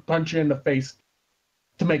 I'm gonna punch it in the face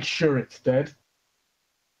to make sure it's dead.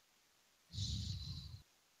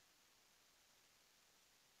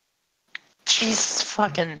 Jeez,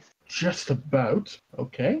 fucking. Just about.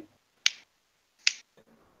 Okay.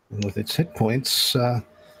 And with its hit points, the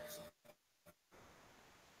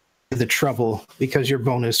trouble, because your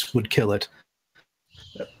bonus would kill it.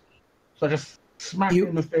 So I just smack You- it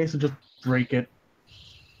in the face and just break it.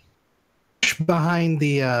 Behind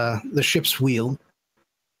the ship's wheel,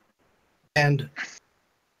 and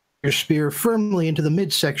your spear firmly into the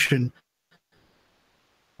midsection.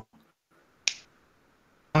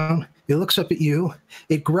 It looks up at you,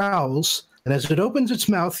 it growls, and as it opens its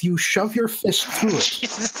mouth, you shove your fist through it.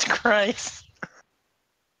 Jesus Christ.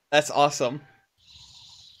 That's awesome.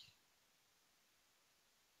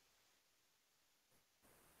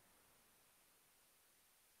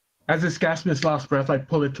 As it's gasping its last breath, I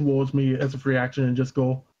pull it towards me as a free action and just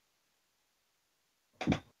go,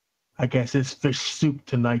 I guess it's fish soup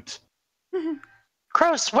tonight.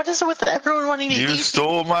 Gross. What is it with everyone wanting to You eat?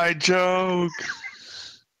 stole my joke.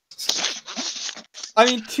 I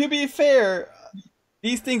mean, to be fair,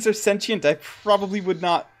 these things are sentient. I probably would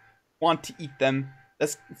not want to eat them.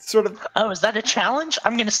 That's sort of... Oh, is that a challenge?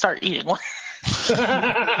 I'm gonna start eating one.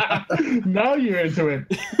 Now you're into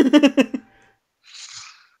it.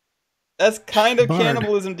 That's kind of Bard.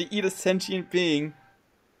 cannibalism to eat a sentient being.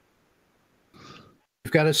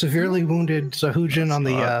 You've got a severely wounded Zahujin on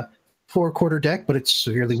the four-quarter deck, but it's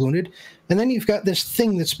severely wounded. And then you've got this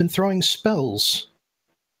thing that's been throwing spells.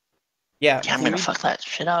 Yeah, Yeah, I'm gonna fuck that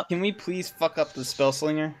shit up. Can we please fuck up the spell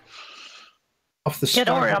slinger? Off the Yeah,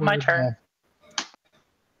 don't worry, on my starboard,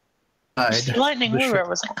 side. Lightning The ship. Lure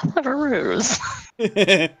was a clever ruse.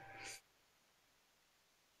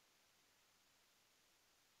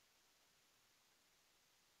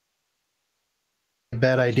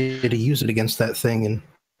 Bad idea to use it against that thing and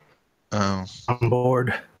Oh, on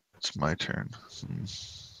board. it's my turn.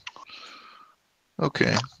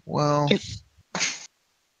 Okay, well,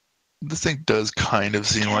 this thing does kind of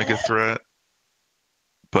seem like a threat,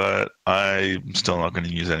 but I'm still not going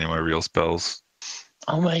to use any of my real spells.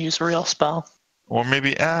 I'm gonna use a real spell. Or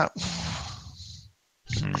maybe app.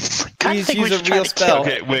 Kinda Please think we use a should try real to spell.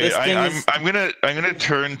 kill Okay, wait. This thing is- I'm gonna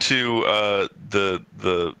turn to the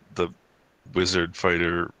wizard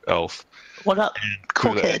fighter elf. What up,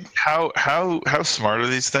 cool Clear that. kid? How smart are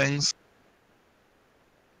these things?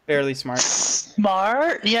 Fairly smart.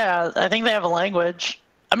 Smart? Yeah, I think they have a language.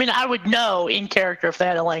 I mean, I would know in character if they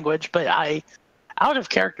had a language, but I, out of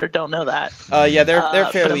character, don't know that. Yeah, they're But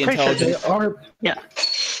I'm fairly pretty sure intelligent. They are, Yeah.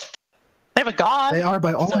 They have a god. they are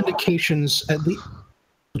by all indications, at least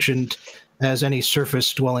intelligent as any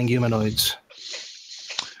surface-dwelling humanoids.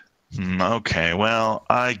 Okay, well,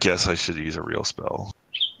 I guess I should use a real spell.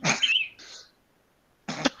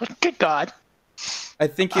 Good god. I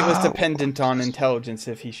think it was Oh. dependent on intelligence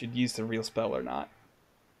if he should use the real spell or not.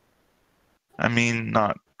 I mean,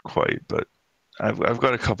 not quite, but I've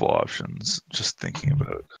got a couple options. Just thinking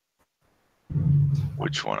about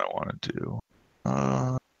which one I want to do.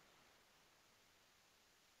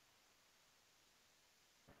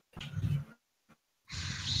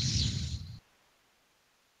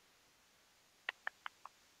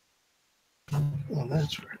 Well,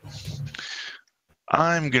 that's right.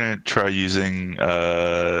 I'm gonna try using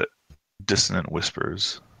dissonant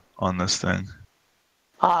whispers on this thing.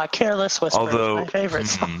 Careless Whisper. Although My favorite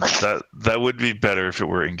song. that would be better if it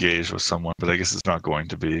were engaged with someone, but I guess it's not going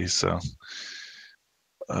to be. So,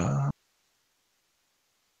 yeah,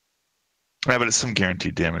 but it's some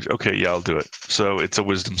guaranteed damage. Okay, yeah, I'll do it. So it's a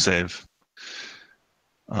wisdom save.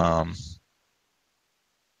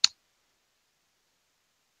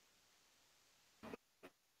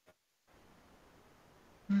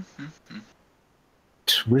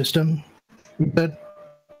 Wisdom, but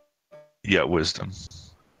Yeah, wisdom.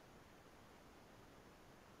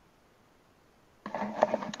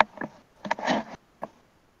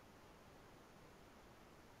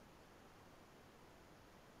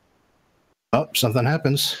 oh, something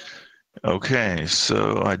happens. Okay,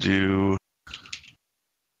 so I do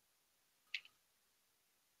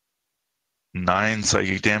 9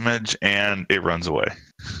 psychic damage, and it runs away.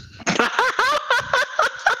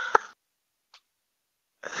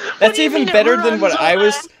 That's do you even mean it better than what runs I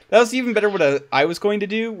was. away? That was even better what I was going to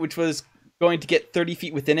do, which was going to get 30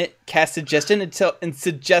 feet within it, cast suggestion and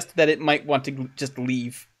suggest that it might want to just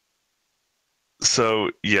leave. So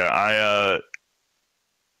yeah,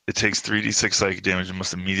 it takes 3d6 psychic damage and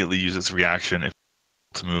must immediately use its reaction if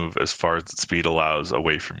to move as far as its speed allows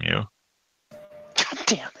away from you. God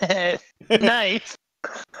damn it. Nice.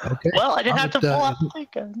 Okay. Well, I didn't have to pull I'll, out my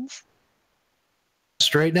guns.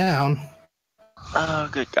 straight down. Oh,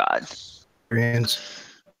 good God. Experience.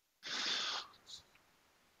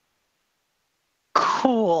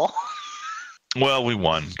 Cool. Well, we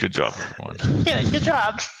won. Good job, everyone. Yeah, good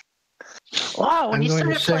job. Wow, when I'm you going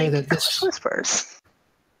to started say playing that this- Whispers.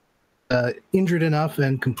 Injured enough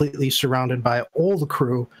and completely surrounded by all the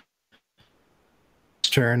crew.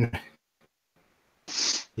 Turn.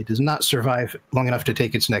 It does not survive long enough to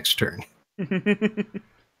take its next turn.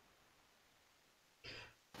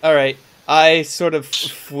 All right, I sort of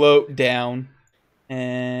float down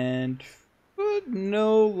and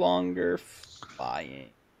no longer flying.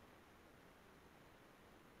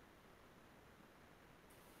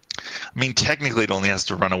 I mean, technically, it only has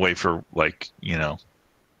to run away for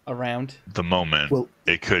Around. the moment. Well,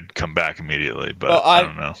 it could come back immediately, but Well, I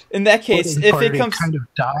don't know. In that case, the if party it comes, kind of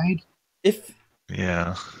died. if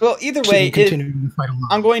Yeah. well, either So way, you continue to fight along.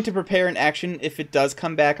 I'm going to prepare an action. If it does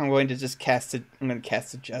come back, I'm going to just cast it. I'm going to cast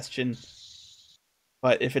suggestion.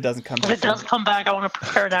 But if it doesn't come If back, it does come back, I want to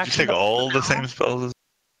prepare an You action. take all the same spells as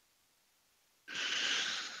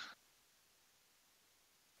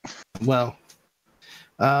Well,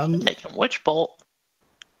 Taking Witch Bolt.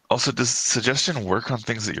 Also, does suggestion work on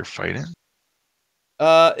things that you're fighting?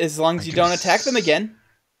 as long as you don't attack them again.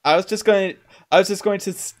 I was just going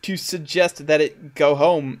to suggest that it go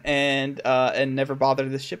home and never bother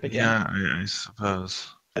the ship again. Yeah, I suppose.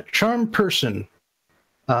 a charmed person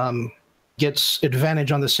gets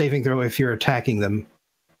advantage on the saving throw if you're attacking them.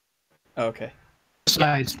 Okay.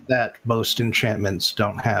 Besides that, most enchantments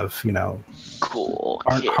don't have, Cool.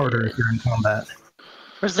 aren't Yeah. harder if you're in combat.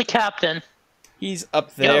 Where's the captain? He's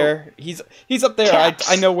up there. He's up there.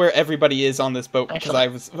 I know where everybody is on this boat because I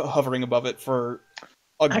was hovering above it for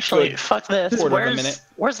a Actually, good fuck this. quarter of a minute.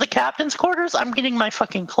 Where's the captain's quarters? I'm getting my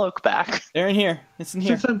fucking cloak back. They're in here. It's in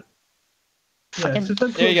here. Since I'm, Fucking- since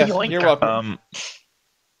I'm There you go. Yoink. You're welcome.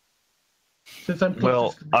 Since I'm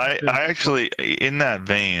Well, closest to I actually, in that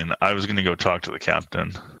vein, I was going to go talk to the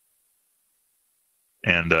captain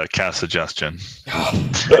and cast suggestion.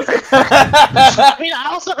 I mean, I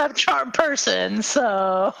also have charm person,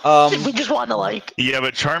 so we just want to Yeah,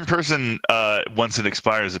 but charm person, once it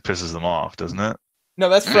expires, it pisses them off, doesn't it? No,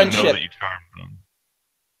 that's Know friendship. that you charmed them.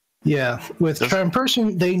 Yeah, with Does- charmed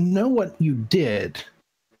person, they know what you did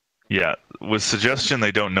Yeah, with suggestion,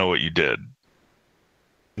 they don't know what you did.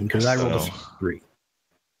 because I rolled a So- 3.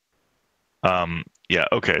 Yeah,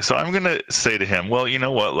 okay. So I'm gonna say to him, well, you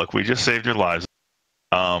know what? Look, we just saved your lives.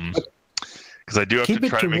 Because I do have Keep to it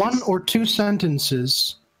try to to make. one or two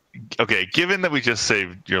sentences. Okay, given that we just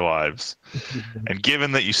saved your lives, and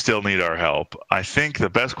given that you still need our help, I think the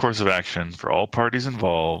best course of action for all parties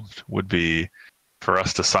involved would be for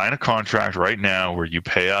us to sign a contract right now where you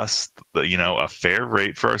pay us, a fair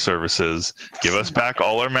rate for our services, give us back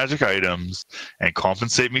all our magic items, and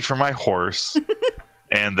compensate me for my horse,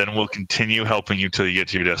 and then we'll continue helping you till you get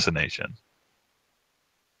to your destination.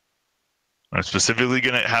 I'm specifically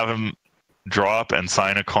going to have him draw up and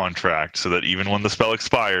sign a contract so that even when the spell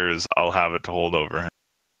expires, I'll have it to hold over him.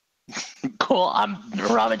 Cool. I'm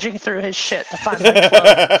rummaging through his shit to find my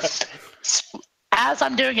cloak. As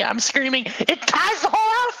I'm doing it, I'm screaming, "It ties the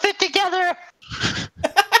whole outfit together!"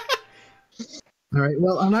 All right,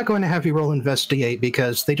 well, I'm not going to have you roll investigate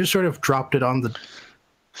because they just sort of dropped it on the...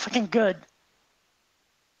 Fucking good.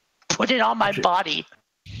 Put it on my body.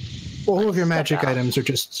 All of your magic items are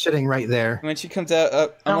just sitting right there. When she comes out, I'm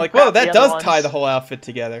Don't like, grab whoa, the that other does ones. tie the whole outfit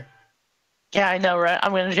together. Yeah, I know, right?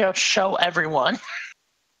 I'm gonna go show everyone.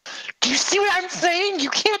 Do you see what I'm saying? You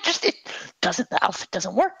can't just... The outfit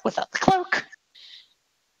doesn't work without the cloak.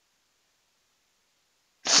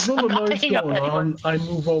 With all I'm the not noise picking up going anyone. on, I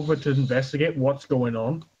move over to investigate what's going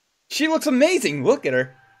on. She looks amazing. Look at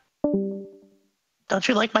her. Don't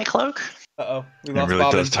you like my cloak? Uh-oh. We It lost really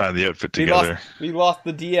Bobbin. does tie the outfit we together. lost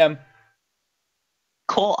the DM.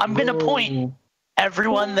 Cool. I'm gonna point Whoa.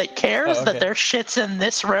 everyone that cares Oh, okay. that their shit's in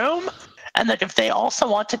this room, and that if they also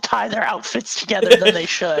want to tie their outfits together, then they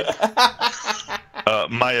should.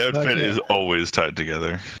 My outfit Okay. is always tied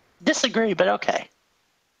together. Disagree, but okay.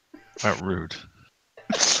 How rude.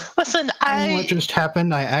 Listen, And what just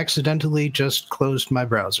happened, I accidentally just closed my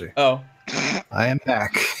browser. Oh, I am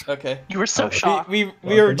back. okay. you were so Oh, shocked. We were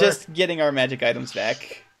Welcome just getting our magic items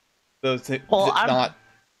back. Those Well, I'm- not.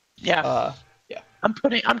 Yeah. Yeah.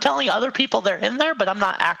 I'm telling other people they're in there, but I'm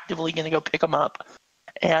not actively gonna go pick them up.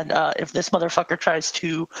 And if this motherfucker tries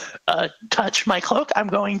to touch my cloak, I'm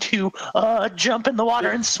going to jump in the water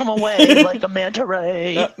and swim away like a manta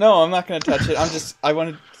ray. No, I'm not gonna touch it. I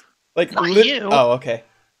wanted, like, Not you. Oh, okay.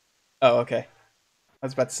 Oh, okay. I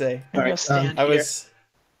was about to say. I'm gonna Alright, stand I here. was.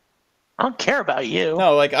 I don't care about you.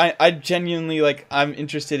 No, like I genuinely like I'm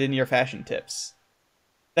interested in your fashion tips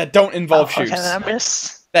that don't involve shoes. Okay, then I'm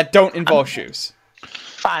That don't involve shoes.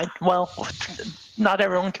 fine. Well, not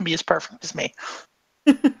everyone can be as perfect as me.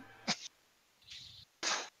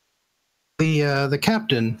 The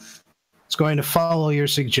captain is going to follow your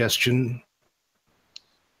suggestion.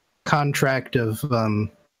 Contract of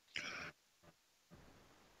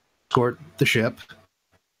escort the ship.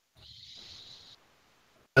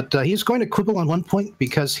 But he's going to quibble on one point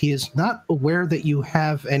because he is not aware that you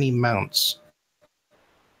have any mounts.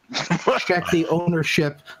 Check the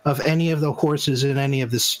ownership of any of the horses in any of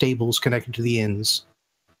the stables connected to the inns.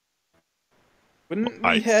 Wouldn't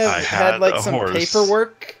I we have had like a some horse.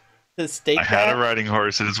 paperwork to state I had that? a riding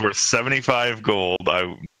horse. It is worth 75 gold.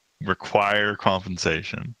 I require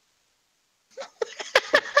compensation.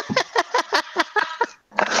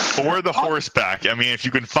 Or the horseback. I mean, if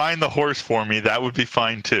you can find the horse for me, that would be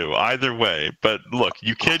fine too. Either way. But look,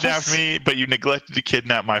 you kidnapped me, but you neglected to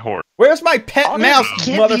kidnap my horse. Where's my pet I'll mouse, just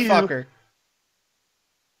give motherfucker?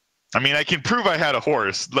 I mean, I can prove I had a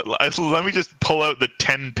horse. Let me just pull out the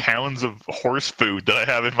 10 pounds of horse food that I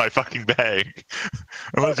have in my fucking bag.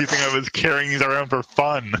 Unless you think I was carrying these around for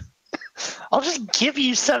fun. I'll just give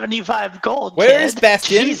you 75 gold. Where kid. is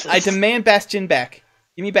Bastion? Jesus. I demand Bastion back.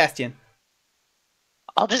 Give me Bastion.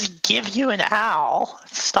 I'll just give you an owl.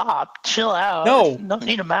 Stop. Chill out. No. You don't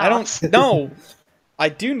need a mouse. I don't. No. I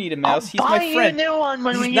do need a mouse. He's I'll my buy friend. you a new one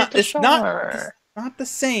when He's we not- get to it's shore. not the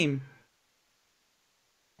same.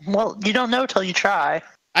 Well, you don't know till you try.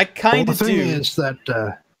 I kind Well, of the thing do. is that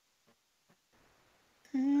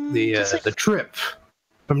the trip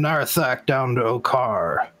from Narathak down to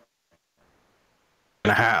Okar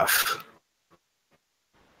and a half.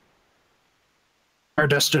 Our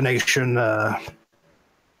destination,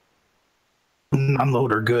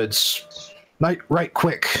 unload our goods right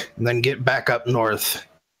quick, and then get back up north.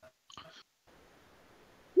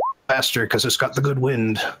 Faster, because it's got the good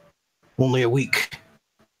wind. Only a week.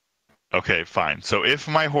 Okay, fine. So if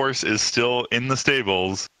my horse is still in the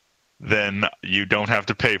stables, then you don't have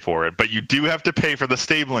to pay for it. But you do have to pay for the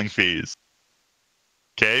stabling fees.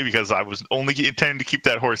 Okay? Because I was only intending to keep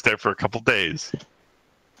that horse there for a couple days.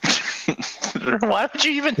 Why would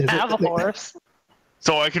you even have a horse?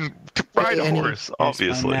 So I can ride a horse, Here's my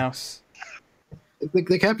obviously. mouse.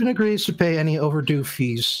 The captain agrees to pay any overdue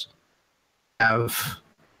fees you have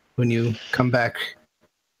when you come back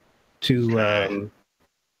to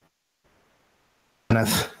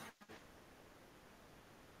Mynth.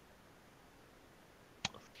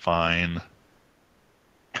 Fine.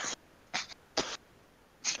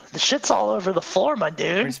 The shit's all over the floor, my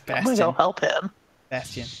dude. Where's I'm gonna go Bastion? help him.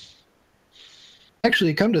 Bastion.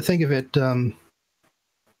 Actually, come to think of it,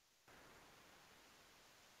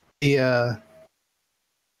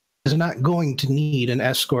 is not going to need an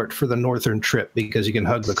escort for the northern trip because you can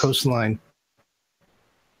hug the coastline.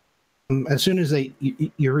 As soon as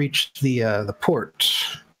you reach the port,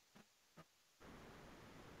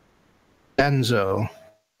 Danzo,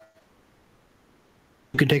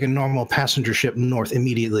 you can take a normal passenger ship north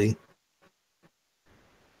immediately.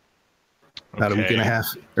 About a week and a half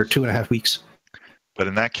or 2.5 weeks. But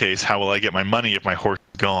in that case, how will I get my money if my horse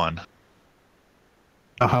is gone?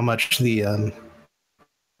 How much the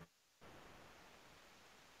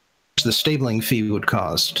stabling fee would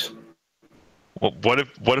cost? Well, what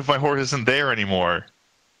if my horse isn't there anymore?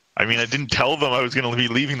 I mean, I didn't tell them I was going to be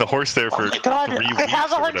leaving the horse there for Oh my god, 3 weeks I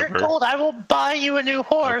have or 100 whatever. gold. I will buy you a new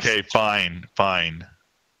horse. Okay, fine.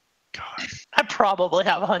 God. I probably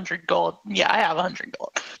have 100 gold. Yeah, I have 100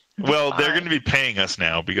 gold. Well, they're Fine. going to be paying us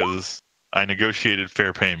now because I negotiated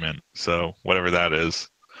fair payment. So whatever that is.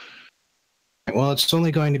 Well, it's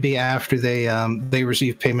only going to be after they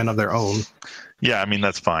receive payment of their own, Yeah, I mean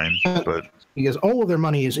that's fine. But because all of their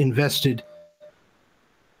money is invested.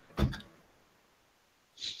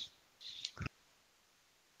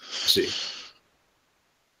 Let's see.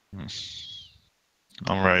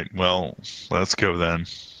 all right. Well, let's go then.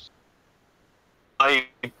 I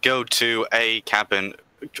go to a cabin,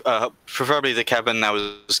 preferably the cabin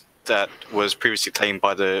that was previously claimed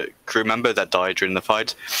by the crew member that died during the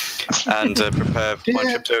fight, and prepare my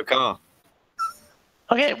trip to a car.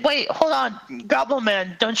 Okay, wait, hold on. Goblin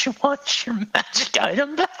Man, don't you want your magic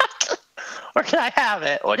item back? Or can I have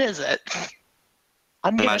it? What is it?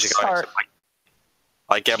 I'm The gonna magic start. item.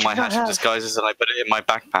 I get my hatchet disguises and I put it in my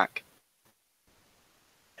backpack.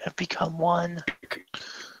 I've become one.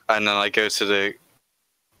 And then I go to the...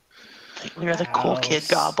 You're the cool kid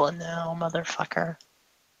House. goblin now, motherfucker.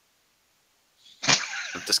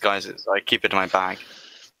 disguises. I keep it in my bag.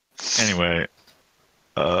 Anyway,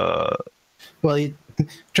 Well,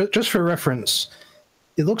 just for reference,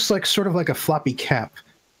 it looks like sort of like a floppy cap,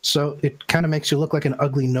 so it kind of makes you look like an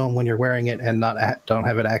ugly gnome when you're wearing it and don't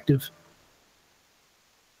have it active.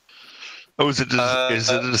 oh, is it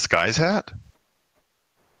a disguise hat?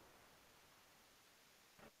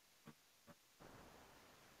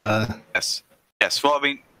 Yes. Yes. Well, I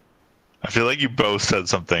mean, I feel like you both said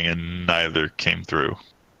something and neither came through.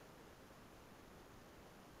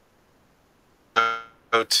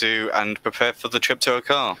 go to and prepare for the trip to a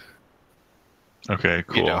car. Okay,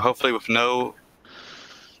 cool. You know, hopefully with no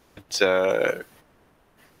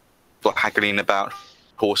haggling about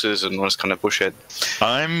horses and all this kind of bullshit.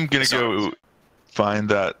 I'm gonna go find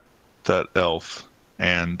that elf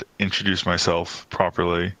and introduce myself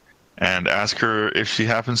properly, and ask her if she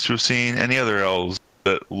happens to have seen any other elves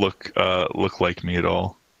that look like me at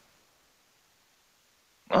all.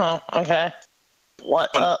 Oh, okay. What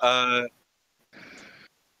up?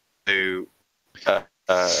 To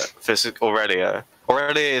visit Aurelia.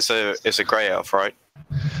 Aurelia is a grey elf, right?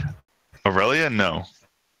 Aurelia, no.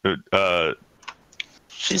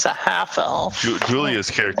 She's a half elf. Julia's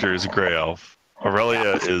character is a gray elf.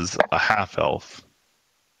 Aurelia is a half elf,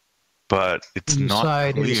 but it's not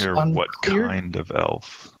Inside is clear what unclear. kind of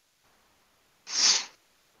elf.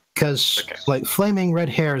 Because Okay. like flaming red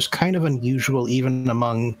hair is kind of unusual even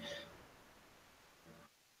among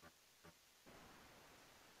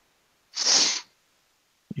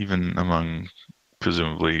Even among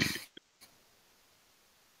presumably.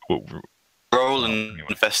 Roll and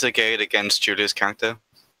investigate against Julia's character.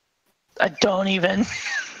 I don't even.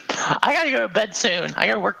 I gotta go to bed soon. I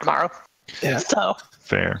gotta work tomorrow. Yeah. So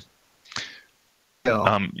Fair.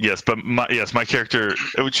 no. Yes, but my character.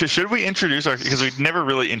 Should we introduce our? Because we've never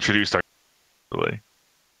really introduced our. Really.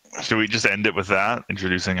 Should we just end it with that?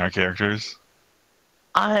 Introducing our characters.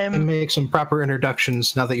 And make some proper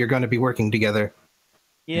introductions now that you're going to be working together.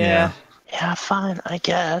 Yeah. yeah, fine, I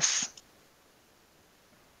guess.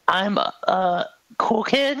 I'm a cool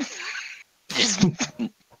kid.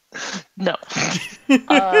 No.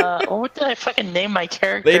 What did I fucking name my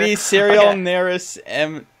character? Lady Serial Okay. Neris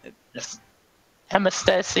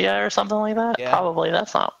Hemastasia or something like that? Yeah. Probably.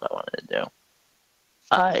 That's not what I wanted to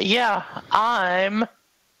do. Yeah, I'm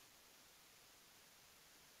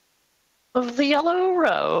of the Yellow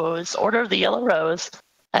Rose, Order of the Yellow Rose.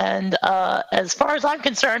 And as far as I'm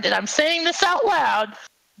concerned, and I'm saying this out loud,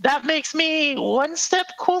 that makes me one step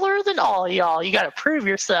cooler than all y'all. You gotta prove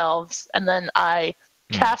yourselves. And then I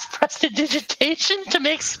cast Prestidigitation to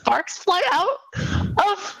make sparks fly out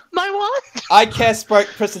of my wand. I cast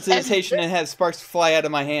Prestidigitation and have sparks fly out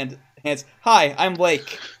of my hands. Hi, I'm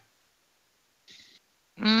Blake.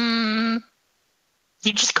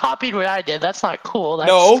 You just copied what I did. That's not cool. That's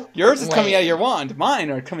No, yours is coming lame. out of your wand. Mine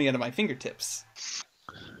are coming out of my fingertips.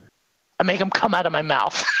 I make them come out of my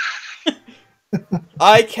mouth.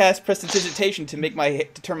 I cast Prestidigitation to make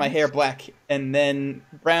to turn my hair black and then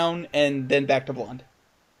brown and then back to blonde.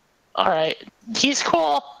 All right, he's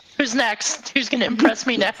cool. Who's next? Who's gonna impress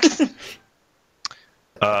me next?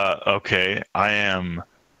 Okay, I am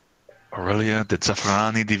Aurelia de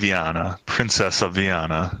Zaffarani di Viana, Princess of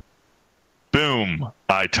Viana. Boom!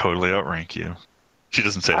 I totally outrank you. She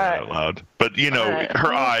doesn't say that out loud, but you know, Alright.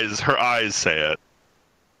 her eyes say it.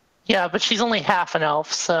 Yeah, but she's only half an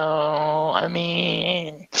elf, so I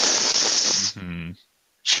mean,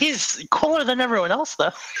 she's cooler than everyone else,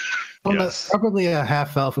 though. Well, Yes. that's probably a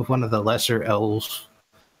half elf of one of the lesser elves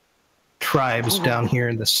tribes down here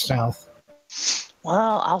in the south.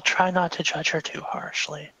 Well, I'll try not to judge her too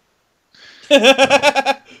harshly.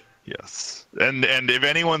 Yes, and if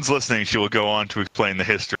anyone's listening, she will go on to explain the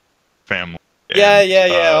history of the family.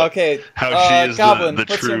 Yeah, okay. How she is Goblin, the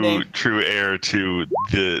what's your name? true heir to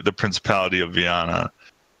the Principality of Viana,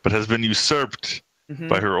 but has been usurped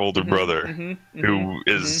by her older brother, who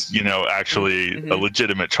is, you know, actually a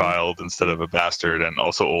legitimate child instead of a bastard, and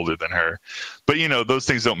also older than her. But you know, those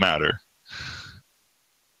things don't matter.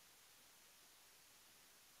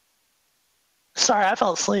 Sorry, I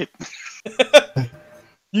fell asleep.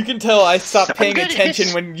 You can tell I stopped paying good.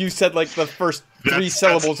 attention when you said like the first three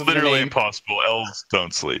syllables of the literally name. impossible. Elves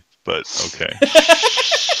don't sleep, but okay.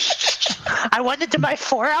 I went into my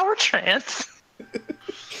 4-hour trance.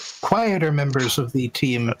 Quieter members of the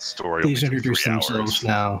team, That story please only took introduce 3 themselves hours.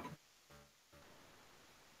 now.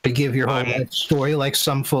 To give your whole life story like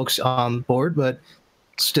some folks on board, but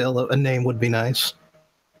still, a name would be nice.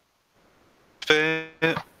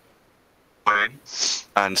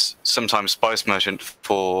 And sometimes spice merchant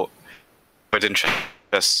for with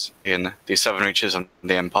interest in the Seven Reaches and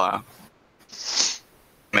the Empire.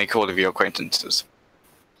 Make all of your acquaintances.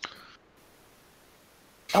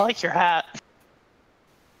 I like your hat.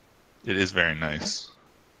 It is very nice.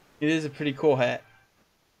 It is a pretty cool hat.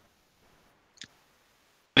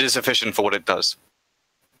 It is efficient for what it does.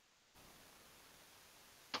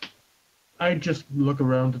 I just look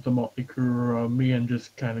around at the motley crew around me and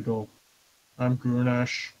just kind of go, I'm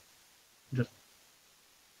Grunash. Just,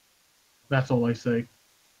 that's all I say.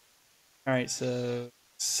 All right, so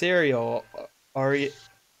cereal, Oriola.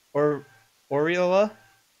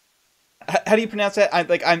 How do you pronounce that?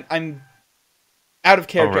 I'm out of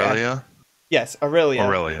character. Aurelia. Yes, Aurelia.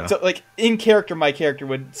 Aurelia. So like in character, my character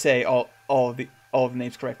would say all of the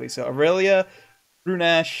names correctly. So Aurelia,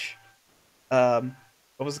 Grunash. What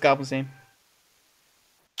was the goblin's name?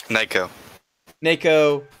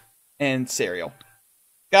 Nako, and Cereal.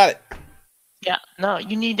 Got it. Yeah, no,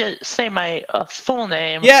 you need to say my full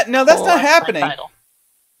name. Yeah, no, that's full not last happening. title.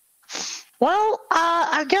 Well,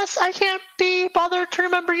 I guess I can't be bothered to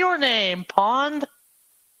remember your name, Pond.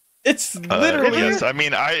 It's literally Yes, I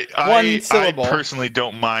mean, one I syllable. personally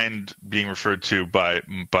don't mind being referred to by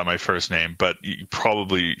my first name, but you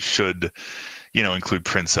probably should, include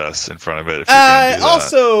princess in front of it. If you're gonna do that.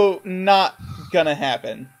 Also not gonna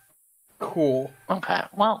happen. Cool. Okay,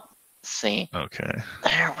 well, see. Okay.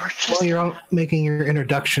 There, we're just... While you're out making your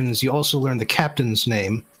introductions, you also learn the captain's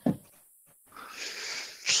name.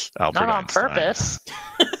 Albert Not on Einstein. purpose.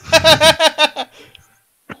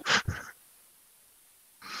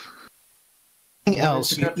 Anything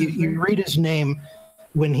else? You read his name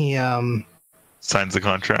when he Signs the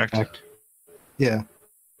contract. Yeah.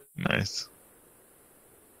 Nice.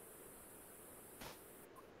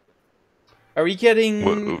 Are we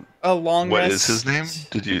getting a long What rest? is his name?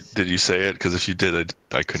 Did you say it? Because if you did,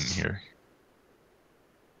 I couldn't hear.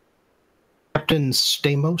 Captain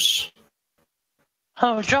Stamos.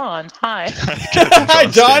 Oh, John, hi. Hi,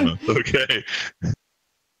 John. Stamos. Okay.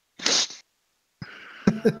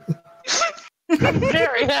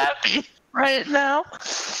 Very happy right now.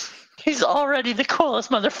 He's already the coolest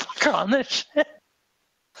motherfucker on this shit.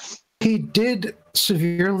 He did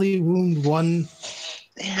severely wound one,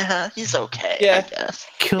 Yeah, he's okay, Yeah. I guess.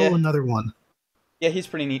 kill Yeah. another one. Yeah, he's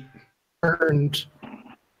pretty neat. Earned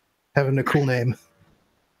having a cool name.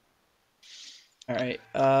 All right.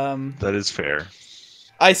 That is fair.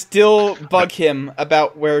 I still bug him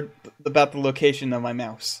about the location of my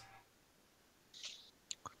mouse.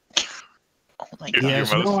 Oh my Your god. He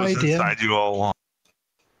has mouse no was idea. inside you all along.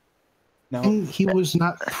 No. He was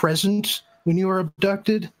not present when you were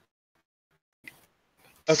abducted.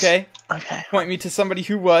 Okay. Okay. Point me to somebody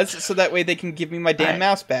who was, so that way they can give me my damn Alright.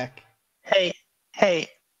 mouse back. Hey,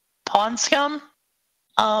 Pawn Scum?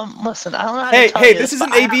 Listen, I don't know how to tell Hey, you this is but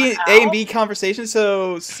an I have A owl. and B conversation,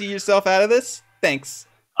 so see yourself out of this. Thanks.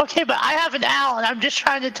 Okay, but I have an owl, and I'm just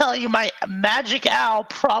trying to tell you my magic owl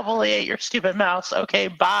probably ate your stupid mouse. Okay,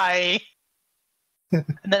 bye. And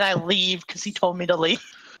then I leave because he told me to leave.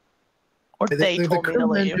 Or they The told me to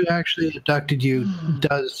crewman leave. who actually abducted you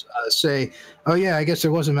does say, "Oh yeah, I guess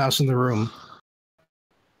there was a mouse in the room."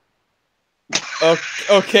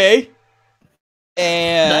 Okay.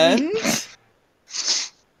 And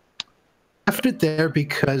Left it there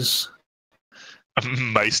because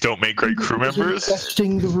Mice don't make great crew he was members.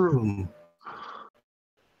 infesting the room.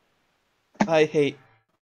 I hate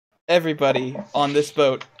everybody on this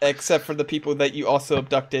boat except for the people that you also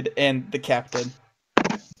abducted and the captain.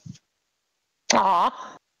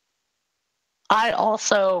 Aw. I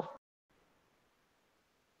also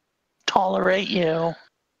tolerate you.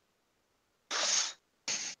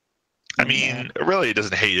 I mean, really, it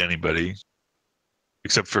doesn't hate anybody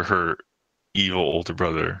except for her evil older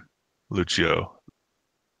brother, Lucio.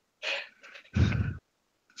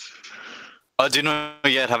 I do not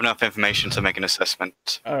yet have enough information to make an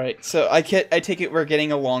assessment. All right, so I take it we're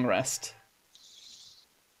getting a long rest.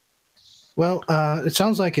 Well, it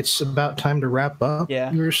sounds like it's about time to wrap up.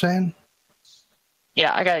 Yeah. You were saying?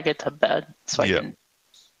 Yeah, I gotta get to bed so I Yeah. can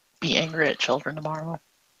be angry at children tomorrow.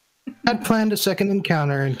 I'd planned a second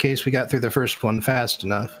encounter in case we got through the first one fast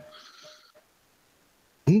enough.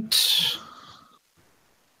 And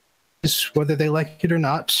whether they like it or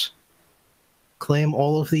not, claim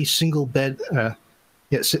all of the single bed,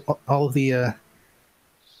 all of the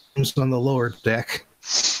rooms on the lower deck.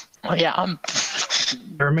 Oh yeah, I'm.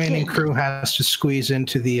 The remaining crew has to squeeze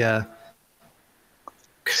into the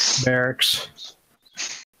barracks.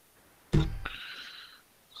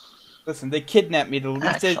 Listen, they kidnapped me. The least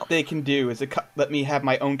Excellent. they can do is let me have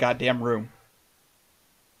my own goddamn room.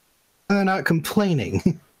 They're not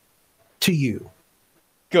complaining to you.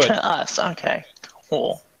 Good. To us, okay.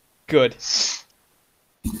 Cool. Good. It's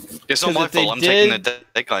not 'Cause my if they fault. I'm taking the did-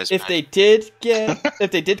 dead guys. If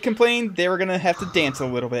they did complain, they were gonna have to dance a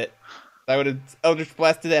little bit. I would have Eldritch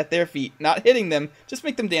blasted at their feet, not hitting them, just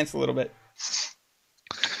make them dance a little bit.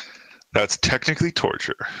 That's technically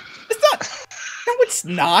torture. It's not. No, it's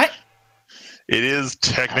not. It is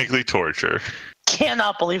technically torture.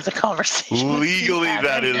 Cannot believe the conversation. Legally,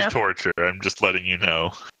 that is torture. I'm just letting you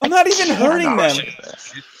know. I'm not even hurting them.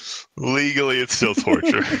 Legally, it's still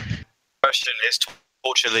torture. Question: is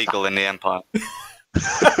torture legal in the Empire?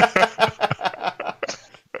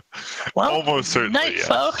 Well, Almost certainly, night, yes.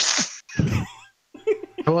 folks.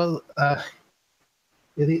 Well,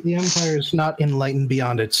 the Empire is not enlightened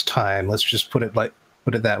beyond its time. Let's just put it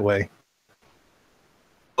that way.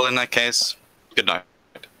 Well, in that case, good night.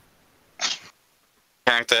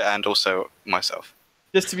 Character and also myself.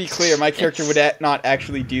 Just to be clear, my character would not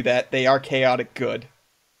actually do that. They are chaotic good.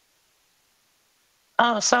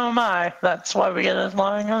 Oh, so am I. That's why we get us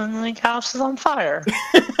lying on the house is on fire.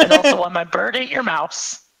 And also why my bird ate your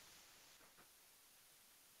mouse.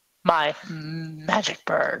 My magic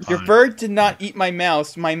bird. Your bird did not eat my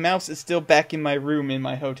mouse. My mouse is still back in my room in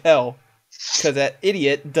my hotel. Because that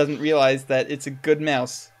idiot doesn't realize that it's a good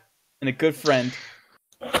mouse and a good friend.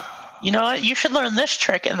 You know what? You should learn this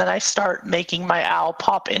trick, and then I start making my owl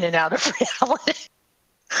pop in and out of reality.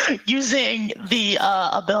 Using the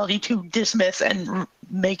ability to dismiss and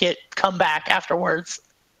make it come back afterwards.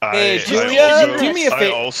 Hey, Julia, do me a I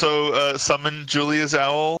favor. also summoned Julia's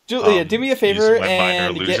owl. Julia, do me a favor using my minor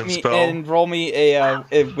and illusion get me spell. and roll me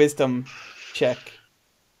a wisdom check.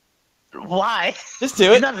 Why? Just do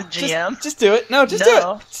You're it. not the GM. Just do it. No, just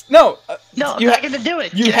No. do it. No. No, I'm you not going to do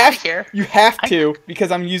it. You Get have out of here. You have to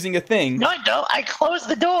because I'm using a thing. No, I don't. I close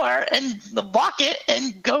the door and lock it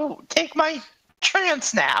and go take my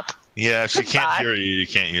trance nap. Yeah, if she can't Goodbye. hear you, you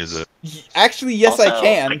can't use it. Actually, yes, I Also,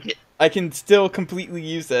 can. I can still completely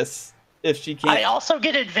use this if she can't. I also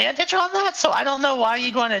get advantage on that, so I don't know why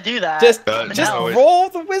you'd want to do that. Just no, roll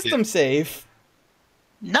the wisdom save.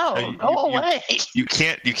 No, you- go you- away. You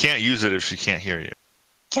can't use it if she can't hear you.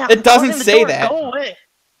 Yeah, It doesn't closing the say door, that. Go away.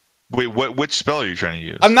 Wait, which spell are you trying to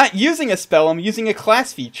use? I'm not using a spell. I'm using a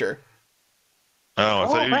class feature. Oh, I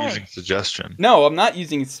Go thought you were away. using suggestion. No, I'm not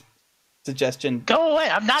using suggestion. Go away.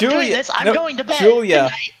 I'm not Julia, doing this. I'm no, going to bed. Julia.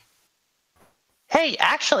 Good night. Hey,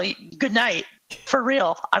 actually, good night. For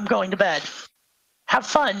real, I'm going to bed. Have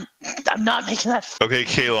fun. I'm not making that. Okay,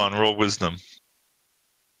 Kalon, roll wisdom.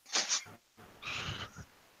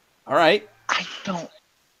 All right, I don't.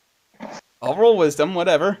 I'll roll wisdom.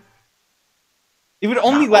 Whatever. It would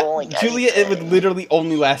only Not rolling Julia. It would anything. literally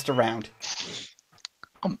only last a round.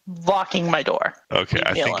 I'm locking my door. Okay, Leave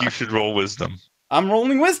I me think alone. you should roll wisdom. I'm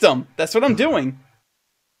rolling wisdom. That's what I'm doing.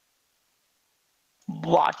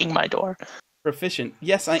 Locking my door. Proficient.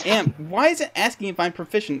 Yes, I am. Why is it asking if I'm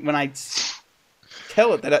proficient when I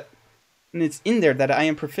tell it that and it's in there that I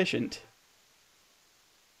am proficient?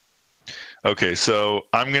 Okay, so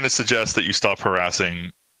I'm going to suggest that you stop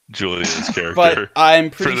harassing Julia's character But I'm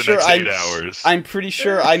for pretty the sure next 8 hours. I'm pretty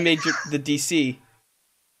sure I made the DC.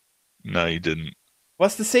 No, you didn't.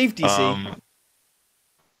 What's the save DC?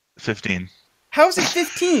 15. How is it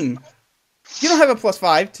 15? You don't have a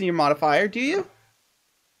 +5 to your modifier, do you?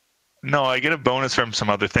 No, I get a bonus from some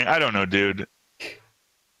other thing. I don't know, dude.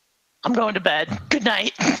 I'm going to bed. Good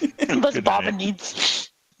night. Unless Good Bobbin night. needs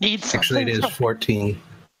something. Actually, it is 14.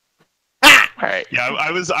 All right. Yeah, I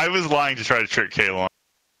was lying to try to trick Kalon.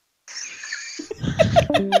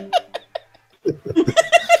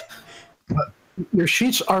 Your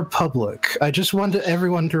sheets are public. I just want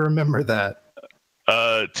everyone to remember that.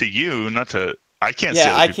 To you, not to. I can't see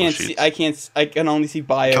Yeah, other I people's can't see. sheets. I can only see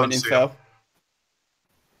bio Can't and see info.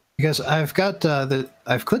 Because I've got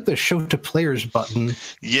I've clicked the show to players button.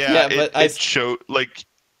 Yeah, Yeah, but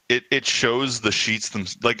it shows the sheets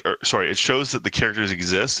it shows that the characters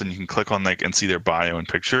exist and you can click on and see their bio and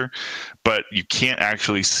picture, but you can't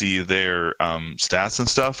actually see their stats and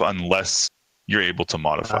stuff unless you're able to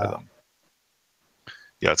modify them.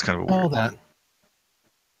 Yeah, it's kind of a All weird that. one.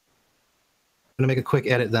 I'm gonna make a quick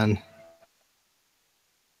edit then.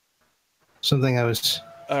 Something I was.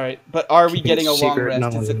 All right, but are we Keeping getting a long secret, rest? no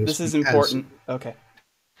one This is knows. important. Okay.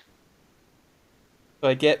 So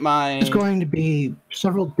I get my. It's going to be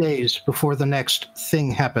several days before the next thing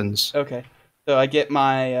happens. Okay. So I get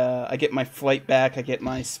my flight back. I get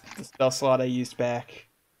the spell slot I used back.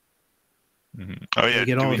 Mhm. Oh yeah, You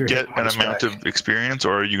get do all we of your get hit an points amount back. of experience,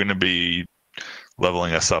 or are you going to be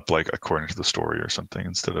leveling us up like according to the story or something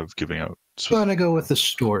instead of giving out. I'm gonna go with the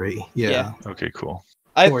story. Yeah. Okay, cool.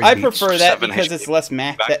 I prefer that 7 because HP it's less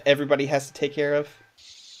math back. that everybody has to take care of.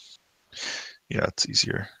 Yeah, it's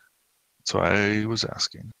easier. So I was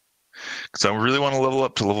asking because I really want to level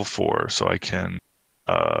up to level 4 so I can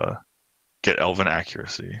get Elven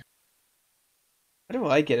accuracy. How do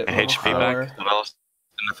I get it? And level HP 4? back. What else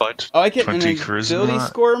in the fight? Oh, I get an 20 ability charisma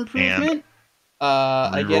score improvement.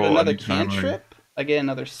 I get reroll another anytime I- cantrip. I get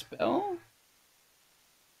another spell.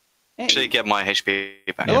 Hey, Actually, get my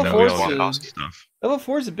HP back. Level no, four we is all good. get stuff. level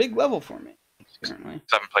 4 is a big level for me. Currently.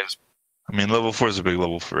 7 players. I mean, level 4 is a big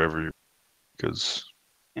level for every because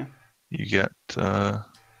Yeah. you get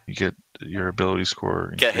your ability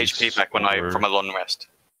score. Get increased HP back from a long rest.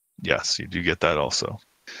 Yes, you do get that also.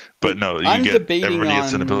 But no, I'm get debating everybody gets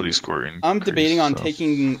an on- ability score. Increase, I'm debating on so-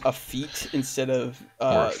 taking a feat instead of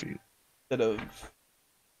or a feat. doing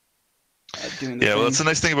the Yeah, well, thing. that's the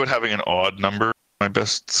nice thing about having an odd number. My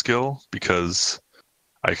best skill because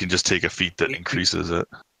I can just take a feat that increases it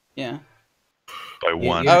Yeah. by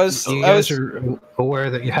 1. You I guys was- are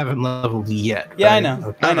aware that you haven't leveled yet. Yeah, I right? know.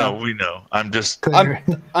 Okay. I know. No, we know. I'm just Clear.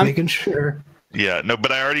 I'm- Making sure. yeah, no,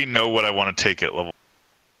 but I already know what I want to take at level.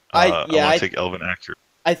 I want to take Elven accurate.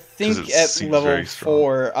 I think it at seems level very strong.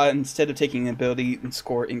 4, instead of taking the ability and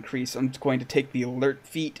score increase, I'm going to take the alert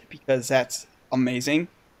feat because that's amazing.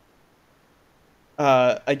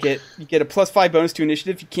 You get a +5 bonus to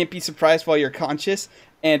initiative. You can't be surprised while you're conscious,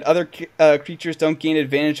 and other creatures don't gain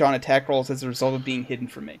advantage on attack rolls as a result of being hidden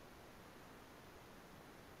from me.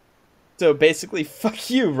 So basically,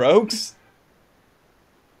 fuck you, rogues.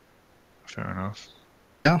 Fair enough.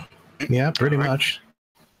 Yeah, pretty much.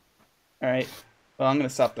 All right. Well, I'm gonna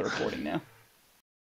stop the recording now.